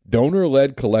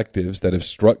 Donor-led collectives that have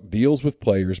struck deals with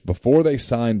players before they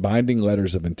sign binding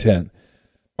letters of intent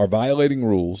are violating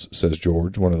rules, says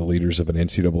George, one of the leaders of an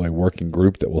NCAA working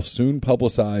group that will soon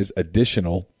publicize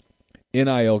additional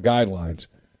NIL guidelines.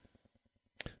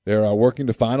 They're working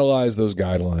to finalize those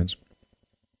guidelines.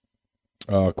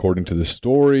 According to this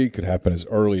story, could happen as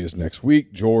early as next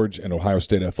week. George and Ohio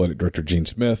State Athletic Director Gene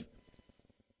Smith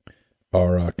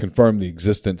are confirmed the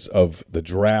existence of the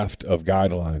draft of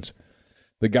guidelines.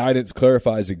 The guidance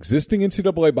clarifies existing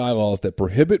NCAA bylaws that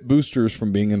prohibit boosters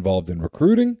from being involved in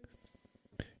recruiting.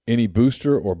 Any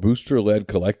booster or booster-led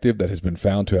collective that has been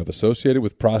found to have associated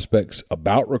with prospects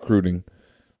about recruiting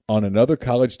on another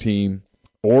college team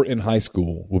or in high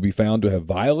school will be found to have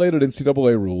violated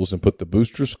NCAA rules and put the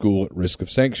booster school at risk of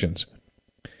sanctions.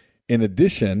 In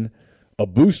addition, a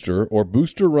booster or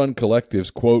booster-run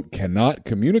collectives, quote, cannot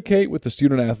communicate with the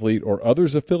student-athlete or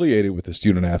others affiliated with the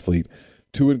student-athlete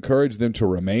to encourage them to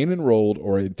remain enrolled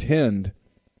or attend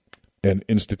an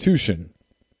institution.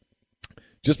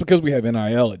 Just because we have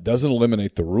NIL, it doesn't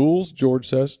eliminate the rules, George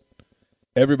says.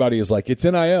 Everybody is like, it's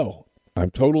NIL.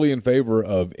 I'm totally in favor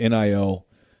of NIL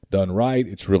done right.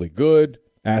 It's really good.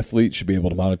 Athletes should be able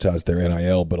to monetize their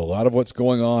NIL, but a lot of what's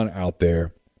going on out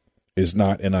there is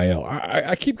not NIL.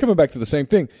 I keep coming back to the same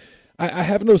thing. I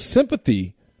have no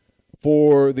sympathy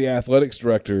for the athletics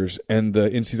directors and the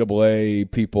NCAA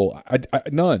people.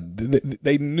 None.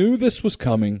 They knew this was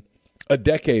coming a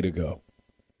decade ago.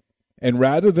 And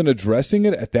rather than addressing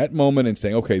it at that moment and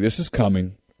saying, okay, this is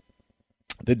coming,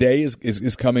 the day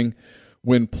is coming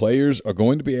when players are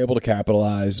going to be able to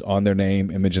capitalize on their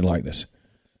name, image, and likeness.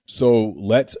 So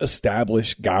let's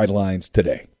establish guidelines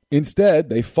today. Instead,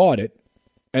 they fought it,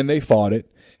 and they fought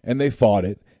it, and they fought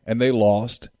it, and they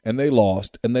lost, and they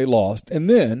lost, and they lost. And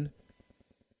then,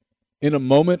 in a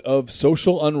moment of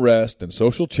social unrest and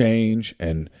social change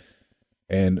and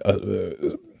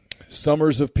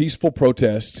summers of peaceful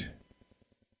protest,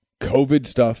 COVID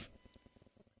stuff,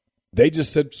 they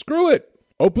just said, screw it.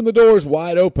 Open the doors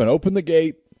wide open. Open the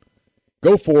gate.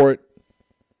 Go for it.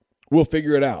 We'll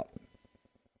figure it out.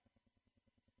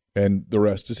 And the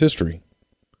rest is history.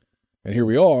 And here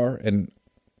we are. And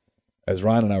as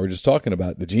Ryan and I were just talking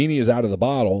about, the genie is out of the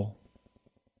bottle.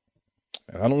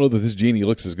 And I don't know that this genie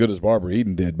looks as good as Barbara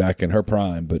Eden did back in her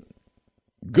prime, but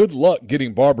good luck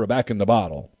getting Barbara back in the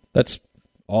bottle. That's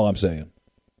all I'm saying.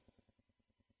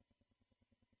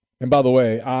 And by the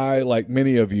way, I, like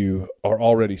many of you, are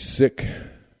already sick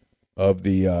of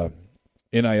the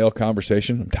NIL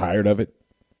conversation. I'm tired of it.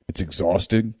 It's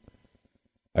exhausting.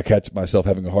 I catch myself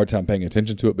having a hard time paying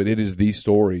attention to it, but it is the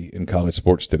story in college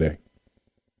sports today.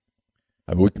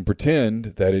 I mean, we can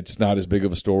pretend that it's not as big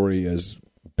of a story as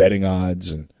betting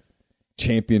odds and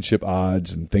championship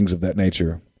odds and things of that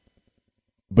nature,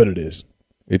 but it is.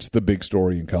 It's the big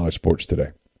story in college sports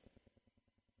today.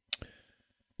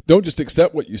 Don't just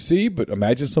accept what you see, but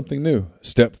imagine something new.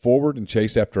 Step forward and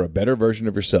chase after a better version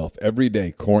of yourself. Every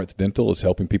day, Corinth Dental is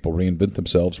helping people reinvent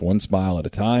themselves one smile at a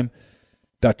time.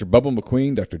 Dr. Bubba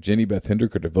McQueen, Dr. Jenny Beth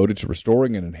Hendrick are devoted to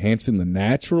restoring and enhancing the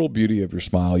natural beauty of your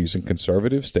smile using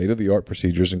conservative, state-of-the-art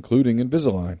procedures, including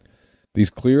Invisalign.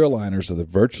 These clear aligners are the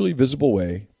virtually invisible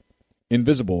way,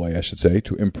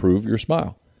 to improve your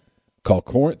smile. Call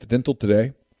Corinth Dental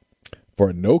today for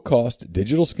a no-cost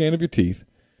digital scan of your teeth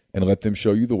and let them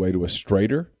show you the way to a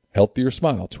straighter, healthier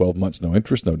smile. 12 months, no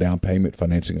interest, no down payment,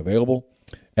 financing available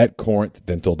at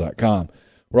corinthdental.com.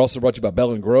 We're also brought to you by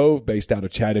Bell & Grove, based out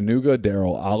of Chattanooga.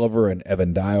 Daryl Oliver and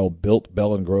Evan Dial built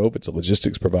Bell & Grove. It's a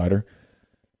logistics provider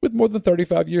with more than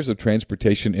 35 years of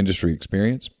transportation industry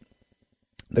experience.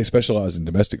 They specialize in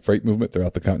domestic freight movement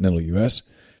throughout the continental U.S.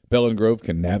 Bell & Grove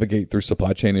can navigate through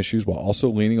supply chain issues while also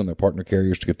leaning on their partner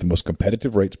carriers to get the most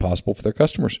competitive rates possible for their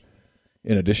customers.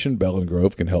 In addition, Bell &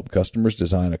 Grove can help customers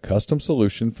design a custom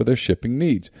solution for their shipping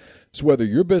needs. So whether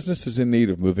your business is in need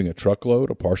of moving a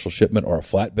truckload, a partial shipment, or a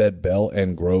flatbed, Bell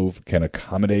 & Grove can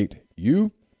accommodate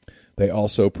you. They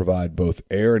also provide both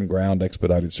air and ground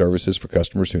expedited services for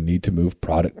customers who need to move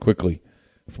product quickly.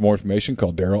 For more information,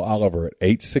 call Daryl Oliver at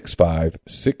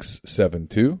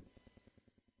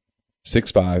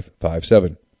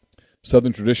 865-672-6557.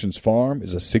 Southern Traditions Farm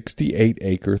is a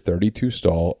 68-acre,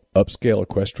 32-stall, upscale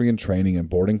equestrian training and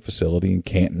boarding facility in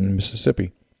Canton,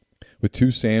 Mississippi. With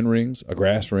 2 sand rings, a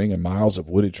grass ring, and miles of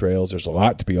wooded trails, there's a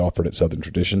lot to be offered at Southern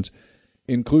Traditions,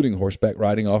 including horseback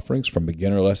riding offerings from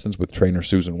beginner lessons with trainer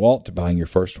Susan Walt to buying your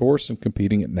first horse and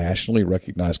competing at nationally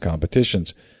recognized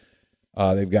competitions.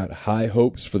 They've got high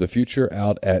hopes for the future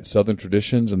out at Southern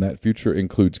Traditions, and that future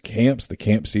includes camps. The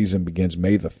camp season begins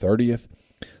May the 30th.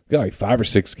 We've got like 5 or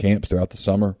 6 camps throughout the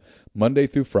summer, Monday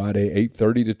through Friday,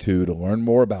 8:30 to 2. To learn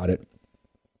more about it,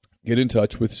 get in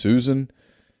touch with Susan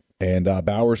and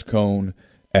Bowers Cone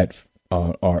at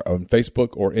on Facebook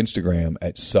or Instagram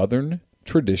at Southern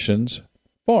Traditions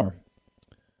Farm.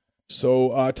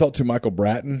 So I talked to Michael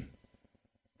Bratton,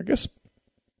 I guess,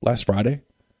 last Friday.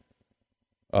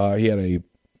 He had a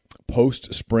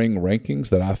post-spring rankings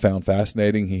that I found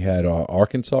fascinating. He had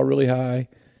Arkansas really high.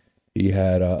 He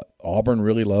had Auburn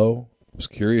really low. I was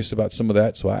curious about some of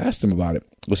that, so I asked him about it.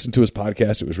 Listened to his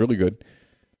podcast. It was really good.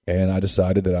 And I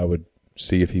decided that I would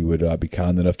see if he would be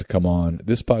kind enough to come on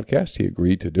this podcast. He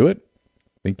agreed to do it.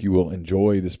 I think you will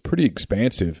enjoy this pretty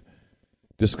expansive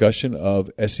discussion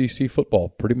of SEC football,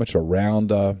 pretty much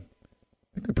around, I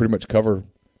think we pretty much cover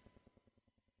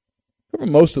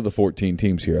most of the 14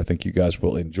 teams here. I think you guys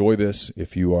will enjoy this.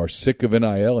 If you are sick of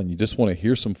NIL and you just want to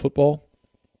hear some football,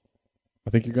 I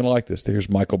think you're going to like this. Here's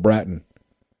Michael Bratton.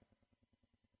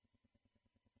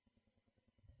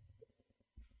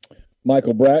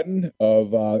 Michael Bratton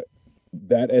of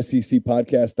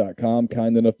thatsecpodcast.com,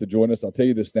 kind enough to join us. I'll tell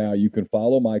you this now. You can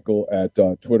follow Michael at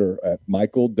Twitter at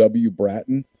Michael W.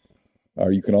 Bratton.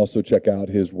 Or you can also check out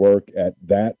his work at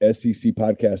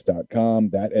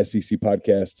thatsecpodcast.com, That SEC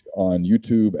Podcast on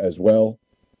YouTube as well.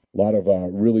 A lot of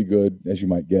really good, as you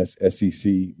might guess,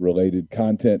 SEC-related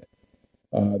content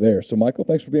there. So, Michael,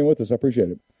 thanks for being with us. I appreciate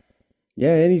it. Yeah,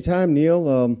 anytime,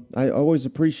 Neil. I always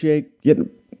appreciate getting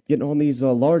on these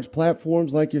large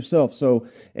platforms like yourself. So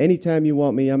anytime you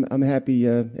want me, I'm happy,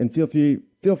 and feel free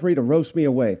to roast me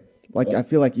away, like I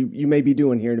feel like you may be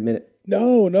doing here in a minute.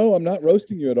 No, I'm not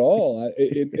roasting you at all.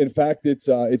 In fact,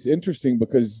 it's interesting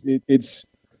because it's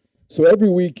so every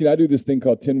week I do this thing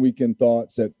called 10 Weekend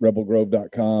Thoughts at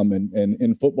rebelgrove.com, and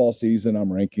in football season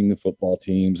I'm ranking the football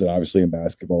teams, and obviously in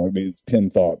basketball, I mean, it's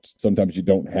 10 thoughts. Sometimes you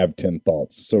don't have 10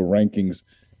 thoughts, so rankings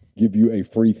give you a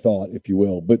free thought, if you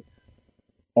will. But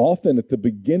often at the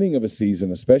beginning of a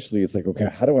season, especially, it's like, okay,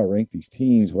 how do I rank these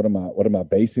teams? What am I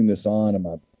basing this on? Am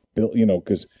I built,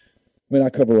 because I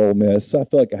cover Ole Miss, so I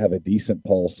feel like I have a decent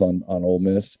pulse on Ole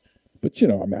Miss. But, I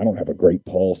don't have a great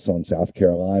pulse on South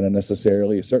Carolina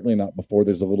necessarily. Certainly not before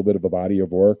there's a little bit of a body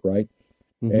of work, right?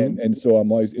 Mm-hmm. And so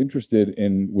I'm always interested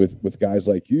in with guys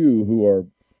like you who are,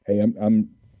 hey, I'm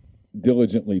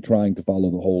diligently trying to follow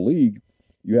the whole league.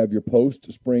 You have your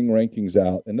post-spring rankings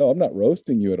out. And no, I'm not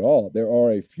roasting you at all. There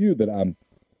are a few that I'm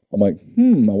like, I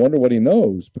wonder what he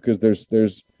knows, because there's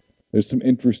some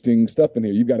interesting stuff in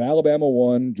here. You've got Alabama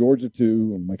 1, Georgia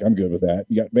 2. I'm like, I'm good with that.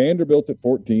 You got Vanderbilt at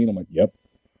 14. I'm like, yep.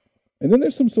 And then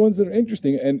there's some ones that are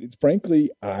interesting. And it's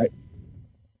frankly, I've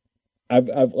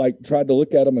like tried to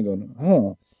look at them and going,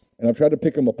 and I've tried to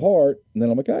pick them apart. And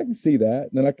then I'm like, I can see that.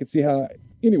 And then I can see how.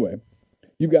 Anyway,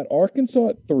 you've got Arkansas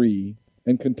at 3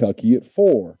 and Kentucky at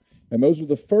 4. And those were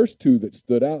the first two that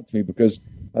stood out to me, because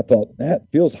I thought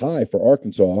that feels high for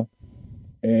Arkansas.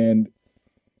 And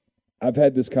I've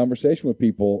had this conversation with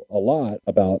people a lot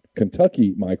about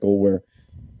Kentucky, Michael,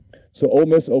 so Ole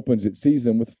Miss opens its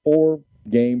season with 4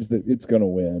 games that it's going to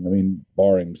win. I mean,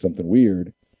 barring something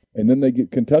weird. And then they get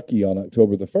Kentucky on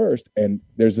October the 1st. And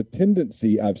there's a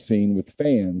tendency I've seen with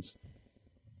fans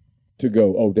to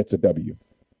go, oh, that's a W.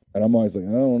 And I'm always like,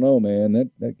 I don't know,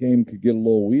 man. That game could get a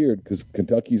little weird, because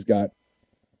Kentucky's got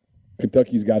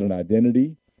an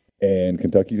identity, and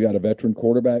Kentucky's got a veteran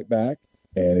quarterback back.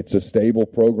 And it's a stable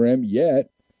program,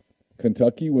 yet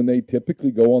Kentucky, when they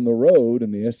typically go on the road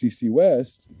in the SEC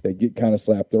West, they get kind of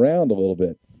slapped around a little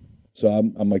bit. So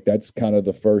I'm like, that's kind of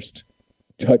the first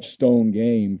touchstone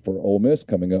game for Ole Miss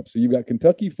coming up. So you've got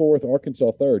Kentucky 4th,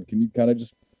 Arkansas 3rd. Can you kind of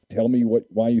just tell me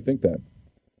why you think that?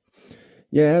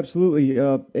 Yeah, absolutely.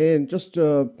 And just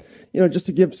to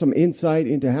give some insight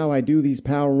into how I do these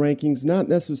power rankings, not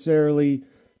necessarily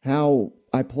how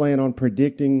I plan on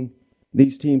predicting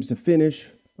these teams to finish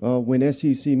when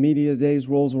SEC Media Days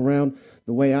rolls around.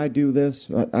 The way I do this,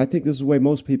 I think this is the way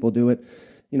most people do it.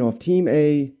 If Team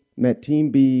A met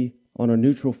Team B on a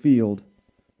neutral field,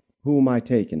 who am I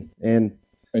taking? And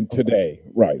today,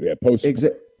 right? Yeah,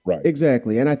 right,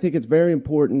 exactly. And I think it's very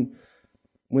important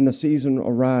when the season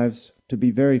arrives to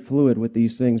be very fluid with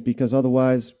these things, because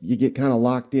otherwise you get kind of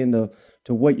locked into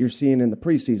what you're seeing in the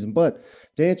preseason. But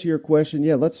to answer your question,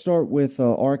 yeah, let's start with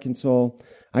Arkansas.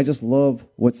 I just love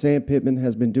what Sam Pittman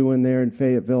has been doing there in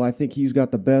Fayetteville. I think he's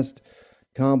got the best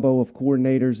combo of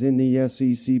coordinators in the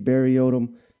SEC. Barry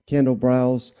Odom, Kendall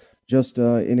Browse, just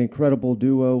an incredible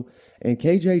duo. And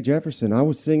KJ Jefferson, I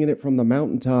was singing it from the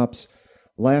mountaintops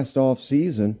last off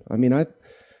season. I mean,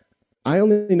 I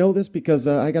only know this because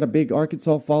I got a big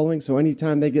Arkansas following, so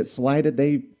anytime they get slighted,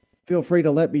 they feel free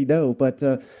to let me know. But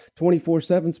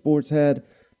 24/7 Sports had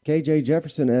KJ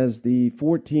Jefferson as the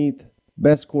 14th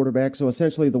best quarterback, so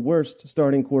essentially the worst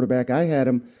starting quarterback. I had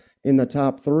him in the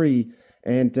top 3,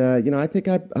 and I think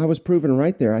I was proven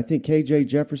right there. I think KJ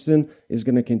Jefferson is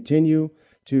going to continue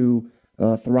to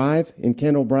thrive in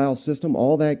Kendall Briles' system.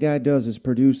 All that guy does is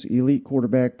produce elite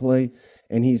quarterback play,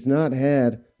 and he's not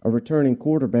had a returning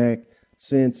quarterback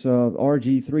since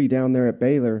RG3 down there at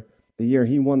Baylor the year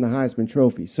he won the Heisman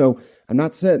Trophy. So I'm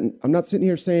not sitting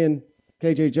here saying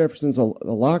KJ Jefferson's a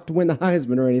lock to win the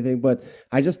Heisman or anything, but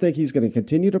I just think he's going to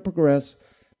continue to progress.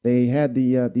 They had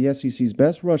the SEC's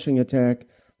best rushing attack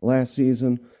last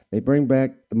season. They bring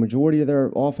back the majority of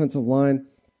their offensive line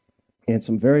and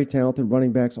some very talented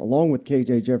running backs along with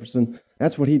KJ Jefferson.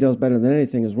 That's what he does better than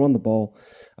anything, is run the ball.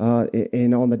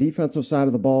 And on the defensive side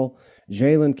of the ball,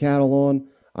 Jalen Catalon,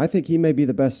 I think he may be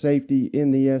the best safety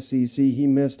in the SEC. He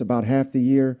missed about half the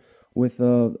year with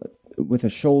a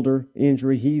shoulder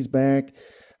injury. He's back.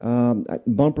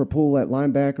 Bumper Pool at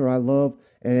linebacker I love.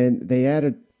 And they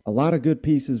added a lot of good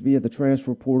pieces via the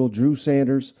transfer portal. Drew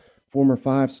Sanders, former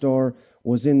 5-star,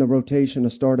 was in the rotation to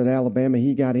start at Alabama.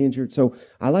 He got injured. So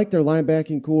I like their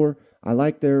linebacking core. I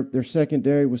like their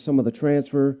secondary with some of the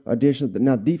transfer additions.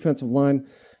 Now, the defensive line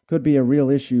could be a real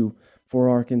issue for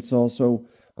Arkansas. So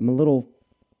I'm a little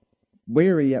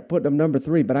wary at putting them number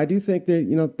 3, but I do think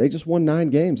that, they just won 9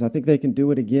 games. I think they can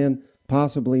do it again,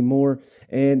 possibly more.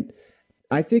 And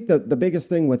I think the biggest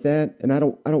thing with that, and I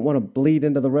don't want to bleed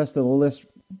into the rest of the list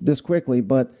this quickly,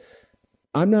 but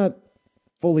I'm not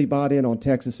fully bought in on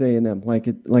Texas A&M like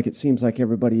it seems like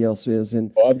everybody else is.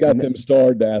 And I've got them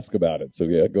starred to ask about it. So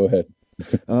yeah, go ahead.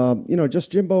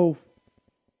 Just Jimbo.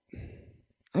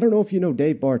 I don't know if you know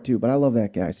Dave Bartu, but I love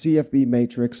that guy. CFB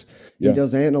Matrix. He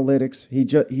does analytics. He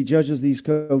judges these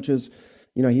coaches.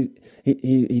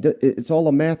 It's all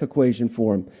a math equation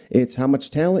for him. It's how much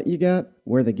talent you got,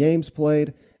 where the game's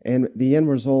played, and the end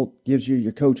result gives you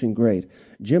your coaching grade.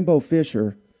 Jimbo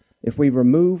Fisher, if we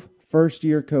remove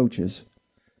first-year coaches,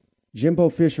 Jimbo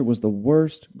Fisher was the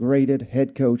worst graded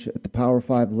head coach at the Power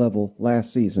 5 level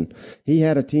last season. He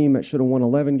had a team that should have won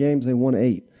 11 games. They won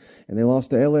 8. And they lost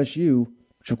to LSU,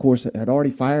 which, of course, had already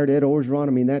fired Ed Orgeron.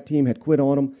 I mean, that team had quit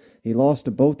on him. He lost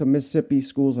to both the Mississippi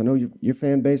schools. I know your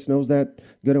fan base knows that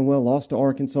good and well. Lost to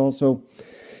Arkansas. So,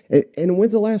 and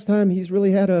when's the last time he's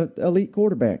really had an elite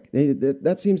quarterback?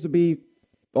 That seems to be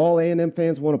all A&M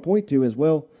fans want to point to as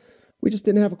well. We just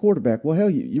didn't have a quarterback. Well, hell,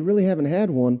 you really haven't had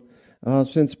one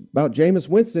since about Jameis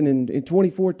Winston in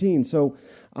 2014. So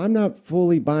I'm not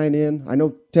fully buying in. I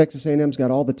know Texas A&M's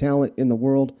got all the talent in the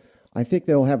world. I think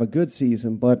they'll have a good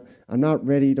season, but I'm not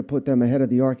ready to put them ahead of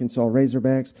the Arkansas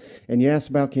Razorbacks. And you asked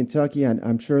about Kentucky.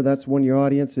 I'm sure that's one your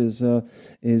audience is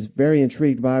very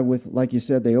intrigued by. With, like you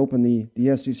said, they opened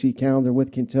the SEC calendar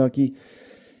with Kentucky.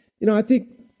 I think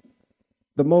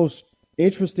the most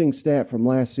interesting stat from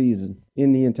last season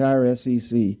in the entire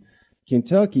SEC,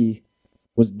 Kentucky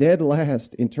was dead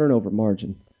last in turnover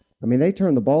margin. I mean, they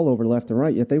turned the ball over left and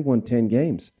right, yet they won 10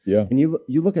 games. Yeah. And you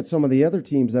look at some of the other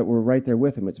teams that were right there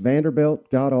with them. It's Vanderbilt,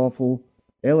 god-awful.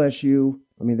 LSU,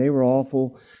 I mean, they were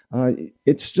awful.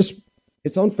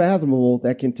 It's unfathomable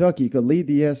that Kentucky could lead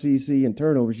the SEC in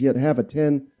turnovers, yet have a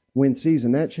 10-win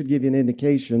season. That should give you an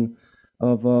indication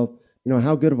of,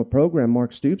 how good of a program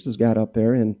Mark Stoops has got up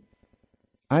there. And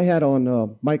I had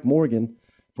on Mike Morgan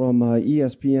from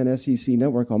ESPN SEC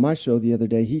Network on my show the other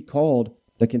day. He called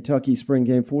the Kentucky spring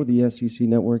game for the SEC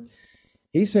Network.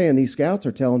 He's saying these scouts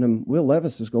are telling him Will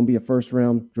Levis is going to be a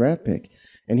first-round draft pick.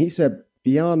 And he said,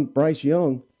 beyond Bryce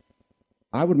Young,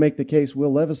 I would make the case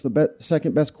Will Levis the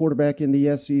second-best quarterback in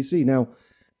the SEC. Now,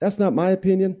 that's not my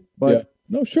opinion, but... Yeah.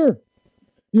 No, sure.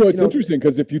 It's interesting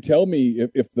because if you tell me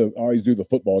if I always do the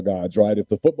football gods, right? If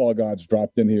the football gods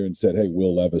dropped in here and said, hey,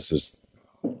 Will Levis is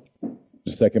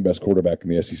the second-best quarterback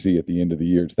in the SEC at the end of the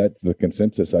year, that's the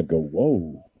consensus, I'd go,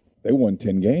 whoa. They won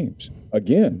 10 games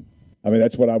again. I mean,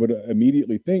 that's what I would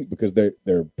immediately think because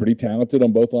they're pretty talented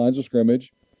on both lines of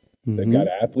scrimmage. Mm-hmm. They've got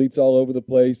athletes all over the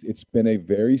place. It's been a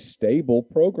very stable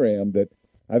program that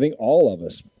I think all of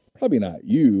us, probably not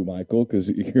you, Michael, because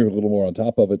you're a little more on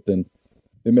top of it than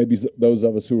maybe those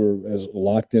of us who are as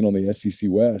locked in on the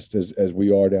SEC West as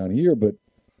we are down here. But,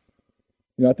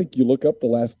 I think you look up the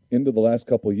last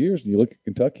couple of years and you look at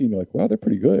Kentucky and you're like, wow, they're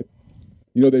pretty good.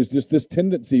 There's just this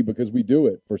tendency because we do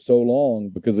it for so long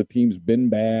because a team's been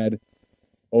bad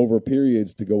over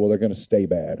periods to go, well, they're going to stay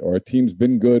bad. Or a team's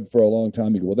been good for a long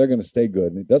time. You go, well, they're going to stay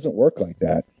good. And it doesn't work like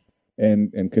that.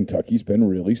 And Kentucky's been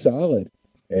really solid.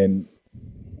 And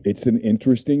it's an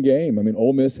interesting game. I mean,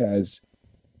 Ole Miss has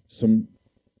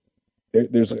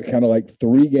there's kind of like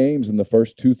 3 games in the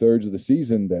first 2/3 of the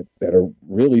season that are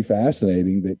really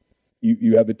fascinating, that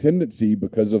you have a tendency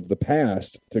because of the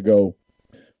past to go,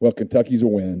 well, Kentucky's a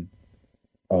win,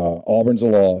 Auburn's a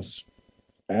loss,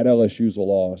 at LSU's a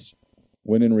loss,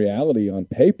 when in reality, on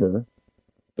paper,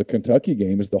 the Kentucky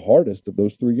game is the hardest of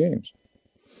those 3 games.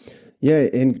 Yeah,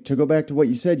 and to go back to what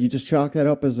you said, you just chalk that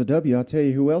up as a W. I'll tell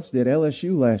you who else did.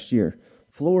 LSU last year,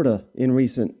 Florida in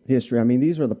recent history. I mean,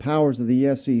 these are the powers of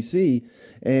the SEC,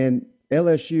 and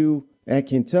LSU at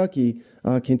Kentucky,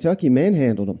 Kentucky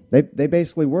manhandled them. They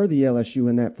basically were the LSU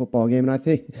in that football game, and I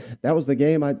think that was the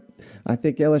game. I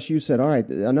think LSU said, all right,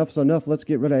 enough's enough. Let's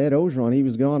get rid of Ed Orgeron. He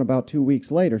was gone about 2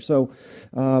 weeks later. So,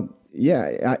 go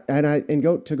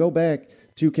back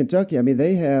to Kentucky. I mean,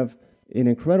 they have an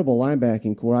incredible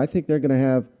linebacking core. I think they're going to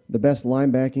have the best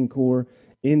linebacking core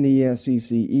in the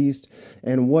SEC East.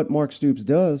 And what Mark Stoops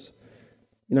does,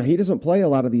 he doesn't play a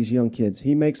lot of these young kids.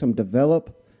 He makes them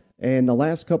develop. And the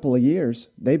last couple of years,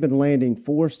 they've been landing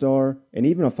 4-star and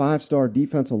even a 5-star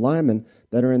defensive linemen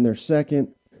that are in their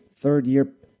second, third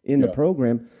year in the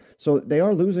program. So they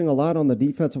are losing a lot on the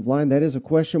defensive line. That is a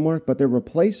question mark, but they're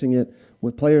replacing it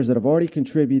with players that have already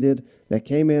contributed, that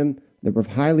came in, that were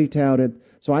highly touted.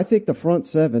 So I think the front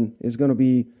 7 is going to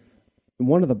be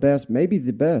one of the best, maybe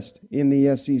the best in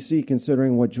the SEC,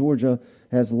 considering what Georgia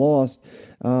has lost.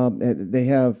 They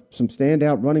have some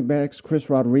standout running backs. Chris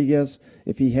Rodriguez,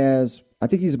 I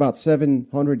think he's about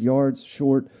 700 yards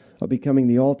short of becoming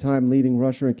the all-time leading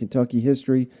rusher in Kentucky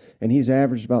history, and he's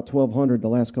averaged about 1,200 the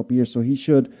last couple of years, so he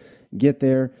should get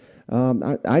there.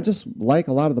 I just like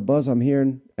a lot of the buzz I'm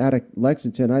hearing out of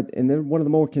Lexington, and they're one of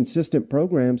the more consistent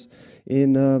programs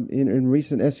in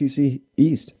recent SEC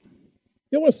East.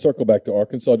 I want to circle back to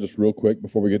Arkansas just real quick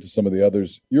before we get to some of the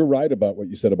others. You're right about what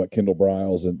you said about Kendall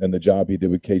Briles and the job he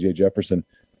did with KJ Jefferson.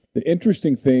 The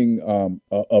interesting thing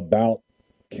about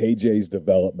KJ's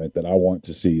development that I want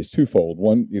to see is twofold.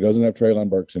 One, he doesn't have Treylon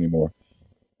Burks anymore,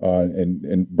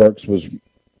 and Burks was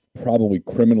probably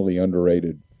criminally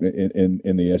underrated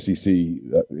in the SEC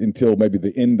until maybe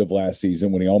the end of last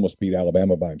season when he almost beat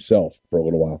Alabama by himself for a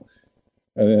little while.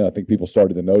 And then I think people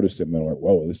started to notice him and they're like,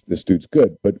 whoa, this dude's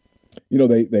good. But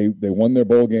they won their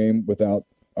bowl game without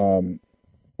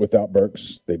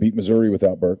Burks. They beat Missouri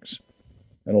without Burks.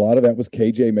 And a lot of that was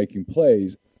KJ making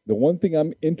plays. The one thing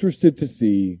I'm interested to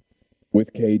see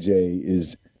with KJ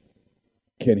is,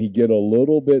 can he get a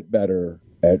little bit better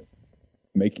at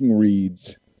making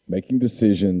reads, making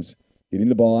decisions, getting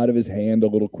the ball out of his hand a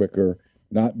little quicker,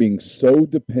 not being so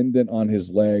dependent on his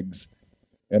legs.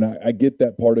 And I get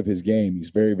that part of his game. He's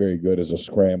very, very good as a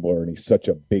scrambler, and he's such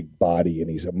a big body, and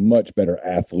he's a much better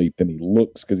athlete than he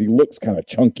looks, because he looks kind of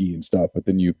chunky and stuff. But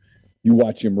then you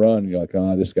watch him run, and you're like,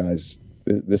 this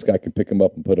guy can pick him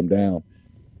up and put him down.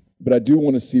 But I do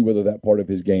want to see whether that part of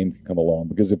his game can come along,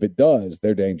 because if it does,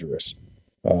 they're dangerous.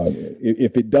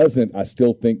 If it doesn't, I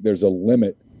still think there's a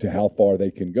limit to how far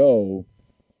they can go,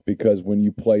 because when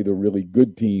you play the really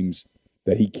good teams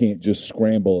that he can't just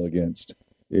scramble against,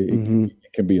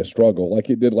 it can be a struggle, like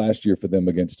it did last year for them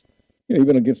against,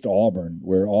 even against Auburn,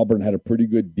 where Auburn had a pretty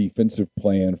good defensive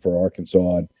plan for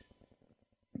Arkansas and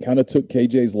kind of took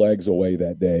KJ's legs away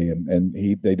that day, and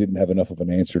they didn't have enough of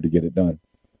an answer to get it done.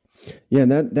 Yeah,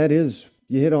 and that is,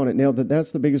 you hit on it now.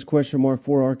 That's the biggest question mark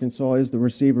for Arkansas is the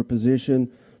receiver position.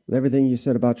 With everything you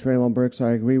said about Treylon Burks,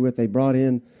 I agree with. They brought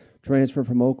in transfer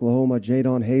from Oklahoma,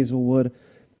 Jadon Hazelwood.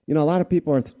 A lot of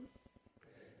people are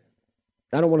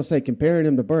I don't want to say comparing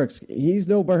him to Burks. He's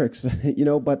no Burks,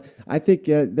 but I think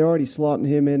they're already slotting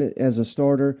him in as a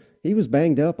starter. He was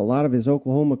banged up a lot of his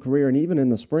Oklahoma career, and even in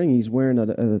the spring he's wearing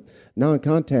a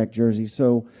non-contact jersey.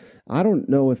 So I don't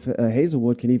know if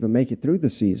Hazelwood can even make it through the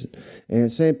season.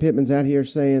 And Sam Pittman's out here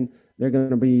saying they're going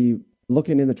to be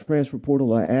looking in the transfer portal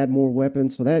to add more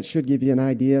weapons. So that should give you an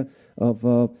idea of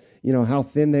how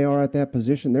thin they are at that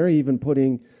position. They're even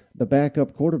putting the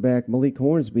backup quarterback, Malik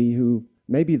Hornsby, who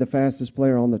may be the fastest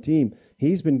player on the team.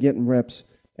 He's been getting reps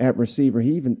at receiver.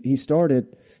 He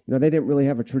started, they didn't really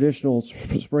have a traditional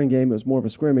spring game. It was more of a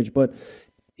scrimmage, but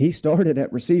he started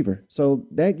at receiver. So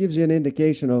that gives you an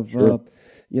indication of, Sure.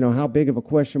 How big of a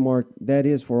question mark that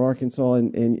is for Arkansas.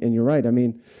 And you're right. I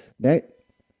mean, that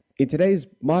in today's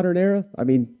modern era,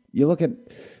 you look at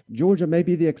Georgia may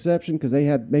be the exception because they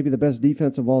had maybe the best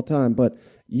defense of all time, but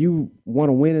you want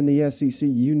to win in the SEC,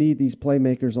 you need these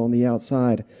playmakers on the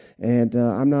outside, and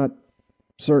I'm not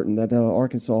certain that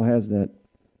Arkansas has that.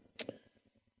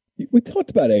 We talked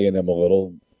about A&M a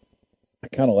little. I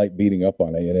kind of like beating up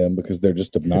on A&M because they're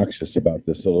just obnoxious about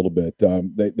this a little bit.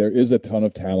 There is a ton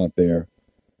of talent there.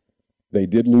 They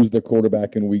did lose their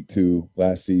quarterback in week 2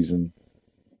 last season.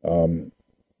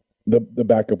 The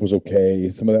backup was okay.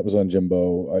 Some of that was on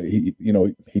Jimbo.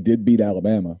 He did beat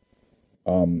Alabama.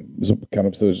 So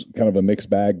there's kind of a mixed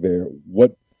bag there.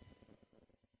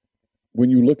 When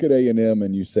you look at A&M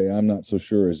and you say, I'm not so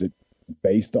sure, is it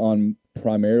based on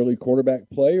primarily quarterback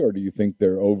play, or do you think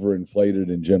they're overinflated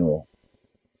in general?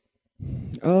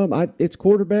 It's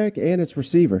quarterback and it's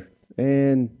receiver.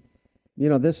 And,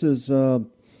 this is,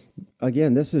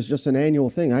 this is just an annual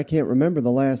thing. I can't remember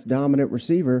the last dominant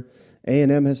receiver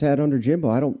A&M has had under Jimbo.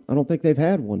 I don't think they've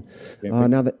had one.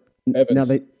 That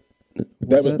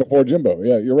was before Jimbo.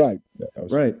 Yeah, you're right.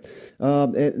 Right.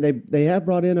 They have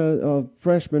brought in a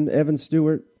freshman, Evan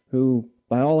Stewart, who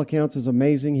by all accounts is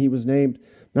amazing. He was named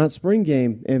not spring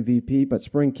game MVP, but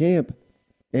spring camp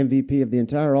MVP of the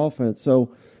entire offense.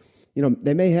 So,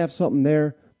 they may have something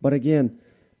there, but again,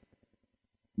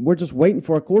 we're just waiting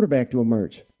for a quarterback to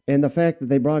emerge. And the fact that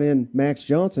they brought in Max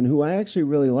Johnson, who I actually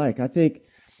really like, I think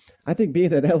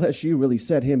being at LSU really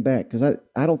set him back, because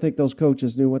I don't think those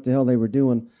coaches knew what the hell they were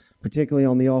doing, particularly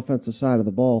on the offensive side of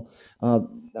the ball.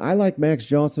 I like Max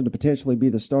Johnson to potentially be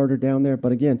the starter down there,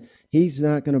 but again, he's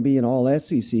not going to be an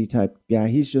all-SEC type guy.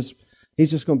 He's just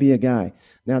going to be a guy.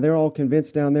 Now, they're all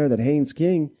convinced down there that Haynes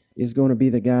King is going to be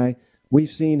the guy. We've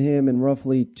seen him in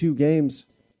roughly 2 games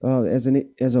as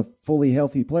a fully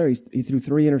healthy player. He threw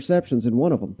 3 interceptions in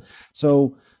one of them.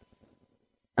 So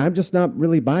I'm just not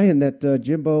really buying that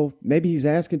Jimbo, maybe he's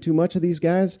asking too much of these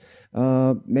guys.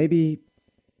 Maybe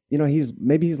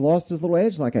he's lost his little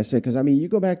edge, like I said, because, you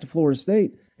go back to Florida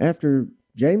State after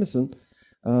Jameson,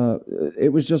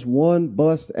 it was just one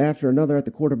bust after another at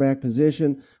the quarterback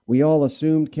position. We all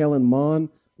assumed Kellen Mond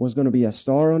was going to be a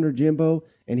star under Jimbo,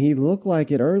 and he looked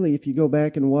like it early. If you go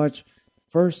back and watch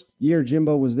first year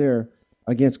Jimbo was there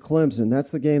against Clemson,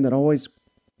 that's the game that always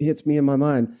hits me in my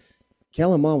mind.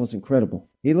 Kellen Mond was incredible.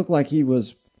 He looked like he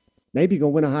was maybe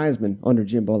going to win a Heisman under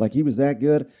Jimbo. Like, he was that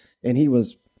good, and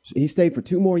he stayed for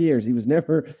 2 more years. He was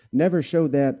never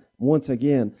showed that once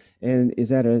again. And is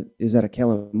that a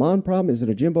Kellen Mond problem? Is it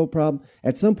a Jimbo problem?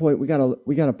 At some point, we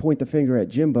gotta point the finger at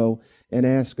Jimbo and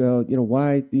ask,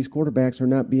 why these quarterbacks are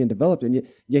not being developed. And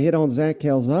you hit on Zach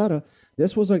Calzada.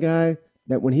 This was a guy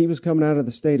that when he was coming out of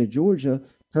the state of Georgia,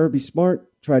 Kirby Smart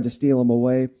tried to steal him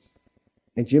away.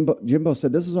 And Jimbo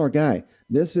said, this is our guy.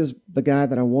 This is the guy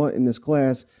that I want in this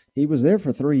class. He was there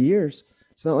for 3 years.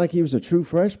 It's not like he was a true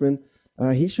freshman.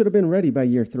 He should have been ready by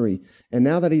year 3. And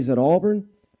now that he's at Auburn,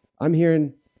 I'm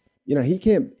hearing, he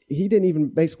didn't even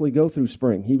basically go through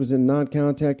spring. He was in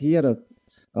non-contact. He had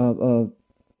a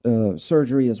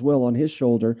surgery as well on his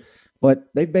shoulder, but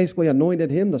they've basically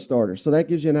anointed him the starter. So that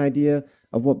gives you an idea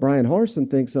of what Brian Harsin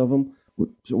thinks of him.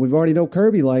 So we've already know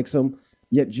Kirby likes him,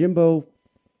 yet Jimbo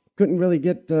couldn't really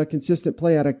get consistent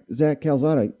play out of Zach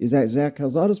Calzada. Is that Zach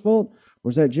Calzada's fault, or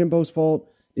is that Jimbo's fault?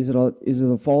 Is it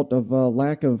the fault of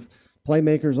lack of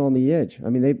playmakers on the edge?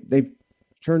 They've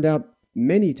churned out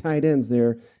many tight ends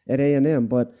there at A&M,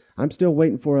 but I'm still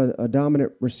waiting for a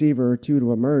dominant receiver or 2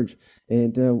 to emerge.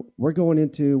 And we're going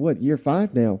into year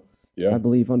 5 now, I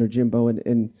believe, under Jimbo,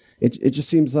 and it just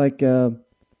seems like I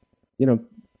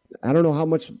don't know how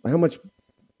much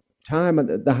time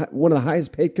one of the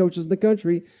highest paid coaches in the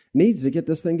country needs to get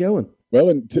this thing going. Well,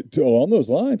 and to along those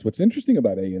lines, what's interesting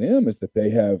about A&M is that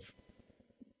they have,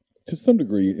 to some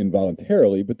degree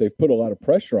involuntarily, but they've put a lot of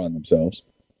pressure on themselves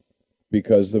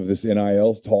because of this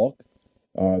NIL talk.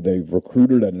 They've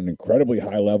recruited at an incredibly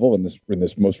high level in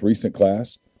this most recent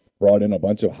class, brought in a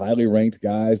bunch of highly ranked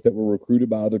guys that were recruited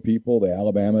by other people. The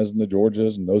Alabamas and the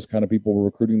Georgias and those kind of people were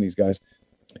recruiting these guys.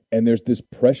 And there's this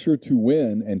pressure to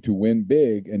win and to win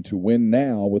big and to win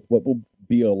now with what will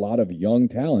be a lot of young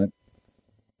talent.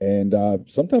 And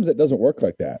sometimes it doesn't work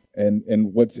like that.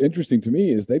 And what's interesting to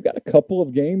me is they've got a couple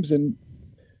of games in,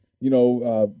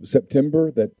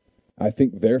 September that I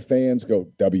think their fans go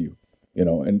W,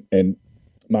 and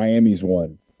Miami's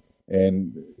one.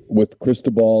 And with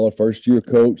Cristobal, a first-year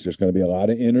coach, there's going to be a lot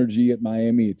of energy at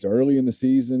Miami. It's early in the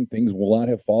season. Things will not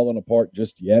have fallen apart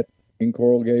just yet in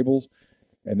Coral Gables.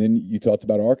 And then you talked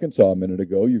about Arkansas a minute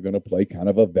ago. You're going to play kind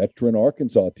of a veteran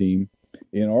Arkansas team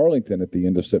in Arlington at the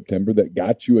end of September that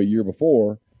got you a year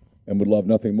before and would love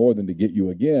nothing more than to get you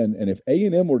again. And if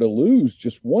A&M were to lose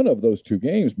just one of those 2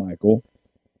 games, Michael,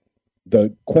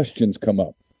 the questions come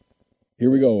up. Here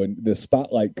we go, and the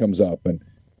spotlight comes up. And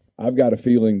I've got a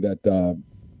feeling that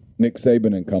Nick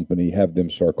Saban and company have them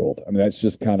circled. That's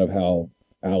just kind of how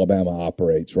Alabama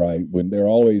operates, right? When they're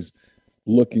always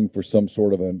looking for some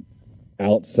sort of an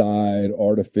outside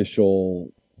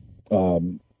artificial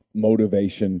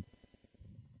motivation,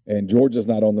 and Georgia's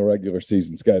not on the regular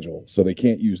season schedule, so they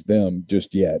can't use them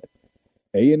just yet.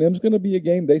 A&M's going to be a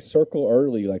game they circle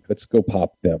early, like, let's go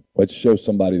pop them. Let's show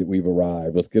somebody that we've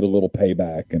arrived. Let's get a little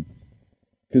payback. And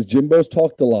because Jimbo's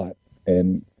talked a lot,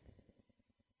 and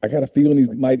I got a feeling he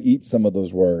might eat some of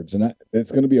those words. And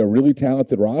it's going to be a really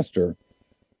talented roster,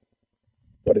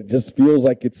 but it just feels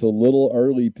like it's a little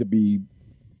early to be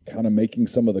kind of making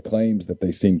some of the claims that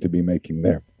they seem to be making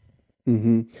there.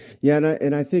 Mm-hmm. Yeah,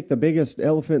 and I think the biggest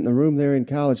elephant in the room there in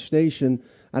College Station,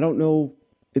 I don't know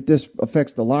if this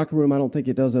affects the locker room. I don't think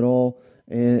it does at all.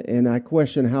 And I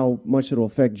question how much it'll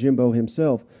affect Jimbo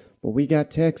himself. But we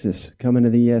got Texas coming to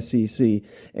the SEC.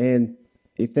 And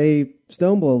if they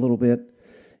stumble a little bit,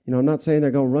 I'm not saying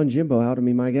they're going to run Jimbo out. I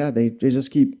mean, my God, they just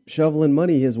keep shoveling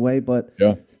money his way. But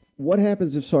what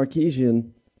happens if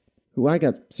Sarkisian, who I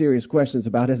got serious questions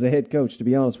about as a head coach, to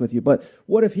be honest with you, but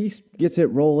what if he gets it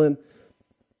rolling?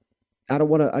 I don't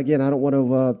want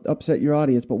to upset your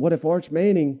audience, but what if Arch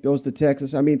Manning goes to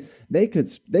Texas? I mean, they could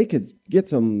get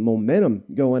some momentum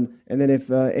going, and then if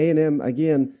A&M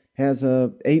again has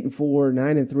a 8-4,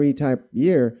 9-3 type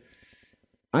year,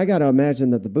 I got to imagine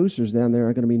that the boosters down there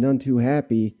are going to be none too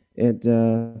happy. And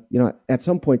at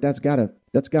some point that's got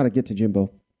to get to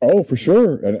Jimbo. Oh, for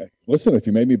sure. And listen, if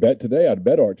you made me bet today, I'd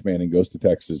bet Arch Manning goes to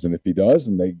Texas. And if he does,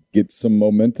 and they get some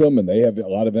momentum, and they have a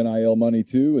lot of NIL money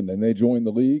too, and then they join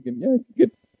the league, and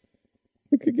it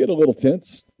could get a little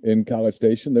tense in College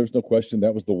Station. There's no question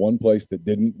that was the one place that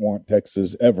didn't want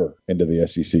Texas ever into the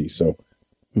SEC. So,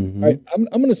 all right, I'm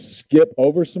going to skip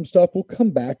over some stuff. We'll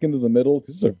come back into the middle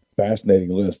because this is a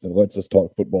fascinating list, and lets us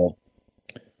talk football.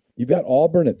 You've got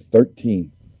Auburn at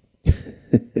 13.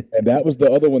 And that was the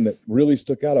other one that really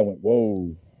stuck out. I went,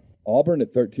 whoa, Auburn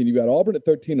at 13. You got Auburn at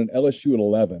 13 and LSU at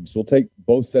 11. So we'll take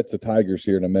both sets of Tigers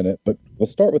here in a minute, but we'll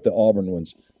start with the Auburn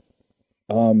ones.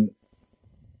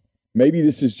 Maybe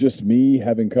this is just me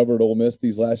having covered Ole Miss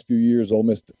these last few years. Ole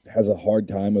Miss has a hard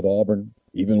time with Auburn,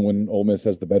 even when Ole Miss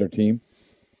has the better team.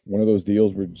 One of those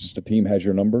deals where just a team has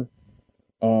your number.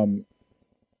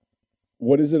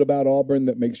 What is it about Auburn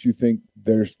that makes you think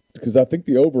because I think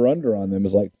the over-under on them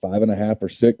is like 5.5 or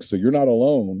 6, so you're not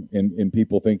alone in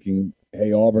people thinking,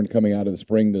 hey, Auburn coming out of the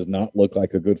spring does not look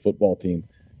like a good football team.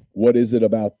 What is it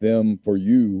about them for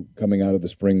you coming out of the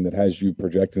spring that has you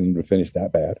projecting them to finish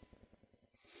that bad?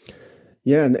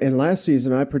 Yeah, and last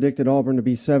season I predicted Auburn to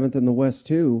be 7th in the West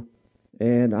too,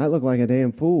 and I looked like a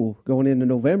damn fool going into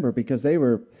November because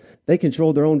they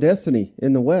controlled their own destiny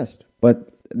in the West, but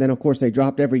then, of course, they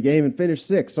dropped every game and finished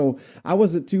 6th. So I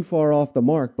wasn't too far off the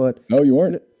mark. But no, you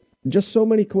weren't. Just so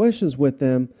many questions with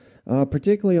them,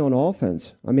 particularly on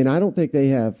offense. I mean, I don't think they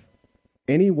have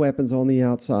any weapons on the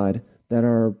outside that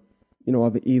are,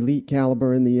 of elite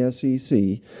caliber in the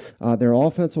SEC. Their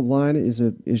offensive line is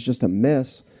just a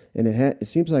mess, and it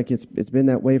seems like it's been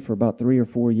that way for about 3 or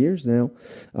 4 years now.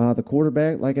 The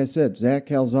quarterback, like I said, Zach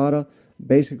Calzada,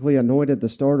 basically anointed the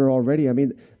starter already. I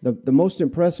mean, the most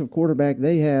impressive quarterback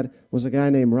they had was a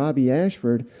guy named Robbie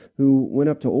Ashford, who went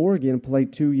up to Oregon,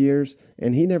 played 2 years,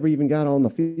 and he never even got on the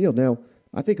field. Now,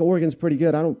 I think Oregon's pretty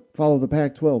good. I don't follow the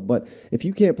Pac-12, but if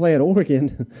you can't play at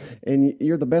Oregon and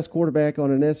you're the best quarterback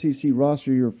on an SEC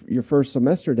roster your first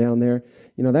semester down there,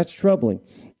 that's troubling.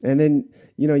 And then,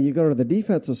 you go to the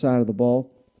defensive side of the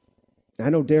ball. I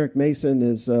know Derek Mason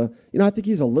is, I think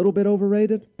he's a little bit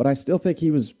overrated, but I still think he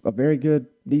was a very good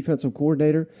defensive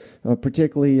coordinator,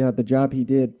 particularly the job he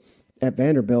did at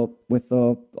Vanderbilt with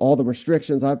all the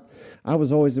restrictions. I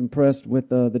was always impressed with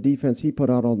the defense he put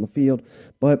out on the field.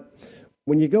 But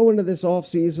when you go into this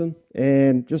offseason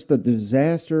and just the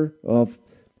disaster of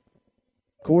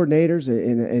coordinators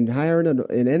and hiring an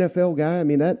NFL guy, I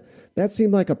mean, that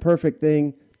seemed like a perfect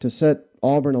thing to set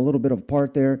Auburn a little bit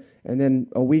apart there, and then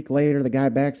a week later the guy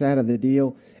backs out of the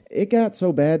deal. It got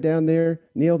so bad down there,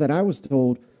 Neil, that I was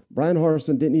told Brian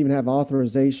Harsin didn't even have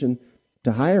authorization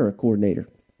to hire a coordinator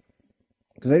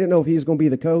because they didn't know if he was going to be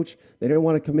the coach. They didn't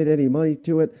want to commit any money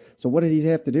to it. So what did he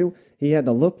have to do? He had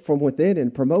to look from within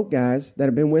and promote guys that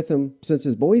have been with him since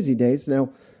his Boise days.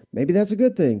 Now, maybe that's a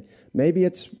good thing. Maybe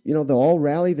it's, they'll all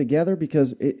rally together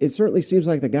because it certainly seems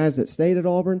like the guys that stayed at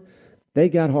Auburn, they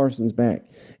got Harsin's back.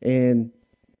 And,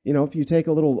 if you take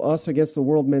a little us against the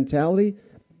world mentality,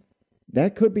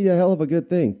 that could be a hell of a good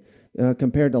thing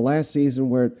compared to last season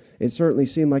where it certainly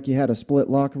seemed like you had a split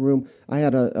locker room. I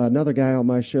had another guy on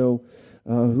my show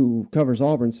who covers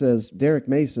Auburn says Derek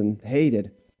Mason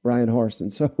hated Brian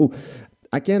Harsin. So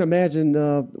I can't imagine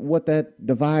what that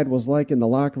divide was like in the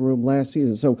locker room last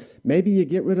season. So maybe you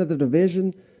get rid of the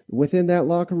division within that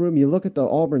locker room. You look at the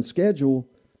Auburn schedule.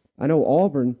 I know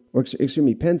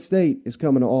Penn State is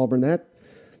coming to Auburn.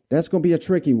 That's going to be a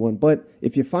tricky one. But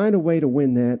if you find a way to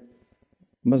win that,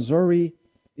 Missouri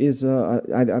is,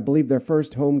 I believe, their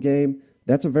first home game.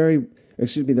 That's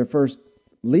their first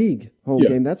league home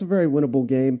game. That's a very winnable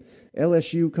game.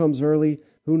 LSU comes early.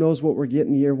 Who knows what we're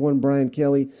getting year one, Brian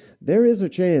Kelly. There is a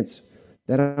chance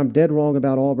that I'm dead wrong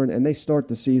about Auburn, and they start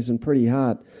the season pretty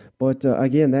hot. But,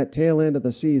 again, that tail end of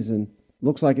the season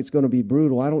looks like it's going to be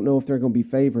brutal. I don't know if they're going to be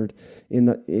favored in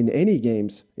any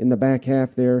games in the back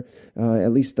half there,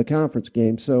 at least the conference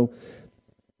game. So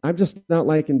I'm just not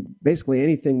liking basically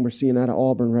anything we're seeing out of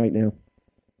Auburn right now.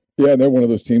 Yeah, and they're one of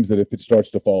those teams that if it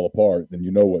starts to fall apart, then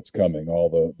you know what's coming. All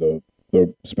the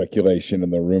speculation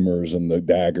and the rumors and the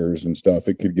daggers and stuff,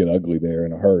 it could get ugly there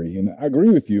in a hurry. And I agree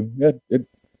with you.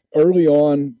 Early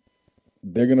on,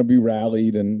 they're going to be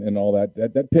rallied and all that.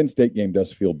 That Penn State game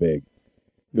does feel big.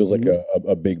 Feels like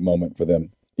a big moment for them.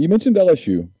 You mentioned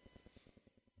LSU.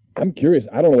 I'm curious.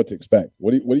 I don't know what to expect.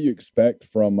 What do you expect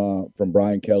from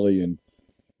Brian Kelly in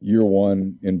year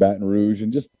one in Baton Rouge,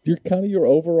 and just your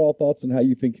overall thoughts on how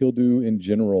you think he'll do in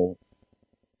general,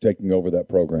 taking over that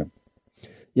program?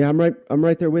 Yeah, I'm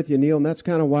right there with you, Neil, and that's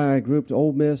kind of why I grouped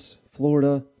Ole Miss,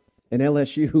 Florida, and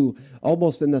LSU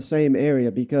almost in the same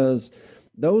area, because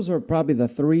those are probably the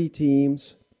three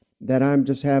teams that I'm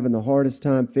just having the hardest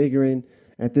time figuring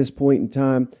at this point in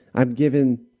time. I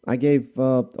gave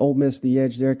Ole Miss the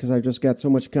edge there because I just got so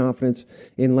much confidence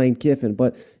in Lane Kiffin.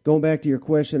 But going back to your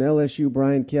question, LSU,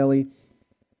 Brian Kelly,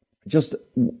 just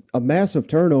a massive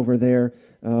turnover there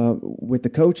with the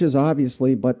coaches,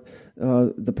 obviously, but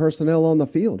the personnel on the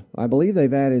field. I believe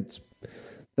they've added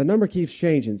 – the number keeps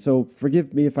changing, so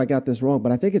forgive me if I got this wrong,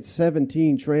 but I think it's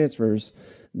 17 transfers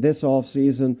this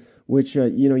offseason, which,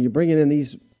 you're bringing in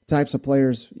these types of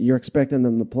players, you're expecting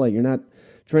them to play. You're not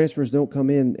 – transfers don't come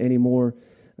in anymore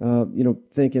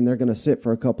thinking they're going to sit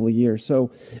for a couple of years.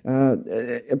 So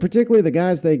particularly the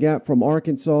guys they got from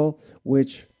Arkansas,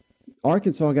 which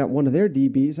Arkansas got one of their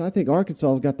DBs. I think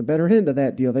Arkansas got the better end of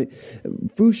that deal.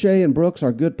 Fouché and Brooks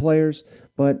are good players,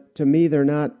 but to me they're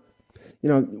not.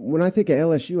 When I think of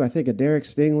LSU, I think of Derek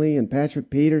Stingley and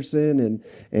Patrick Peterson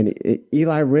and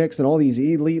Eli Ricks and all these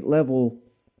elite level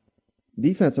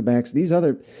defensive backs. These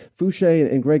other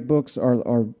Fouché and Greg Brooks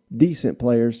are decent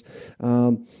players,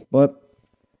 but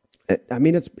I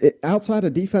mean, it's outside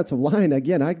of defensive line.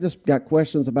 Again, I just got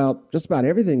questions about just about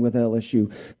everything with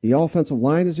LSU. The offensive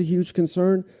line is a huge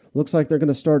concern. Looks like they're going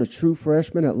to start a true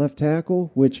freshman at left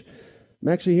tackle, which I'm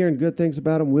actually hearing good things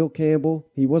about him. Will Campbell,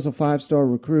 he was a 5-star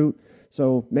recruit,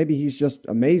 so maybe he's just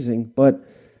amazing. But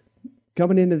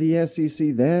coming into the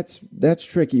SEC, that's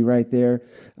tricky right there.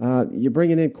 You're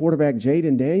bringing in quarterback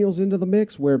Jaden Daniels into the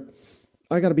mix, where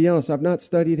I got to be honest, I've not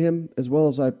studied him as well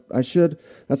as I should.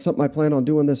 That's something I plan on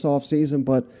doing this off season.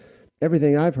 But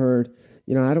everything I've heard,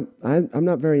 I'm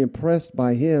not very impressed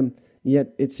by him.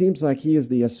 Yet it seems like he is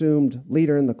the assumed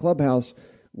leader in the clubhouse.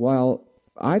 While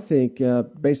I think,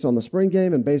 based on the spring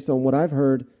game and based on what I've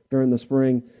heard during the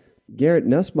spring, Garrett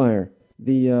Nussmeier,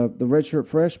 the redshirt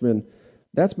freshman,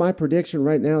 that's my prediction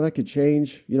right now. That could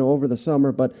change, over the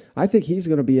summer. But I think he's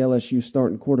going to be LSU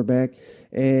starting quarterback.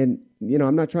 And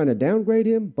I'm not trying to downgrade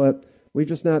him, but we've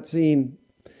just not seen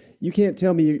 – you can't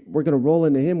tell me we're going to roll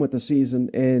into him with the season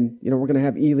and, we're going to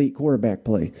have elite quarterback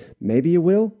play. Maybe you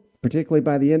will, particularly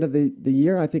by the end of the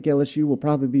year. I think LSU will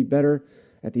probably be better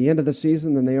at the end of the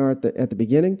season than they are at the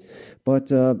beginning. But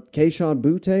Kayshon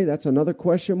Boutte, that's another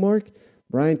question mark.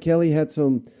 Brian Kelly had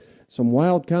some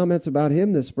wild comments about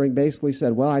him this spring, basically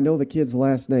said, well, I know the kid's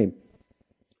last name.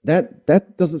 That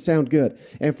doesn't sound good.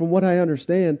 And from what I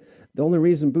understand – the only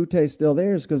reason Boutte's still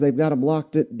there is because they've got him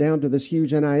locked it down to this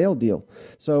huge NIL deal.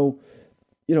 So,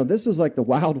 this is like the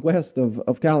Wild West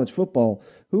of college football.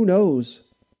 Who knows?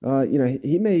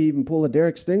 He may even pull a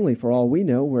Derek Stingley for all we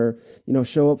know, where,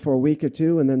 show up for a week or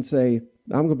two and then say,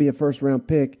 I'm going to be a first-round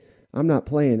pick. I'm not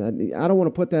playing. I don't want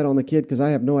to put that on the kid because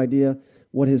I have no idea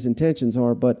what his intentions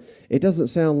are, but it doesn't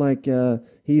sound like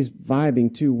he's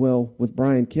vibing too well with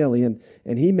Brian Kelly, and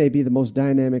he may be the most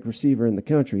dynamic receiver in the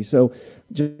country. So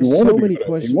just so many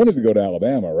questions. He wanted to go to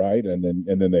Alabama, right? And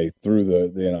then they threw the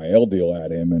NIL deal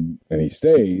at him, and he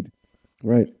stayed.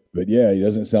 Right. But, yeah, he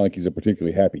doesn't sound like he's a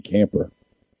particularly happy camper.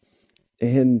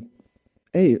 And,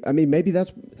 hey, I mean, maybe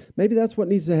that's what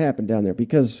needs to happen down there,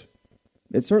 because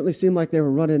it certainly seemed like they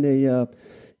were running a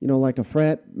like a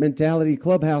frat mentality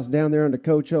clubhouse down there under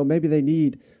Coach O. Maybe they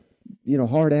need,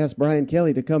 hard-ass Brian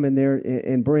Kelly to come in there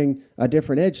and bring a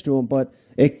different edge to them. But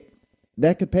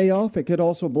that could pay off. It could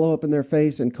also blow up in their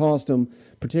face and cost them,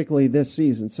 particularly this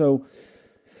season. So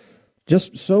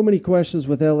just so many questions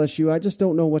with LSU. I just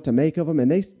don't know what to make of them.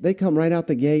 And they come right out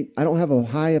the gate. I don't have a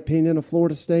high opinion of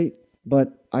Florida State,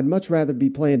 but I'd much rather be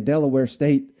playing Delaware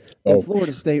State than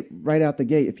Florida State right out the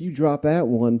gate. If you drop that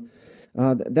one,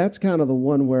 That's kind of the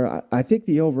one where I think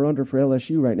the over-under for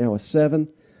LSU right now is 7.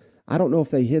 I don't know if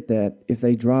they hit that, if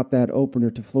they drop that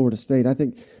opener to Florida State. I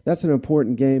think that's an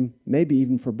important game, maybe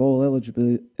even for bowl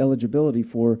eligibility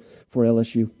for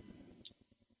LSU.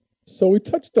 So we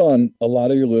touched on a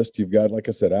lot of your list. You've got, like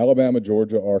I said, Alabama,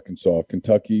 Georgia, Arkansas,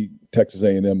 Kentucky, Texas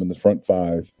A&M in the front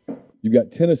 5. You've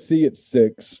got Tennessee at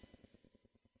 6.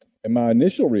 And my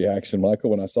initial reaction,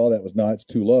 Michael, when I saw that was, no, it's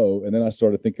too low. And then I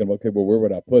started thinking, okay, well, where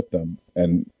would I put them?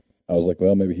 And I was like,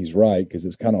 well, maybe he's right, because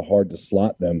it's kind of hard to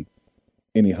slot them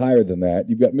any higher than that.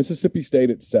 You've got Mississippi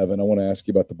State at 7. I want to ask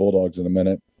you about the Bulldogs in a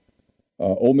minute.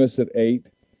 Ole Miss at 8.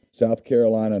 South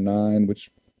Carolina 9,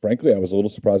 which, frankly, I was a little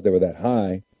surprised they were that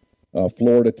high.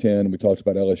 Florida 10. We talked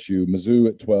about LSU. Mizzou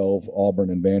at 12. Auburn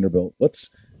and Vanderbilt. Let's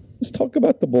talk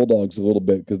about the Bulldogs a little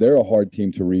bit, because they're a hard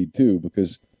team to read too,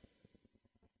 because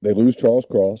they lose Charles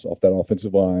Cross off that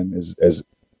offensive line, as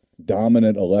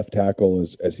dominant a left tackle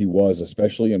as he was,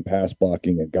 especially in pass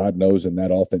blocking. And God knows in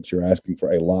that offense you're asking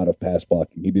for a lot of pass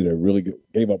blocking. He did a really good,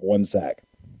 gave up 1 sack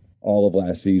all of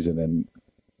last season, and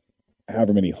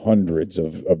however many hundreds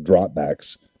of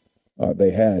dropbacks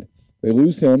they had. They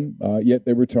lose him, yet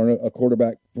they return a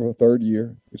quarterback for a third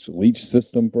year. It's a Leach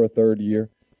system for a third year.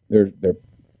 There's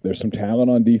some talent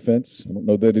on defense. I don't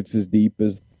know that it's as deep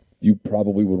as you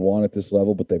probably would want at this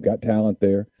level, but they've got talent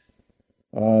there.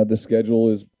 The schedule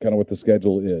is kind of what the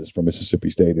schedule is for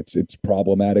Mississippi State. It's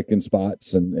problematic in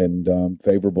spots and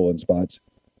favorable in spots.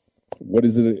 What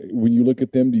is it when you look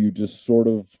at them? Do you just sort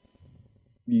of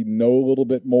a little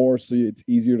bit more, so it's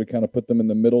easier to kind of put them in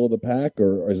the middle of the pack,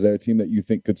 or is there a team that you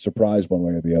think could surprise one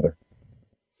way or the other?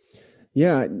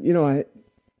 Yeah,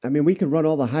 I mean, we could run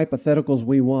all the hypotheticals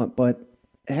we want, but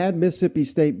had Mississippi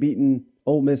State beaten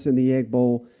Ole Miss in the Egg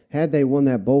Bowl, had they won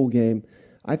that bowl game,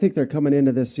 I think they're coming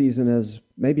into this season as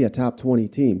maybe a top 20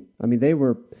 team. I mean, they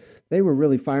were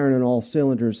really firing on all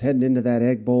cylinders heading into that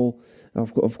Egg Bowl.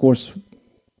 Of course,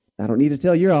 I don't need to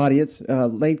tell your audience,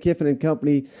 Lane Kiffin and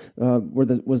company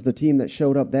was the team that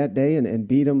showed up that day and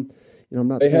beat them. I'm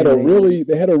not. They had a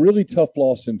really tough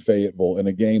loss in Fayetteville in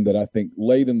a game that I think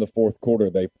late in the fourth quarter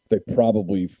they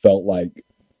probably felt like,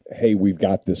 hey, we've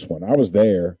got this one. I was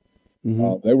there.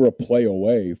 Mm-hmm. They were a play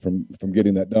away from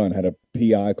getting that done. Had a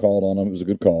PI called on them. It was a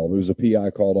good call. It was a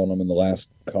PI called on them in the last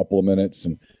couple of minutes,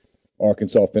 and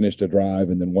Arkansas finished a drive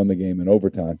and then won the game in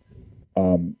overtime.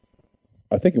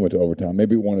 I think it went to overtime.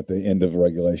 Maybe it won at the end of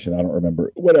regulation. I don't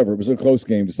remember. Whatever. It was a close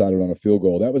game decided on a field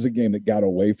goal. That was a game that got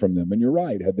away from them. And you're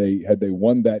right. Had they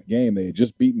won that game, they had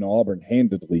just beaten Auburn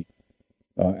handedly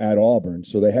at Auburn.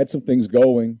 So they had some things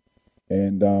going,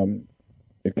 and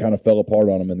it kind of fell apart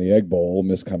on them in the Egg Bowl. Ole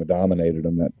Miss kind of dominated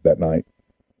them that night.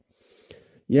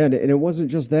 Yeah, and it wasn't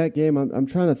just that game. I'm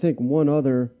trying to think one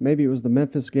other. Maybe it was the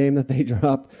Memphis game that they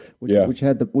dropped, which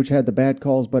had the bad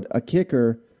calls. But a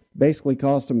kicker basically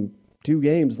cost them 2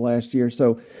 games last year.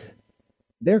 So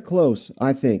they're close,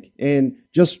 I think. And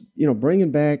just bringing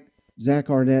back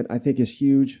Zach Arnett, I think is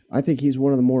huge. I think he's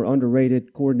one of the more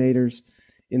underrated coordinators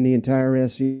in the entire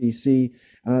SEC.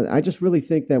 I just really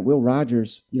think that Will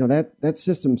Rogers, that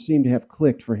system seemed to have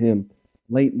clicked for him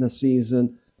late in the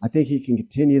season. I think he can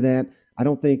continue that. I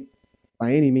don't think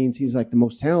by any means he's like the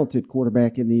most talented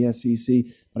quarterback in the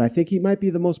SEC, but I think he might be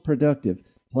the most productive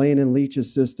playing in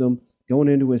Leach's system, going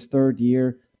into his third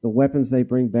year, the weapons they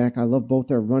bring back. I love both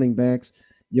their running backs.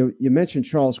 You mentioned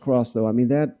Charles Cross, though. I mean,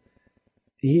 that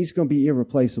he's going to be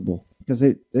irreplaceable because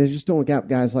they just don't got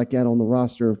guys like that on the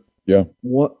roster. Yeah,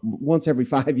 once every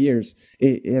 5 years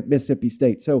at Mississippi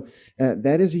State. So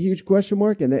that is a huge question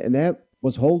mark, and that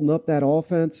was holding up that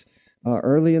offense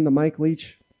early in the Mike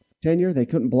Leach tenure. They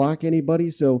couldn't block anybody,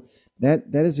 so that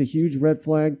is a huge red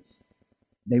flag.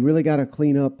 They really got to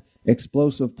clean up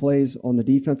explosive plays on the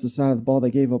defensive side of the ball. They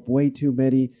gave up way too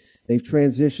many. They've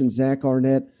transitioned Zach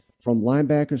Arnett from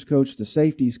linebackers coach to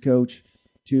safeties coach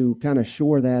to kind of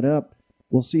shore that up.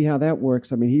 We'll see how that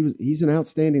works. I mean, he's an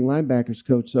outstanding linebackers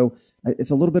coach, so it's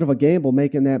a little bit of a gamble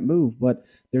making that move, but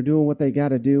they're doing what they got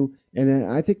to do,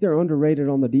 and I think they're underrated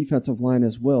on the defensive line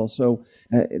as well. So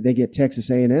they get Texas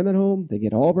A&M at home, they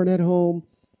get Auburn at home.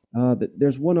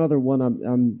 There's one other one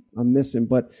I'm missing,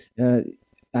 but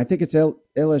I think it's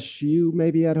LSU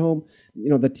maybe at home.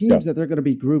 The teams that they're going to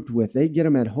be grouped with, they get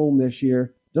them at home this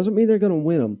year. Doesn't mean they're going to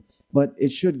win them, but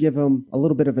it should give them a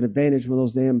little bit of an advantage when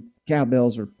those damn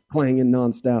cowbells are clanging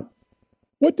nonstop.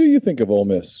 What do you think of Ole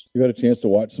Miss? You had a chance to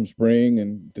watch some spring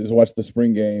and to watch the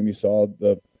spring game. You saw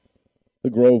the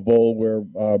Grove Bowl where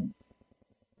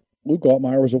Luke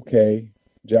Altmaier was okay.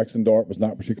 Jackson Dart was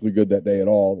not particularly good that day at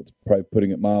all. That's probably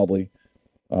putting it mildly.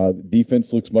 The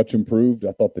defense looks much improved.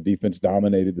 I thought the defense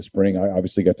dominated the spring. I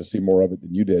obviously got to see more of it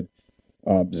than you did.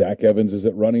 Zach Evans is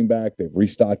at running back. They've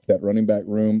restocked that running back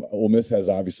room. Ole Miss has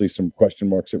obviously some question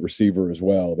marks at receiver as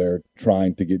well. They're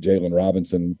trying to get Jalen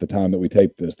Robinson. The time that we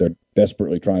tape this, they're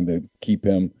desperately trying to keep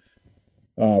him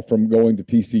from going to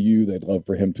TCU. They'd love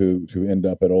for him to end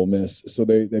up at Ole Miss. So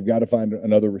they've got to find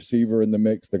another receiver in the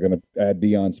mix. They're going to add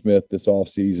Deion Smith this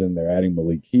offseason. They're adding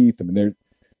Malik Heath. I mean,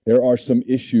 there are some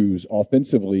issues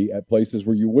offensively at places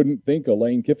where you wouldn't think a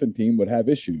Lane Kiffin team would have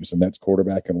issues, and that's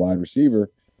quarterback and wide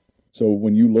receiver. So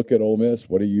when you look at Ole Miss,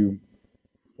 what do you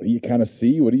kind of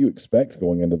see? What do you expect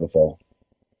going into the fall?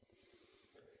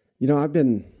 You know,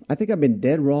 I think I've been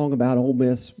dead wrong about Ole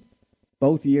Miss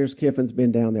both years Kiffin's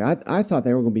been down there. I thought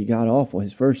they were going to be god-awful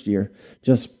his first year.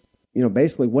 Just,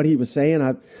 basically what he was saying,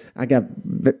 I got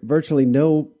virtually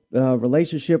no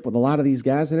relationship with a lot of these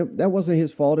guys, and that wasn't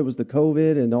his fault. It was the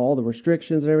COVID and all the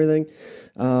restrictions and everything.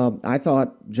 I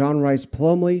thought John Rice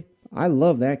Plumlee, I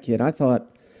love that kid. I thought,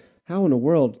 how in the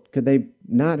world could they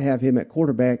not have him at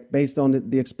quarterback based on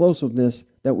the explosiveness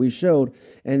that we showed?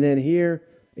 And then here,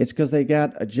 it's because they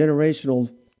got a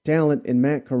generational talent in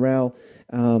Matt Corral,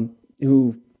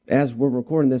 who, as we're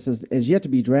recording this, is yet to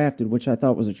be drafted, which I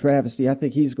thought was a travesty. I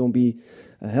think he's going to be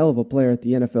a hell of a player at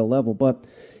the NFL level. But,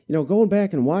 going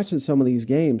back and watching some of these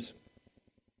games,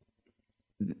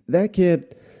 that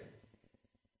kid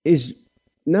is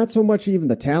not so much even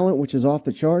the talent, which is off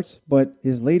the charts, but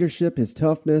his leadership, his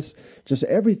toughness, just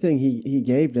everything he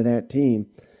gave to that team.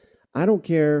 I don't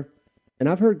care, and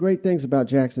I've heard great things about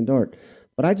Jackson Dart,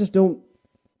 but I just don't,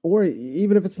 or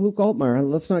even if it's Luke Altmaier,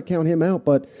 let's not count him out,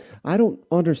 but I don't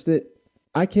understand.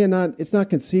 It's not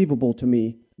conceivable to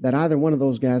me that either one of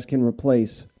those guys can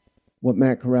replace what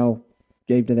Matt Corral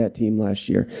gave to that team last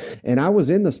year. And I was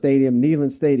in the stadium,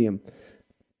 Neyland Stadium,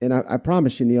 and I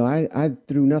promise you, Neil, I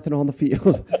threw nothing on the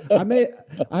field. I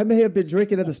may have been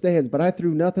drinking in the stands, but I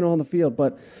threw nothing on the field.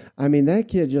 But, I mean, that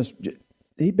kid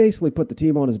he basically put the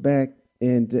team on his back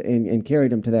and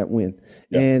carried him to that win.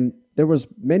 Yep. And there was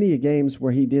many games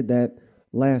where he did that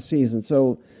last season.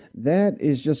 So that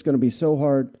is just going to be so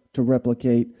hard to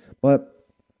replicate. But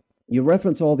you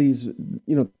reference all these,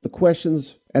 the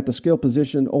questions at the skill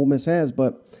position Ole Miss has,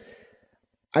 but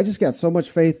I just got so much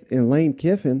faith in Lane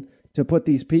Kiffin to put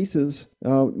these pieces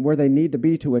where they need to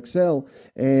be to excel.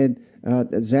 And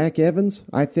Zach Evans,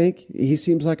 I think he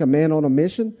seems like a man on a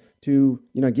mission to,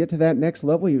 get to that next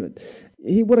level.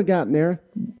 He would have gotten there,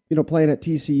 playing at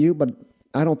TCU, but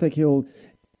I don't think he'll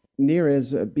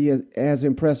be as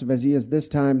impressive as he is this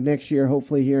time next year,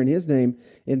 hopefully hearing his name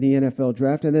in the NFL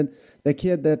draft. And then the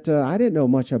kid that I didn't know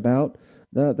much about,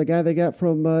 the guy they got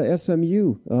from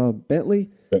SMU,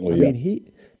 Bentley. I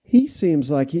mean, he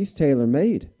seems like he's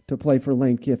tailor-made to play for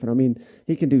Lane Kiffin. I mean,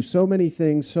 he can do so many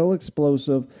things, so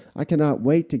explosive. I cannot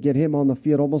wait to get him on the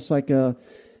field, almost like I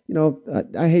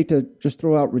hate to just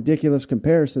throw out ridiculous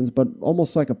comparisons, but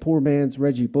almost like a poor man's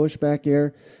Reggie Bush back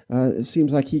there. It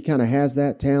seems like he kind of has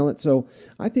that talent. So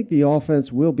I think the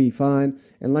offense will be fine.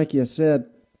 And like you said,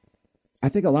 I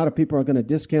think a lot of people are going to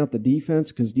discount the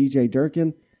defense because DJ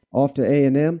Durkin off to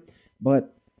A&M.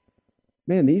 But,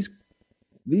 man, these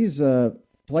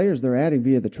players they're adding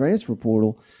via the transfer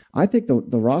portal, I think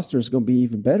the roster is going to be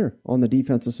even better on the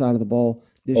defensive side of the ball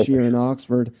this year in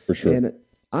Oxford. For sure. And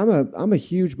I'm a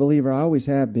huge believer. I always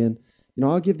have been.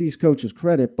 I'll give these coaches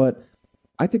credit, but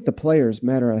I think the players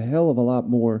matter a hell of a lot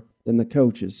more than the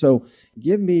coaches. So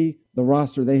give me the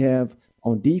roster they have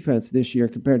on defense this year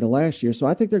compared to last year. So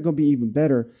I think they're going to be even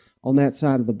better on that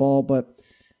side of the ball, but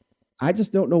I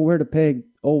just don't know where to peg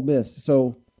Ole Miss.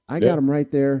 So I got them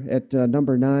right there at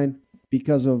number 9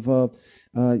 because of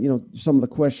some of the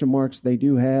question marks they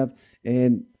do have.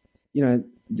 And,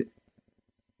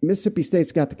 Mississippi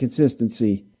State's got the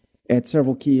consistency at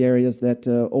several key areas that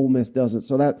Ole Miss doesn't.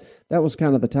 So that was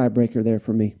kind of the tiebreaker there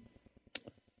for me.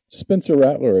 Spencer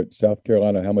Rattler at South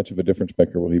Carolina, how much of a difference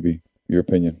maker will he be, your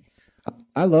opinion?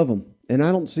 I love him, and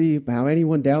I don't see how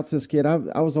anyone doubts this kid. I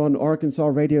was on Arkansas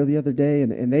radio the other day,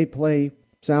 and they play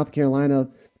South Carolina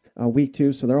week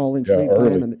 2, so they're all intrigued by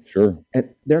him. And, sure.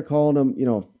 And they're calling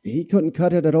him, he couldn't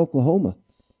cut it at Oklahoma.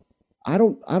 I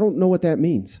don't know what that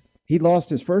means. He lost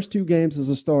his first 2 games as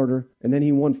a starter, and then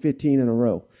he won 15 in a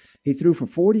row. He threw for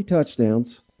 40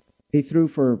 touchdowns. He threw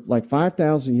for like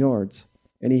 5,000 yards,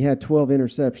 and he had 12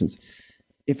 interceptions.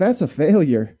 If that's a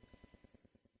failure,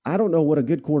 I don't know what a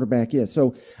good quarterback is.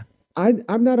 So I'm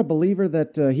not a believer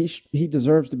that he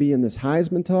deserves to be in this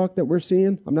Heisman talk that we're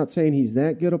seeing. I'm not saying he's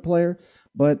that good a player,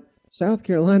 but South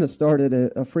Carolina started a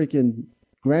freaking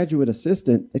graduate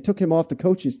assistant. They took him off the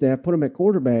coaching staff, put him at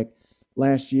quarterback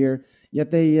last year,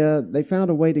 yet they found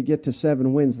a way to get to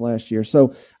 7 wins last year.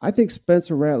 So I think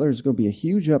Spencer Rattler is going to be a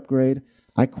huge upgrade.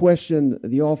 I question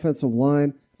the offensive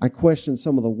line. I question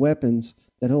some of the weapons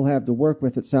that he'll have to work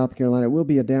with at South Carolina. It will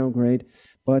be a downgrade.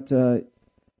 But,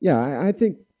 I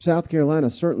think South Carolina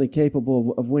is certainly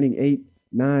capable of winning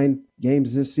 8-9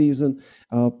 games this season.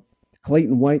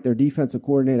 Clayton White, their defensive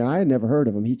coordinator, I had never heard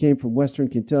of him. He came from Western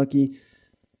Kentucky.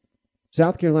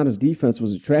 South Carolina's defense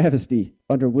was a travesty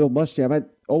under Will Muschamp.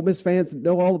 Ole Miss fans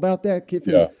know all about that.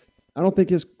 Kiffin, I don't think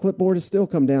his clipboard has still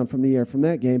come down from the air from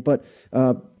that game. But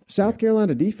South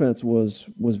Carolina defense was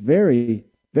very,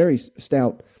 very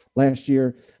stout last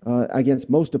year against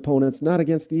most opponents, not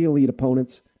against the elite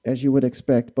opponents, as you would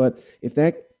expect. But if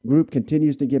that group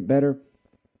continues to get better,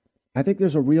 I think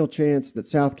there's a real chance that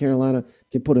South Carolina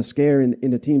can put a scare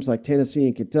into teams like Tennessee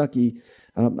and Kentucky.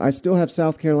 I still have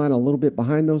South Carolina a little bit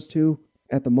behind those two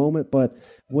at the moment, but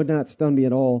would not stun me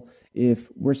at all if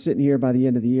we're sitting here by the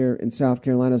end of the year and South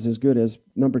Carolina's as good as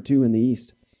number 2 in the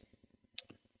East.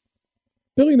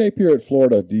 Billy Napier at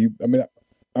Florida.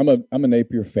 I'm a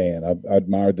Napier fan. I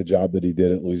admired the job that he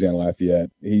did at Louisiana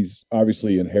Lafayette. He's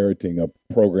obviously inheriting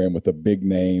a program with a big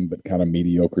name but kind of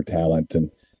mediocre talent,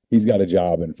 and he's got a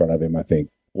job in front of him, I think.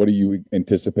 What do you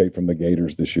anticipate from the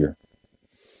Gators this year?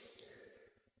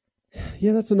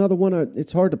 Yeah, that's another one.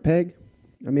 It's hard to peg.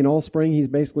 All spring he's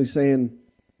basically saying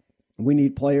we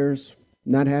need players,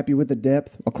 not happy with the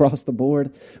depth across the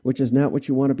board, which is not what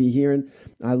you want to be hearing.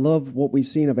 I love what we've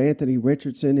seen of Anthony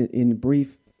Richardson in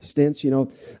brief stints.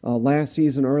 Last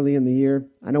season, early in the year,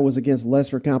 I know it was against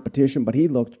lesser competition, but he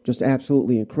looked just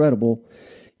absolutely incredible.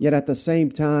 Yet at the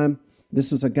same time,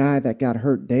 this is a guy that got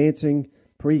hurt dancing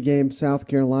pregame South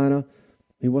Carolina.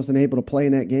 He wasn't able to play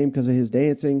in that game because of his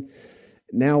dancing.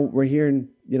 Now we're hearing,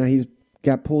 he's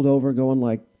got pulled over going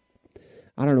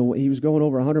he was going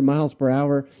over 100 miles per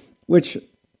hour, which,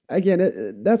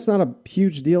 again, that's not a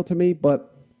huge deal to me.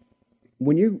 But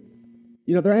when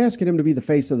they're asking him to be the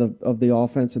face of the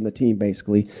offense and the team,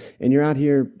 basically, and you're out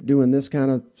here doing this kind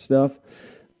of stuff,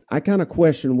 I kind of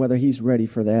question whether he's ready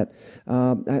for that.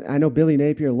 I know Billy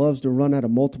Napier loves to run out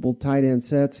of multiple tight end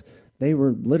sets. They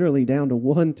were literally down to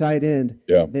one tight end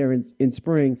there in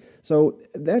spring. So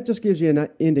that just gives you an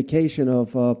indication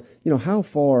of how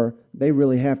far they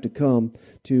really have to come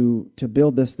to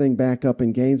build this thing back up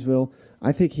in Gainesville.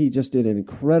 I think he just did an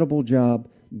incredible job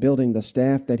building the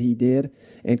staff that he did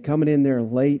and coming in there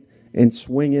late and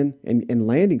swinging and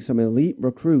landing some elite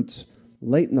recruits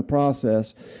late in the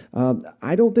process.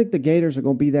 I don't think the Gators are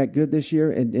going to be that good this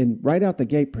year. And right out the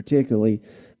gate particularly,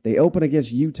 they open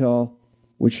against Utah,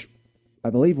 which I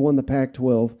believe won the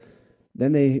Pac-12.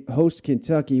 Then they host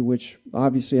Kentucky, which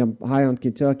obviously I'm high on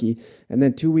Kentucky. And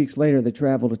then 2 weeks later, they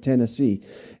travel to Tennessee.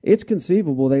 It's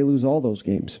conceivable they lose all those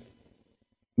games.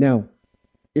 Now,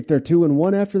 if they're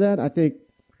 2-1 after that, I think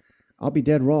I'll be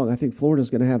dead wrong. I think Florida's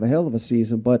going to have a hell of a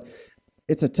season. But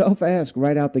it's a tough ask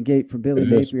right out the gate for Billy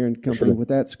Napier and company with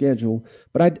that schedule.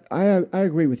 But I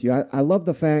agree with you. I love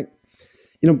the fact,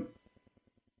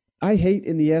 I hate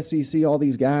in the SEC all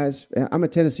these guys. I'm a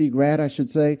Tennessee grad, I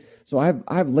should say, so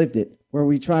I've lived it, where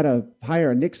we try to hire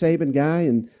a Nick Saban guy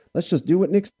and let's just do what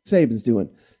Nick Saban's doing,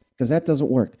 because that doesn't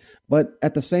work. But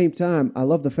at the same time, I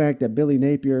love the fact that Billy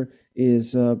Napier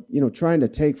is trying to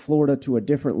take Florida to a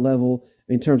different level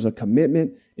in terms of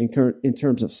commitment, in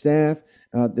terms of staff.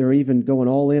 They're even going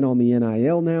all in on the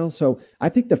NIL now. So I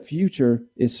think the future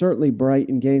is certainly bright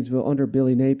in Gainesville under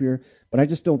Billy Napier, but I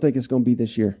just don't think it's going to be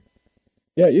this year.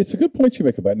 Yeah, it's a good point you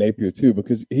make about Napier, too,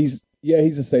 because he's a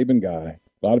Saban guy.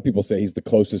 A lot of people say he's the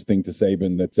closest thing to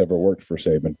Saban that's ever worked for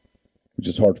Saban, which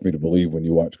is hard for me to believe when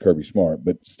you watch Kirby Smart.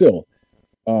 But still,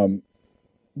 but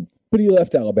he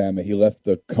left Alabama. He left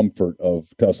the comfort of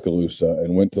Tuscaloosa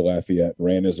and went to Lafayette,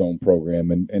 ran his own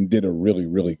program, and did a really,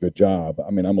 really good job.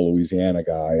 I'm a Louisiana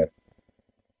guy, and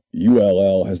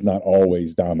ULL has not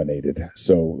always dominated.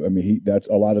 So, that's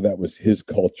a lot of that was his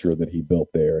culture that he built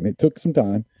there, and it took some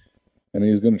time. And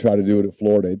he's going to try to do it at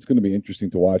Florida. It's going to be interesting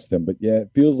to watch them. But, yeah, it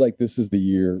feels like this is the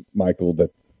year, Michael, that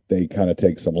they kind of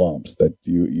take some lumps, that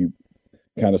you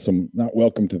kind of not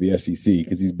welcome to the SEC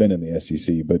because he's been in the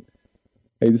SEC. But,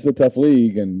 hey, this is a tough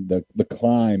league, and the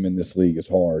climb in this league is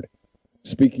hard.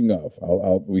 Speaking of,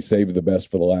 we saved the best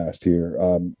for the last here.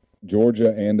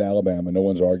 Georgia and Alabama, no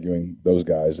one's arguing those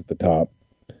guys at the top.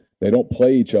 They don't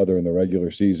play each other in the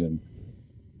regular season.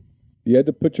 You had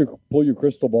to pull your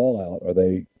crystal ball out.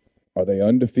 Are they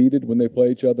undefeated when they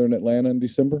play each other in Atlanta in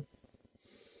December?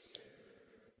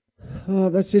 Oh,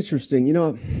 that's interesting.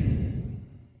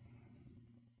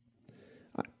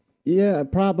 Yeah,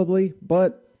 probably,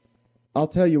 but I'll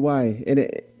tell you why.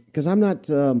 Because I'm not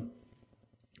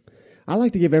I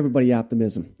like to give everybody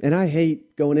optimism. And I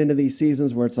hate going into these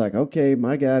seasons where it's like, okay,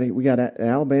 my God, we got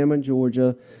Alabama and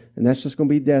Georgia. and that's just going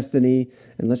to be destiny,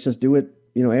 and let's just do it,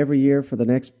 every year for the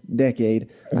next decade.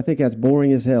 I think that's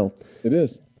boring as hell. It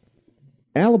is.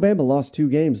 Alabama lost 2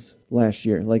 games last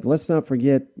year. Like, let's not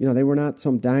forget, they were not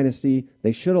some dynasty.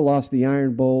 They should have lost the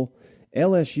Iron Bowl.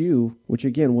 LSU, which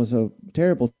again was a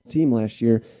terrible team last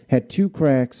year, had 2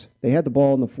 cracks. They had the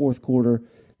ball in the fourth quarter.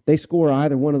 They score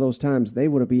either one of those times, they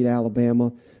would have beat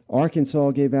Alabama.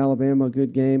 Arkansas gave Alabama a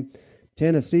good game.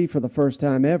 Tennessee, for the first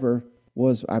time ever,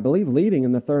 was, I believe, leading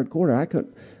in the third quarter.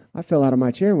 I fell out of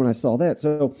my chair when I saw that.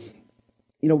 So,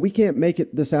 we can't make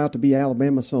this out to be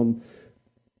Alabama some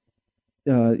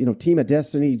team of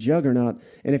destiny juggernaut.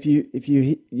 And if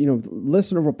you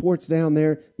listen to reports down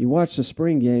there, you watch the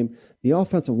spring game, the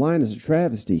offensive line is a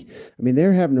travesty. I mean,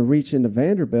 they're having to reach into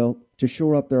Vanderbilt to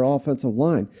shore up their offensive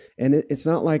line. And it's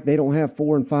not like they don't have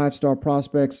 4- and 5-star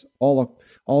prospects all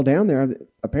down there.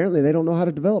 Apparently, they don't know how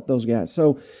to develop those guys.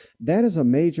 So that is a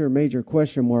major, major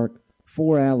question mark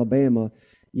for Alabama.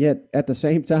 Yet, at the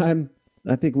same time,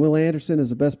 I think Will Anderson is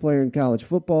the best player in college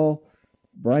football.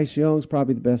 Bryce Young's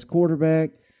probably the best quarterback.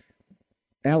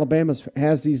 Alabama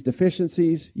has these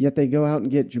deficiencies, yet they go out and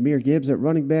get Jahmyr Gibbs at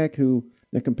running back, who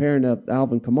they're comparing to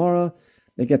Alvin Kamara.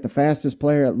 They get the fastest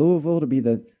player at Louisville to be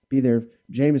their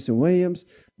Jameson Williams.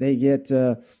 They get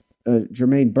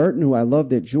Jermaine Burton, who I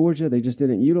loved at Georgia. They just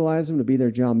didn't utilize him, to be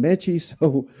their John Mechie.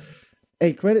 So,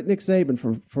 hey, credit Nick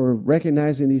Saban for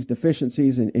recognizing these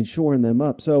deficiencies and shoring them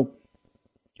up. So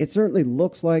it certainly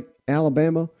looks like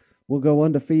Alabama will go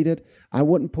undefeated. I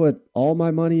wouldn't put all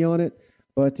my money on it,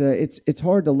 but it's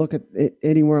hard to look at it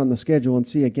anywhere on the schedule and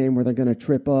see a game where they're going to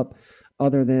trip up,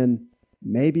 other than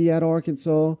maybe at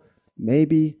Arkansas,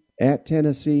 maybe at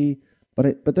Tennessee.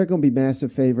 But they're going to be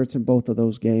massive favorites in both of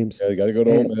those games. Yeah, you got to go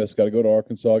to Ole Miss, got to go to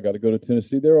Arkansas, got to go to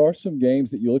Tennessee. There are some games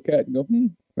that you look at and go,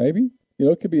 maybe,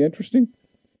 it could be interesting.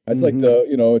 That's like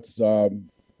it's.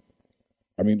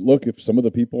 Look, if some of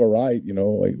the people are right,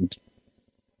 like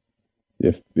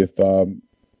if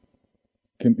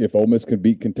Ole Miss can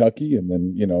beat Kentucky and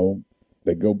then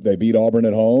they beat Auburn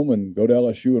at home and go to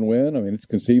LSU and win. I mean, it's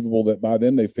conceivable that by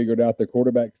then they figured out their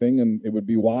quarterback thing, and it would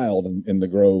be wild in the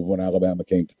Grove when Alabama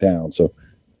came to town. So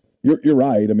you're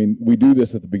right. I mean, we do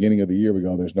this at the beginning of the year. We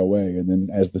go, there's no way. And then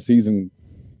as the season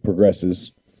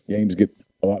progresses, games get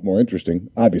a lot more interesting,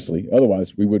 obviously.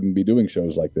 Otherwise, we wouldn't be doing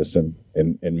shows like this in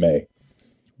May.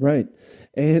 Right.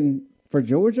 And for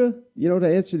Georgia,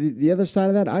 to answer the other side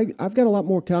of that, I've got a lot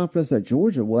more confidence that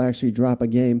Georgia will actually drop a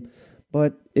game.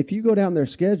 But if you go down their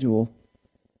schedule,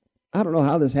 I don't know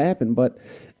how this happened, but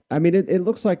I mean, it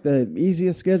looks like the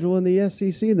easiest schedule in the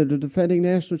SEC. They're defending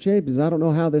national champions. I don't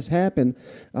know how this happened.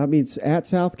 I mean, at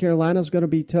South Carolina is going to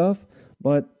be tough,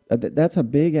 but that's a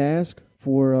big ask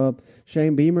for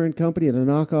Shane Beamer and company to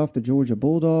knock off the Georgia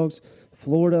Bulldogs.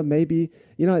 Florida, maybe.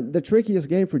 The trickiest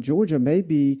game for Georgia may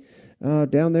be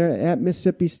down there at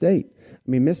Mississippi State.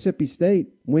 I mean, Mississippi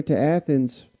State went to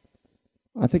Athens,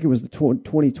 I think it was the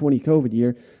 2020 COVID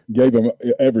year. Gave them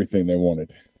everything they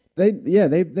wanted. They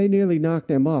nearly knocked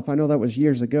them off. I know that was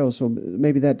years ago, so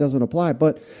maybe that doesn't apply.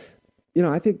 But,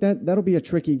 I think that'll be a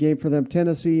tricky game for them.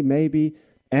 Tennessee, maybe.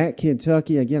 At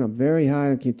Kentucky, again, I'm very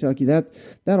high on Kentucky.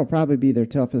 That'll probably be their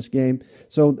toughest game.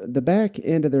 So the back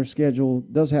end of their schedule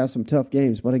does have some tough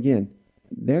games. But, again,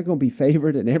 they're going to be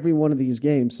favored in every one of these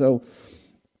games. So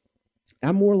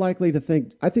I'm more likely to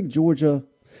think – I think Georgia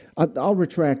 – I'll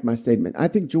retract my statement. I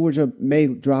think Georgia may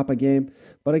drop a game.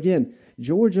 But, again,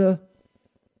 Georgia,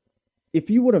 if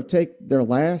you would have taken their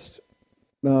last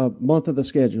month of the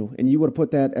schedule and you would have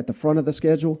put that at the front of the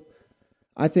schedule,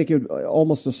 I think it would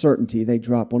almost a certainty they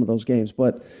drop one of those games.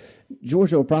 But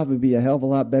Georgia will probably be a hell of a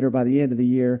lot better by the end of the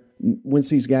year once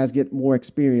these guys get more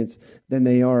experience than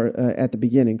they are at the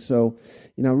beginning. So,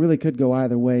 it really could go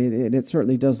either way. And it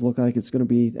certainly does look like it's going to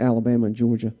be Alabama and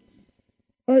Georgia.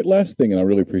 All right, last thing, and I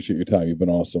really appreciate your time. You've been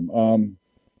awesome.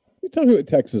 You talked about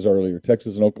Texas earlier.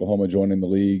 Texas and Oklahoma joining the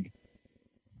league.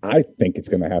 I think it's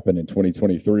going to happen in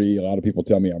 2023. A lot of people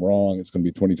tell me I'm wrong. It's going to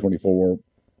be 2024.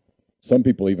 Some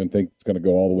people even think it's going to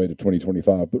go all the way to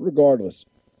 2025. But regardless,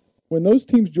 when those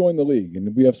teams join the league,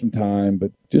 and we have some time,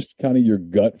 but just kind of your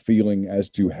gut feeling as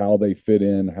to how they fit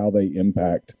in, how they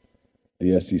impact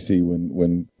the SEC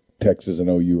when Texas and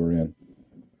OU are in.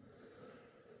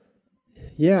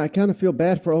 Yeah, I kind of feel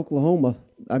bad for Oklahoma.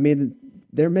 I mean,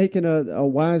 they're making a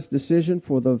wise decision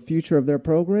for the future of their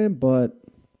program, but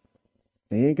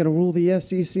they ain't going to rule the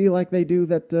SEC like they do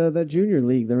that junior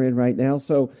league they're in right now.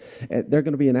 So they're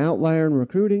going to be an outlier in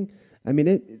recruiting. I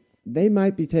mean, they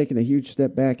might be taking a huge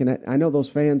step back, and I know those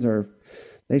fans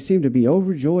they seem to be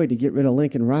overjoyed to get rid of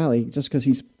Lincoln Riley just because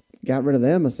he's got rid of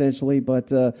them essentially.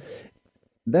 But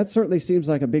that certainly seems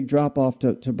like a big drop off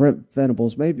to Brent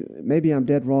Venables. Maybe I'm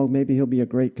dead wrong. Maybe he'll be a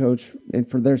great coach, and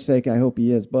for their sake, I hope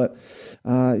he is. But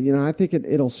I think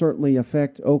it'll certainly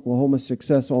affect Oklahoma's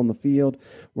success on the field.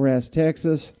 Whereas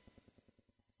Texas,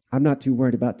 I'm not too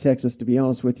worried about Texas, to be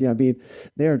honest with you. I mean,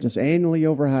 they are just annually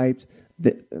overhyped.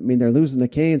 They're losing to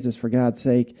Kansas, for God's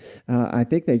sake. I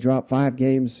think they dropped 5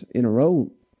 games in a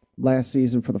row last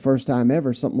season for the first time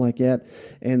ever, something like that.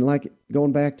 And like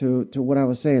going back to what I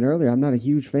was saying earlier, I'm not a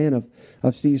huge fan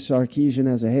of Steve Sarkisian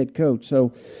as a head coach.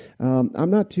 So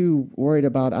I'm not too worried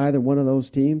about either one of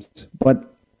those teams,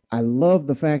 but I love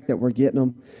the fact that we're getting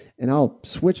them. And I'll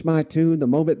switch my tune the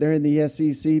moment they're in the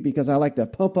SEC because I like to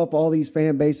pump up all these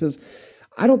fan bases.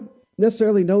 I don't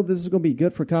necessarily know this is going to be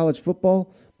good for college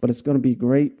football, but it's going to be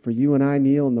great for you and I,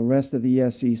 Neil, and the rest of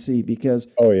the SEC because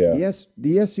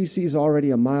the SEC is already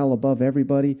a mile above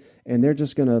everybody, and they're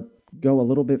just going to go a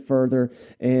little bit further.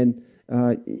 And,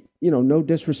 no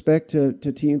disrespect to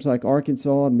teams like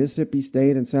Arkansas and Mississippi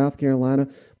State and South Carolina,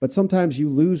 but sometimes you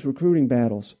lose recruiting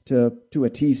battles to a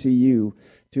TCU,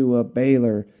 to a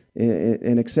Baylor,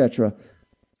 and et cetera.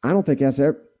 I don't think that's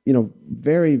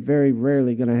very, very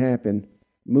rarely going to happen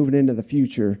moving into the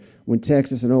future when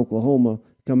Texas and Oklahoma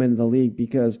come into the league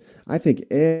because I think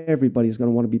everybody's going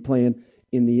to want to be playing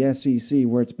in the SEC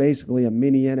where it's basically a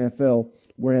mini NFL,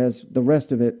 whereas the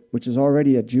rest of it, which is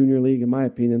already a junior league in my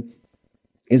opinion,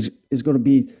 is going to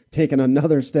be taking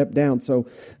another step down. So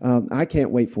I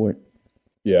can't wait for it.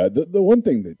 Yeah, the one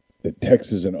thing that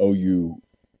Texas and OU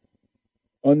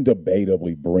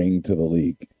undebatably bring to the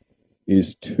league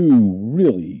is 2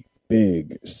 really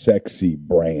big, sexy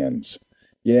brands.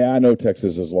 Yeah, I know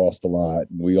Texas has lost a lot,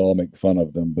 and we all make fun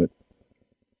of them, but,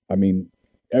 I mean,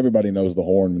 everybody knows the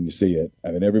horn when you see it.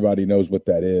 I mean, everybody knows what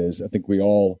that is. I think we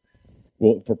all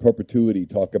will, for perpetuity,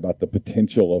 talk about the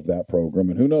potential of that program,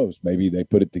 and who knows, maybe they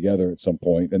put it together at some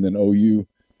point. And then OU,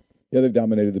 they've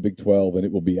dominated the Big 12, and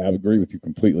it will be, I agree with you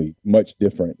completely, much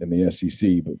different than the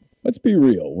SEC. But let's be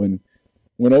real. When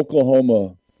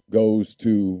Oklahoma goes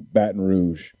to Baton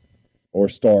Rouge or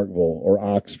Starkville or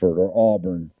Oxford or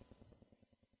Auburn,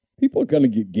 people are going to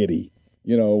get giddy.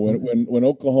 When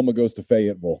Oklahoma goes to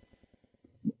Fayetteville,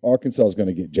 Arkansas is going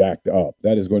to get jacked up.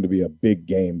 That is going to be a big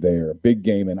game there, a big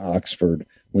game in Oxford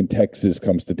when Texas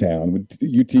comes to town. When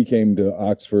UT came to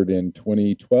Oxford in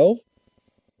 2012,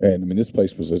 and, I mean, this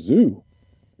place was a zoo,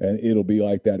 and it'll be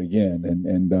like that again.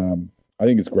 And I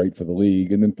think it's great for the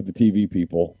league. And then for the TV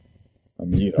people,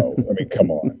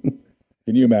 come on.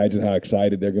 Can you imagine how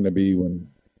excited they're going to be when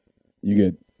you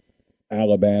get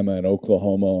Alabama and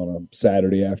Oklahoma on a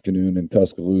Saturday afternoon in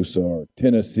Tuscaloosa, or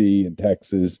Tennessee and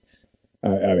Texas?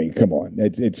 I mean, come on.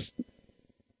 It's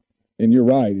and you're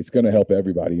right. It's going to help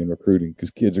everybody in recruiting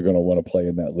because kids are going to want to play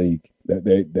in that league. That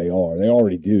they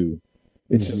already do.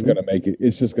 It's just going to make it.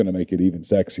 It's just going to make it even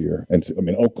sexier. And so, I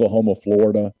mean, Oklahoma,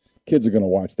 Florida, kids are going to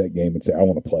watch that game and say, "I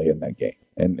want to play in that game."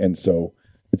 And so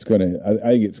it's going to.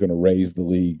 I think it's going to raise the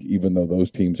league, even though those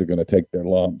teams are going to take their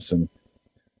lumps and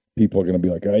people are going to be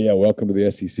like, "Oh yeah, welcome to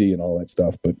the SEC" and all that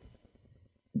stuff. But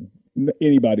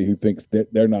anybody who thinks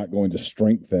that they're not going to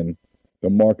strengthen the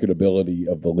marketability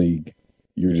of the league,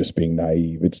 you're just being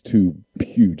naive. It's 2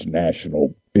 huge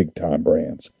national big-time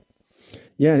brands.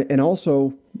 Yeah, and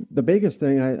also the biggest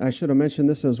thing, I should have mentioned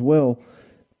this as well,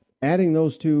 adding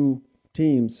those 2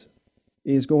 teams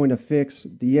is going to fix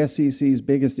the SEC's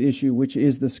biggest issue, which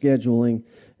is the scheduling.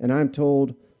 And I'm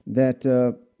told that,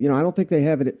 I don't think they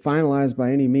have it finalized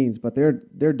by any means, but they're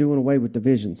doing away with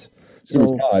divisions.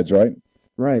 So odds, right?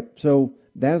 Right. So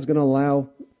that is going to allow,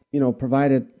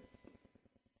 provided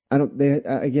they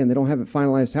don't have it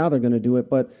finalized how they're going to do it,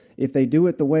 but if they do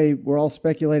it the way we're all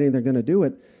speculating they're going to do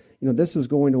it, this is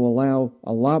going to allow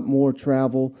a lot more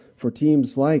travel for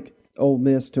teams like Ole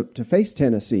Miss to face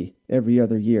Tennessee every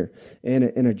other year, and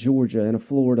a Georgia and a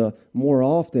Florida more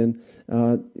often,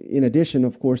 in addition,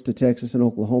 of course, to Texas and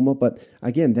Oklahoma. But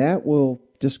again, that will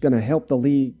just going to help the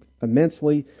league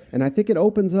immensely, and I think it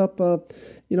opens up, other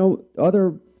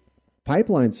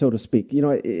pipelines, so to speak.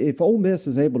 If Ole Miss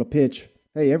is able to pitch,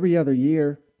 hey, every other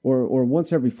year or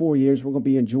once every 4 years, we're going to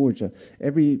be in Georgia.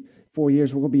 Every 4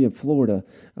 years, we're going to be in Florida.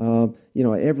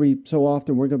 Every so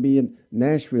often, we're going to be in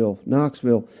Nashville,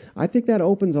 Knoxville. I think that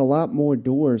opens a lot more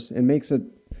doors and makes it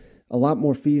a lot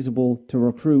more feasible to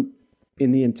recruit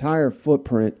in the entire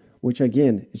footprint, which,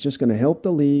 again, is just going to help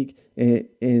the league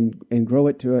and grow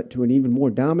it to an even more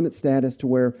dominant status to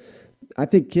where I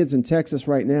think kids in Texas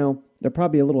right now, they're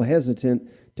probably a little hesitant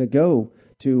to go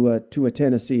to a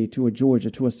Tennessee, to a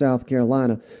Georgia, to a South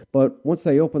Carolina. But once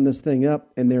they open this thing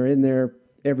up and they're in there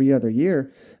every other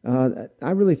year,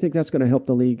 I really think that's going to help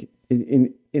the league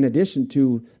in in addition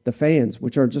to the fans,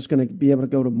 which are just going to be able to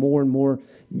go to more and more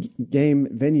game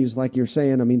venues, like you're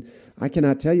saying. I mean, I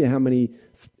cannot tell you how many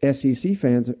SEC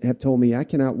fans have told me I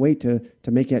cannot wait to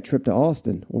make that trip to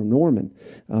Austin or Norman.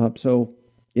 So,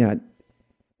 yeah,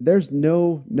 there's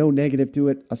no negative to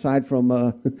it aside from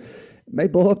may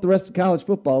blow up the rest of college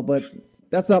football, but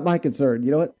that's not my concern.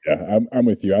 You know what? Yeah, I'm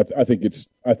with you. I think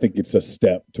it's a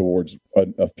step towards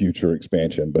a future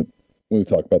expansion, but we'll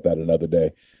talk about that another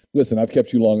day. Listen, I've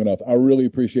kept you long enough. I really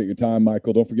appreciate your time,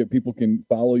 Michael. Don't forget, people can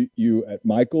follow you at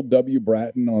Michael W.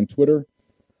 Bratton on Twitter.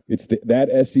 It's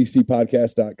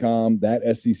thatsecpodcast.com, that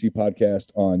SEC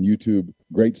podcast on YouTube.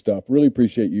 Great stuff. Really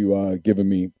appreciate you giving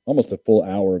me almost a full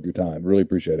hour of your time. Really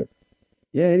appreciate it.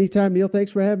 Yeah, anytime, Neil.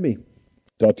 Thanks for having me.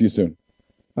 Talk to you soon.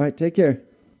 All right, take care.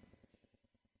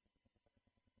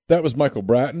 That was Michael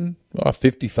Bratton.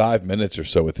 55 minutes or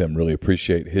so with him. Really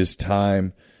appreciate his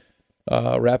time.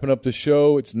 Wrapping up the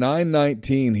show, it's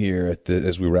 9:19 here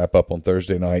as we wrap up on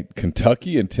Thursday night.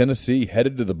 Kentucky and Tennessee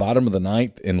headed to the bottom of the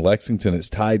ninth in Lexington. It's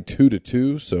tied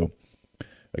 2-2, so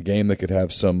a game that could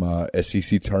have some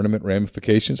SEC tournament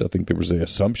ramifications. I think there was an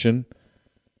assumption,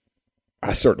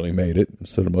 I certainly made it,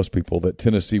 so to most people, that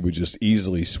Tennessee would just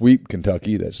easily sweep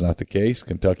Kentucky. That's not the case.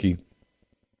 Kentucky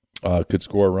could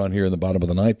score a run here in the bottom of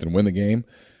the ninth and win the game,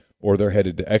 or they're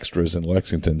headed to extras in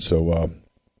Lexington, so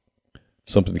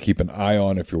something to keep an eye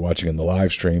on if you're watching in the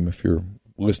live stream. If you're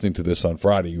listening to this on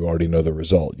Friday, you already know the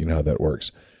result. You know how that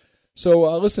works.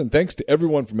 So, listen, thanks to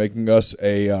everyone for making us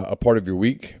a part of your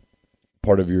week,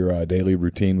 part of your daily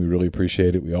routine. We really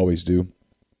appreciate it. We always do.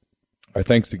 Our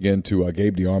thanks again to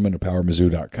Gabe DeArmond of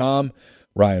PowerMizzou.com,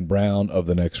 Ryan Brown of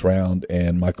The Next Round,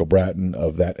 and Michael Bratton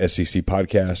of that SEC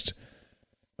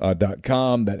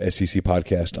Podcast.com, that SEC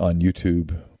Podcast on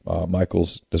YouTube.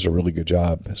 Michael's does a really good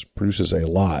job. Produces a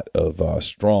lot of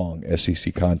strong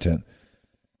SEC content.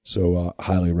 So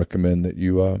highly recommend that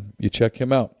you check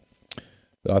him out.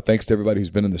 Thanks to everybody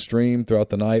who's been in the stream throughout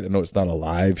the night. I know it's not a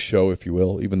live show, if you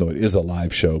will, even though it is a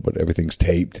live show, but everything's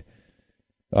taped.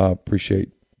 Appreciate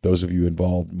those of you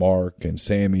involved, Mark and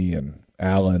Sammy and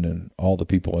Alan and all the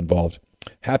people involved.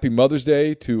 Happy Mother's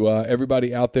Day to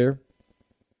everybody out there.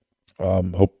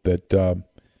 Hope that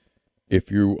if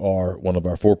you are one of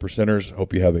our 4%ers,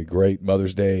 hope you have a great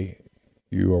Mother's Day.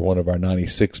 You are one of our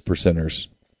 96%ers.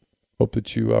 Hope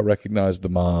that you recognize the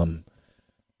mom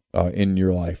in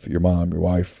your life, your mom, your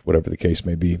wife, whatever the case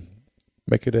may be.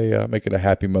 Make it a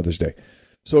happy Mother's Day.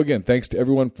 So again, thanks to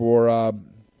everyone for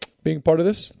being part of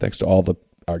this. Thanks to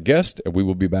our guests. And we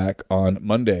will be back on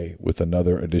Monday with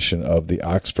another edition of the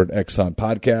Oxford Exxon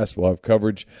Podcast. We'll have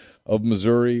coverage of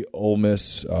Missouri, Ole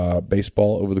Miss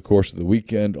baseball over the course of the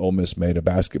weekend. Ole Miss made a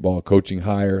basketball coaching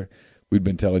hire we've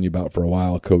been telling you about for a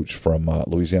while, a coach from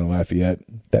Louisiana Lafayette.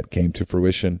 That came to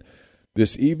fruition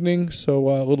this evening. So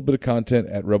a little bit of content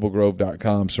at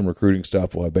rebelgrove.com, some recruiting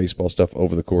stuff. We'll have baseball stuff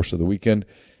over the course of the weekend.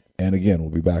 And again, we'll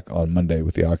be back on Monday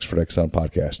with the Oxford Exxon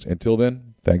Podcast. Until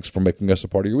then, thanks for making us a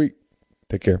part of your week.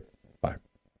 Take care. Bye.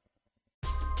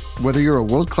 Whether you're a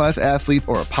world-class athlete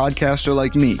or a podcaster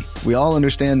like me, we all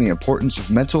understand the importance of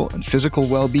mental and physical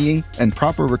well-being and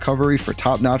proper recovery for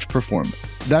top-notch performance.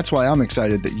 That's why I'm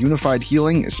excited that Unified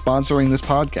Healing is sponsoring this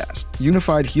podcast.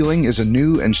 Unified Healing is a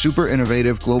new and super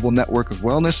innovative global network of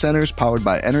wellness centers powered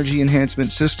by Energy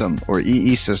Enhancement System, or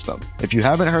EE System. If you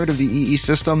haven't heard of the EE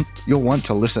System, you'll want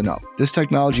to listen up. This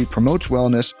technology promotes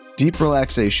wellness, deep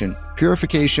relaxation,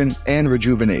 purification, and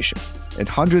rejuvenation. In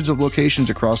hundreds of locations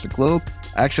across the globe,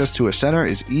 access to a center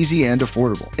is easy and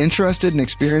affordable. Interested in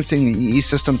experiencing the EE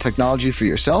System technology for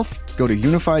yourself? Go to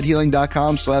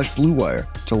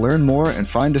unifydhealing.com/bluewire to learn more and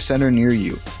find a center near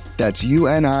you. That's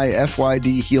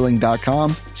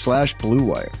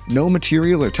unifydhealing.com/bluewire. No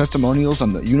material or testimonials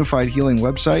on the Unified Healing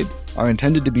website are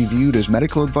intended to be viewed as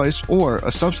medical advice or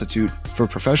a substitute for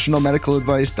professional medical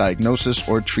advice, diagnosis,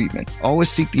 or treatment. Always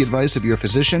seek the advice of your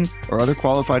physician or other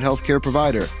qualified healthcare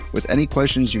provider with any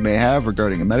questions you may have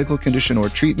regarding a medical condition or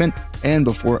treatment and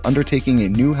before undertaking a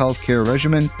new healthcare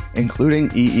regimen,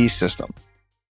 including EE System.